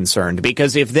as I'm concerned.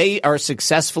 Because if they are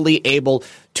successfully able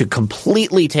to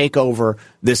completely take over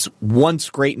this once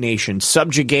great nation,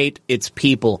 subjugate its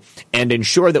people, and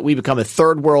ensure that we become a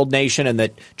third world nation and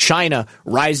that China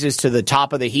rises to the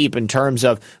top of the heap in terms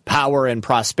of power and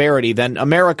prosperity, then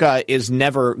America is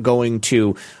never going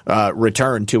to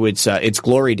return to its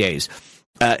glory days.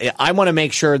 I want to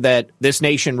make sure that this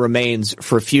nation remains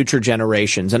for future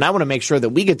generations, and I want to make sure that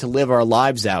we get to live our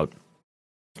lives out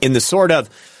in the sort of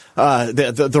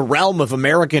the realm of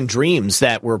American dreams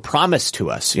that were promised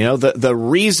to us. You know, the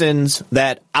reasons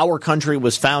that our country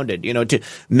was founded, you know, to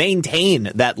maintain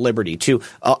that liberty, to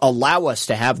allow us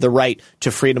to have the right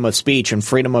to freedom of speech and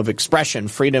freedom of expression,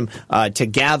 freedom to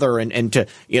gather and to,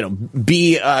 you know,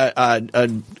 be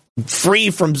free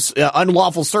from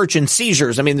unlawful search and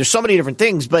seizures. I mean, there's so many different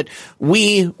things, but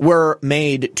we were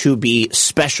made to be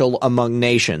special among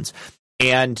nations.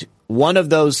 And one of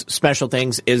those special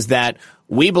things is that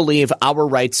we believe our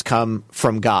rights come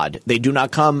from God. They do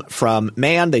not come from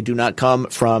man. They do not come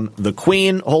from the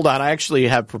Queen. Hold on. I actually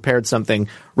have prepared something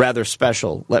rather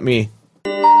special. Let me...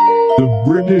 The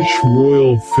British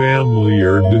royal family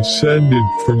are descended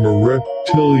from a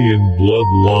reptilian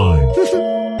bloodline.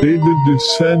 They're the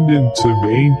descendants of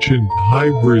ancient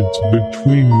hybrids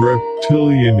between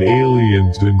reptilian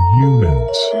aliens and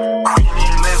humans.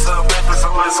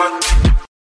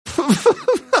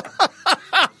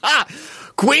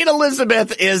 Queen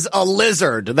Elizabeth is a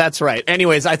lizard. That's right.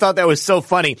 Anyways, I thought that was so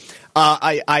funny.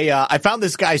 I found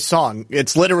this guy's song.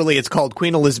 It's called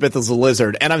Queen Elizabeth is a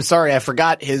Lizard. And I'm sorry, I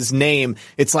forgot his name.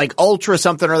 It's like Ultra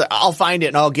something or other. I'll find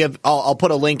it and I'll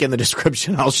put a link in the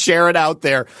description. I'll share it out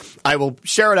there. I will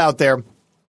share it out there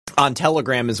on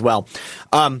Telegram as well.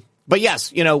 But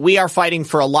yes, we are fighting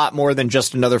for a lot more than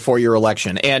just another 4-year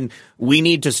election. And we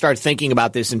need to start thinking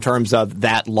about this in terms of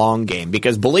that long game.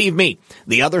 Because believe me,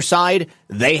 the other side,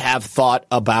 they have thought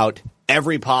about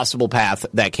every possible path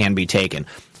that can be taken.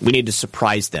 We need to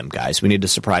surprise them, guys. We need to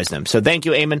surprise them. So thank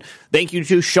you, Eamon. Thank you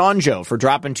to Sean Joe for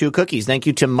dropping 2 cookies. Thank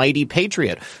you to Mighty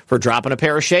Patriot for dropping a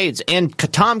pair of shades. And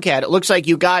Tomcat, it looks like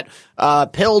you got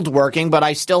Pilled working, but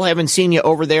I still haven't seen you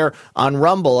over there on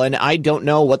Rumble, and I don't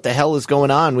know what the hell is going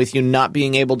on with you not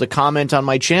being able to comment on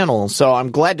my channel. So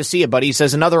I'm glad to see you, buddy. He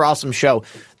says, another awesome show.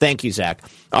 Thank you, Zach.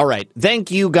 All right.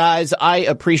 Thank you, guys. I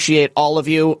appreciate all of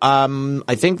you.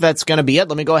 I think that's going to be it.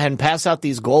 Let me go ahead and pass out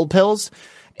these gold pills.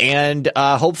 And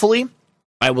hopefully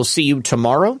I will see you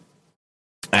tomorrow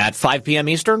at 5 p.m.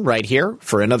 Eastern right here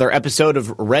for another episode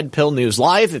of Red Pill News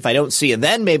Live. If I don't see you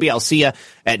then, maybe I'll see you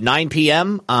at 9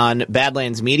 p.m. on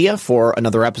Badlands Media for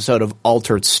another episode of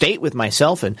Altered State with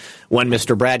myself and When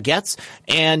Mr. Brad Gets.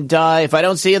 And if I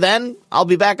don't see you then, I'll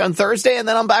be back on Thursday, and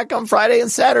then I'm back on Friday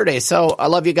and Saturday. So I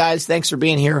love you guys. Thanks for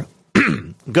being here.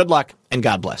 Good luck, and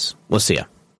God bless. We'll see you.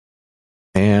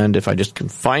 And if I just can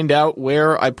find out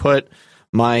where I put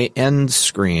my end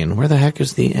screen. Where the heck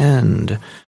is the end?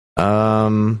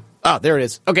 Oh, there it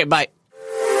is. Okay, bye.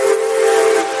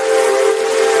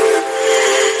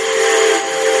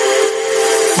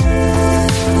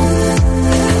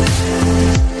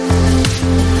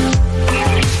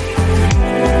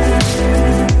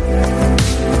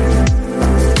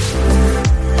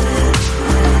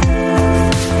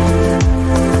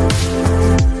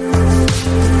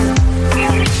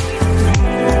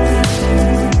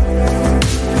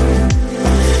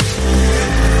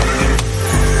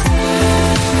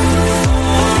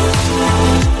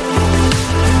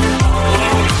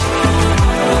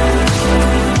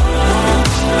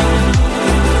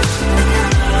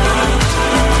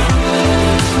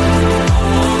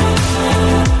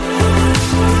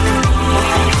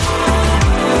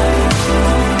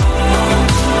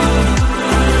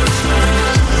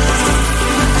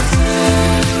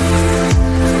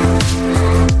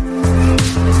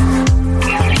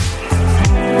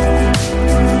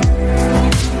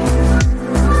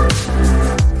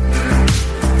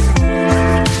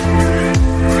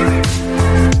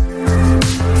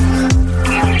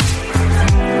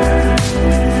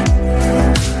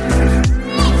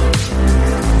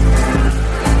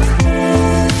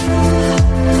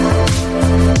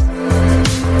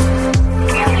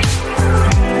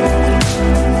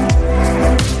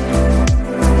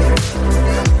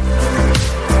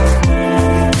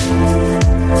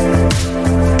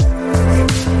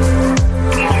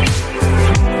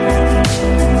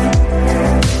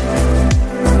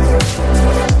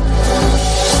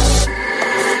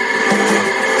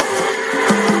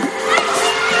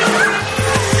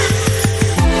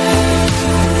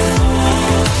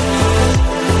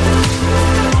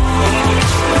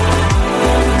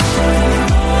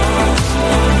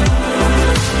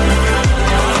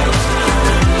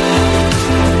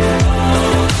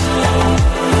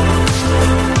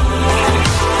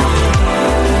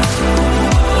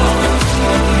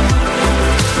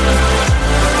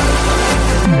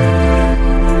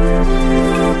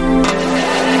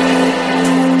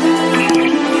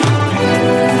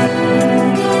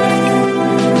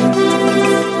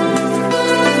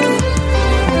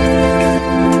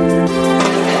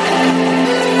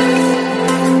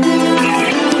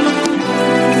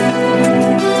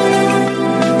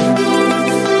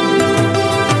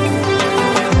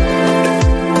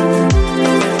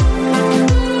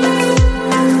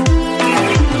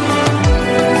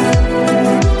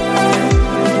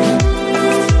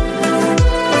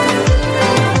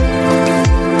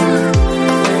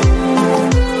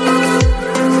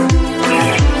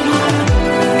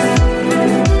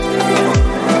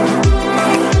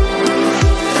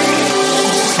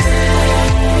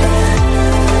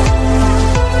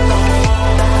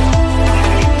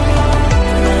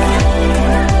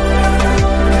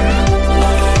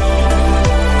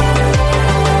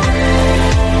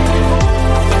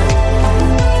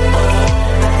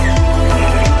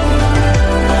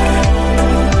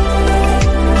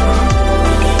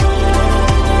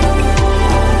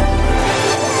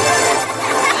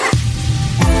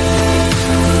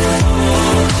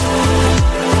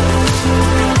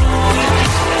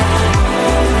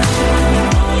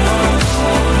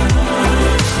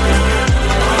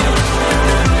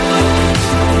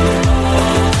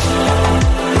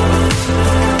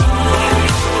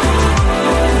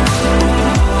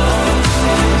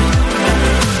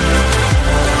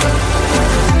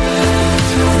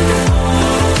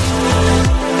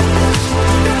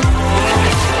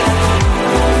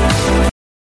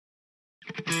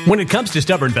 When it comes to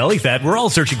stubborn belly fat, we're all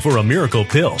searching for a miracle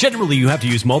pill. Generally, you have to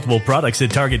use multiple products that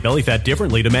target belly fat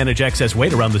differently to manage excess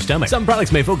weight around the stomach. Some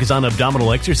products may focus on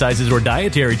abdominal exercises or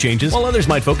dietary changes, while others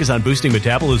might focus on boosting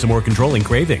metabolism or controlling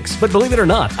cravings. But believe it or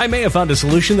not, I may have found a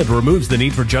solution that removes the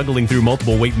need for juggling through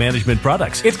multiple weight management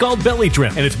products. It's called Belly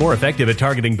Trim, and it's more effective at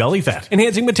targeting belly fat,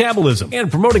 enhancing metabolism,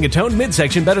 and promoting a toned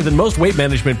midsection better than most weight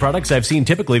management products I've seen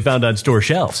typically found on store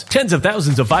shelves. Tens of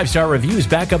thousands of 5-star reviews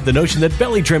back up the notion that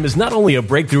Belly Trim is not only a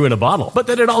breakthrough in a bottle, but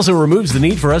that it also removes the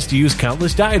need for us to use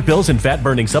countless diet pills and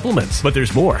fat-burning supplements. But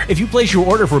there's more. If you place your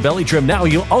order for Belly Trim now,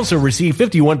 you'll also receive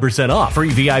 51% off, free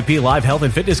VIP live health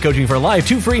and fitness coaching for life,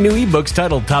 2 free new ebooks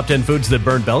titled Top 10 Foods That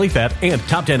Burn Belly Fat and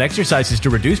Top 10 Exercises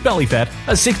to Reduce Belly Fat,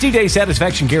 a 60-day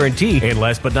satisfaction guarantee, and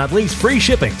last but not least, free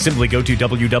shipping. Simply go to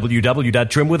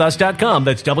www.trimwithus.com.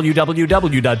 That's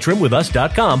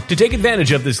www.trimwithus.com to take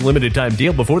advantage of this limited time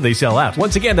deal before they sell out.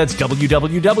 Once again, that's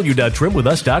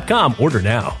www.trimwithus.com. Order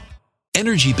now.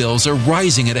 Energy bills are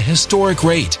rising at a historic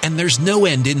rate, and there's no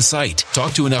end in sight.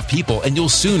 Talk to enough people, and you'll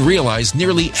soon realize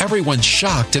nearly everyone's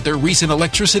shocked at their recent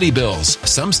electricity bills.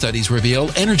 Some studies reveal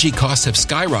energy costs have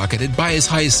skyrocketed by as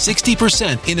high as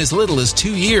 60% in as little as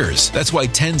 2 years. That's why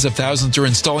tens of thousands are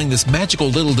installing this magical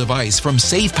little device from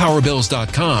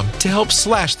SavePowerBills.com to help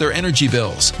slash their energy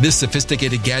bills. This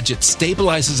sophisticated gadget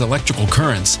stabilizes electrical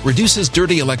currents, reduces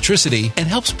dirty electricity, and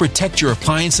helps protect your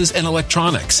appliances and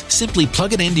electronics. Simply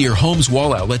plug it into your home's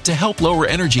wall outlet to help lower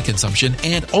energy consumption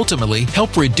and ultimately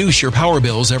help reduce your power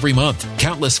bills every month.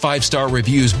 Countless 5-star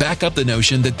reviews back up the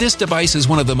notion that this device is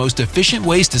one of the most efficient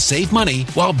ways to save money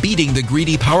while beating the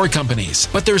greedy power companies.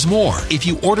 But there's more. If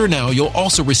you order now, you'll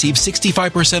also receive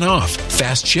 65% off,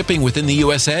 fast shipping within the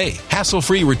USA,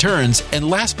 hassle-free returns, and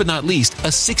last but not least, a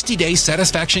 60-day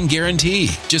satisfaction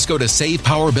guarantee. Just go to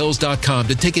SavePowerBills.com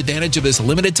to take advantage of this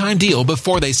limited time deal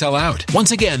before they sell out. Once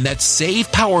again, that's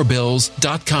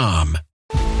SavePowerBills.com.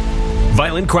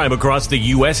 Violent crime across the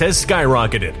U.S. has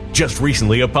skyrocketed. Just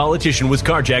recently, a politician was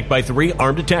carjacked by 3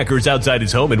 armed attackers outside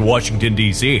his home in Washington,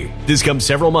 D.C. This comes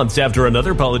several months after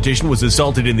another politician was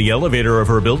assaulted in the elevator of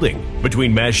her building.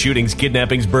 Between mass shootings,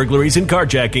 kidnappings, burglaries, and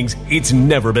carjackings, it's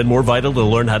never been more vital to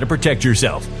learn how to protect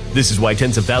yourself. This is why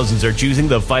tens of thousands are choosing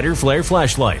the Fighter Flare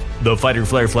flashlight. The Fighter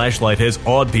Flare flashlight has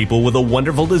awed people with a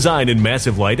wonderful design and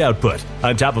massive light output.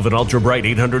 On top of an ultra-bright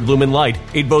 800-lumen light,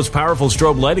 it boasts powerful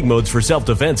strobe lighting modes for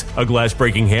self-defense, a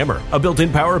glass-breaking hammer, a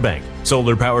built-in power bank,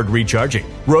 solar-powered recharging,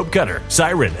 rope cutter,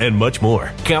 siren, and much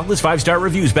more. Countless 5-star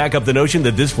reviews back up the notion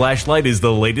that this flashlight is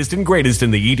the latest and greatest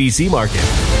in the EDC market.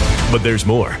 But there's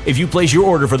more. If you place your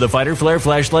order for the Fighter Flare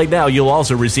flashlight now, you'll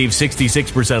also receive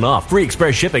 66% off, free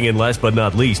express shipping, and last but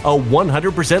not least, a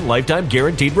 100% lifetime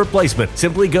guaranteed replacement.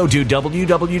 Simply go to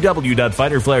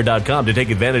www.fighterflare.com to take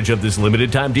advantage of this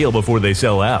limited time deal before they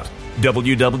sell out.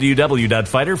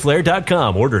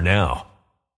 www.fighterflare.com. Order now.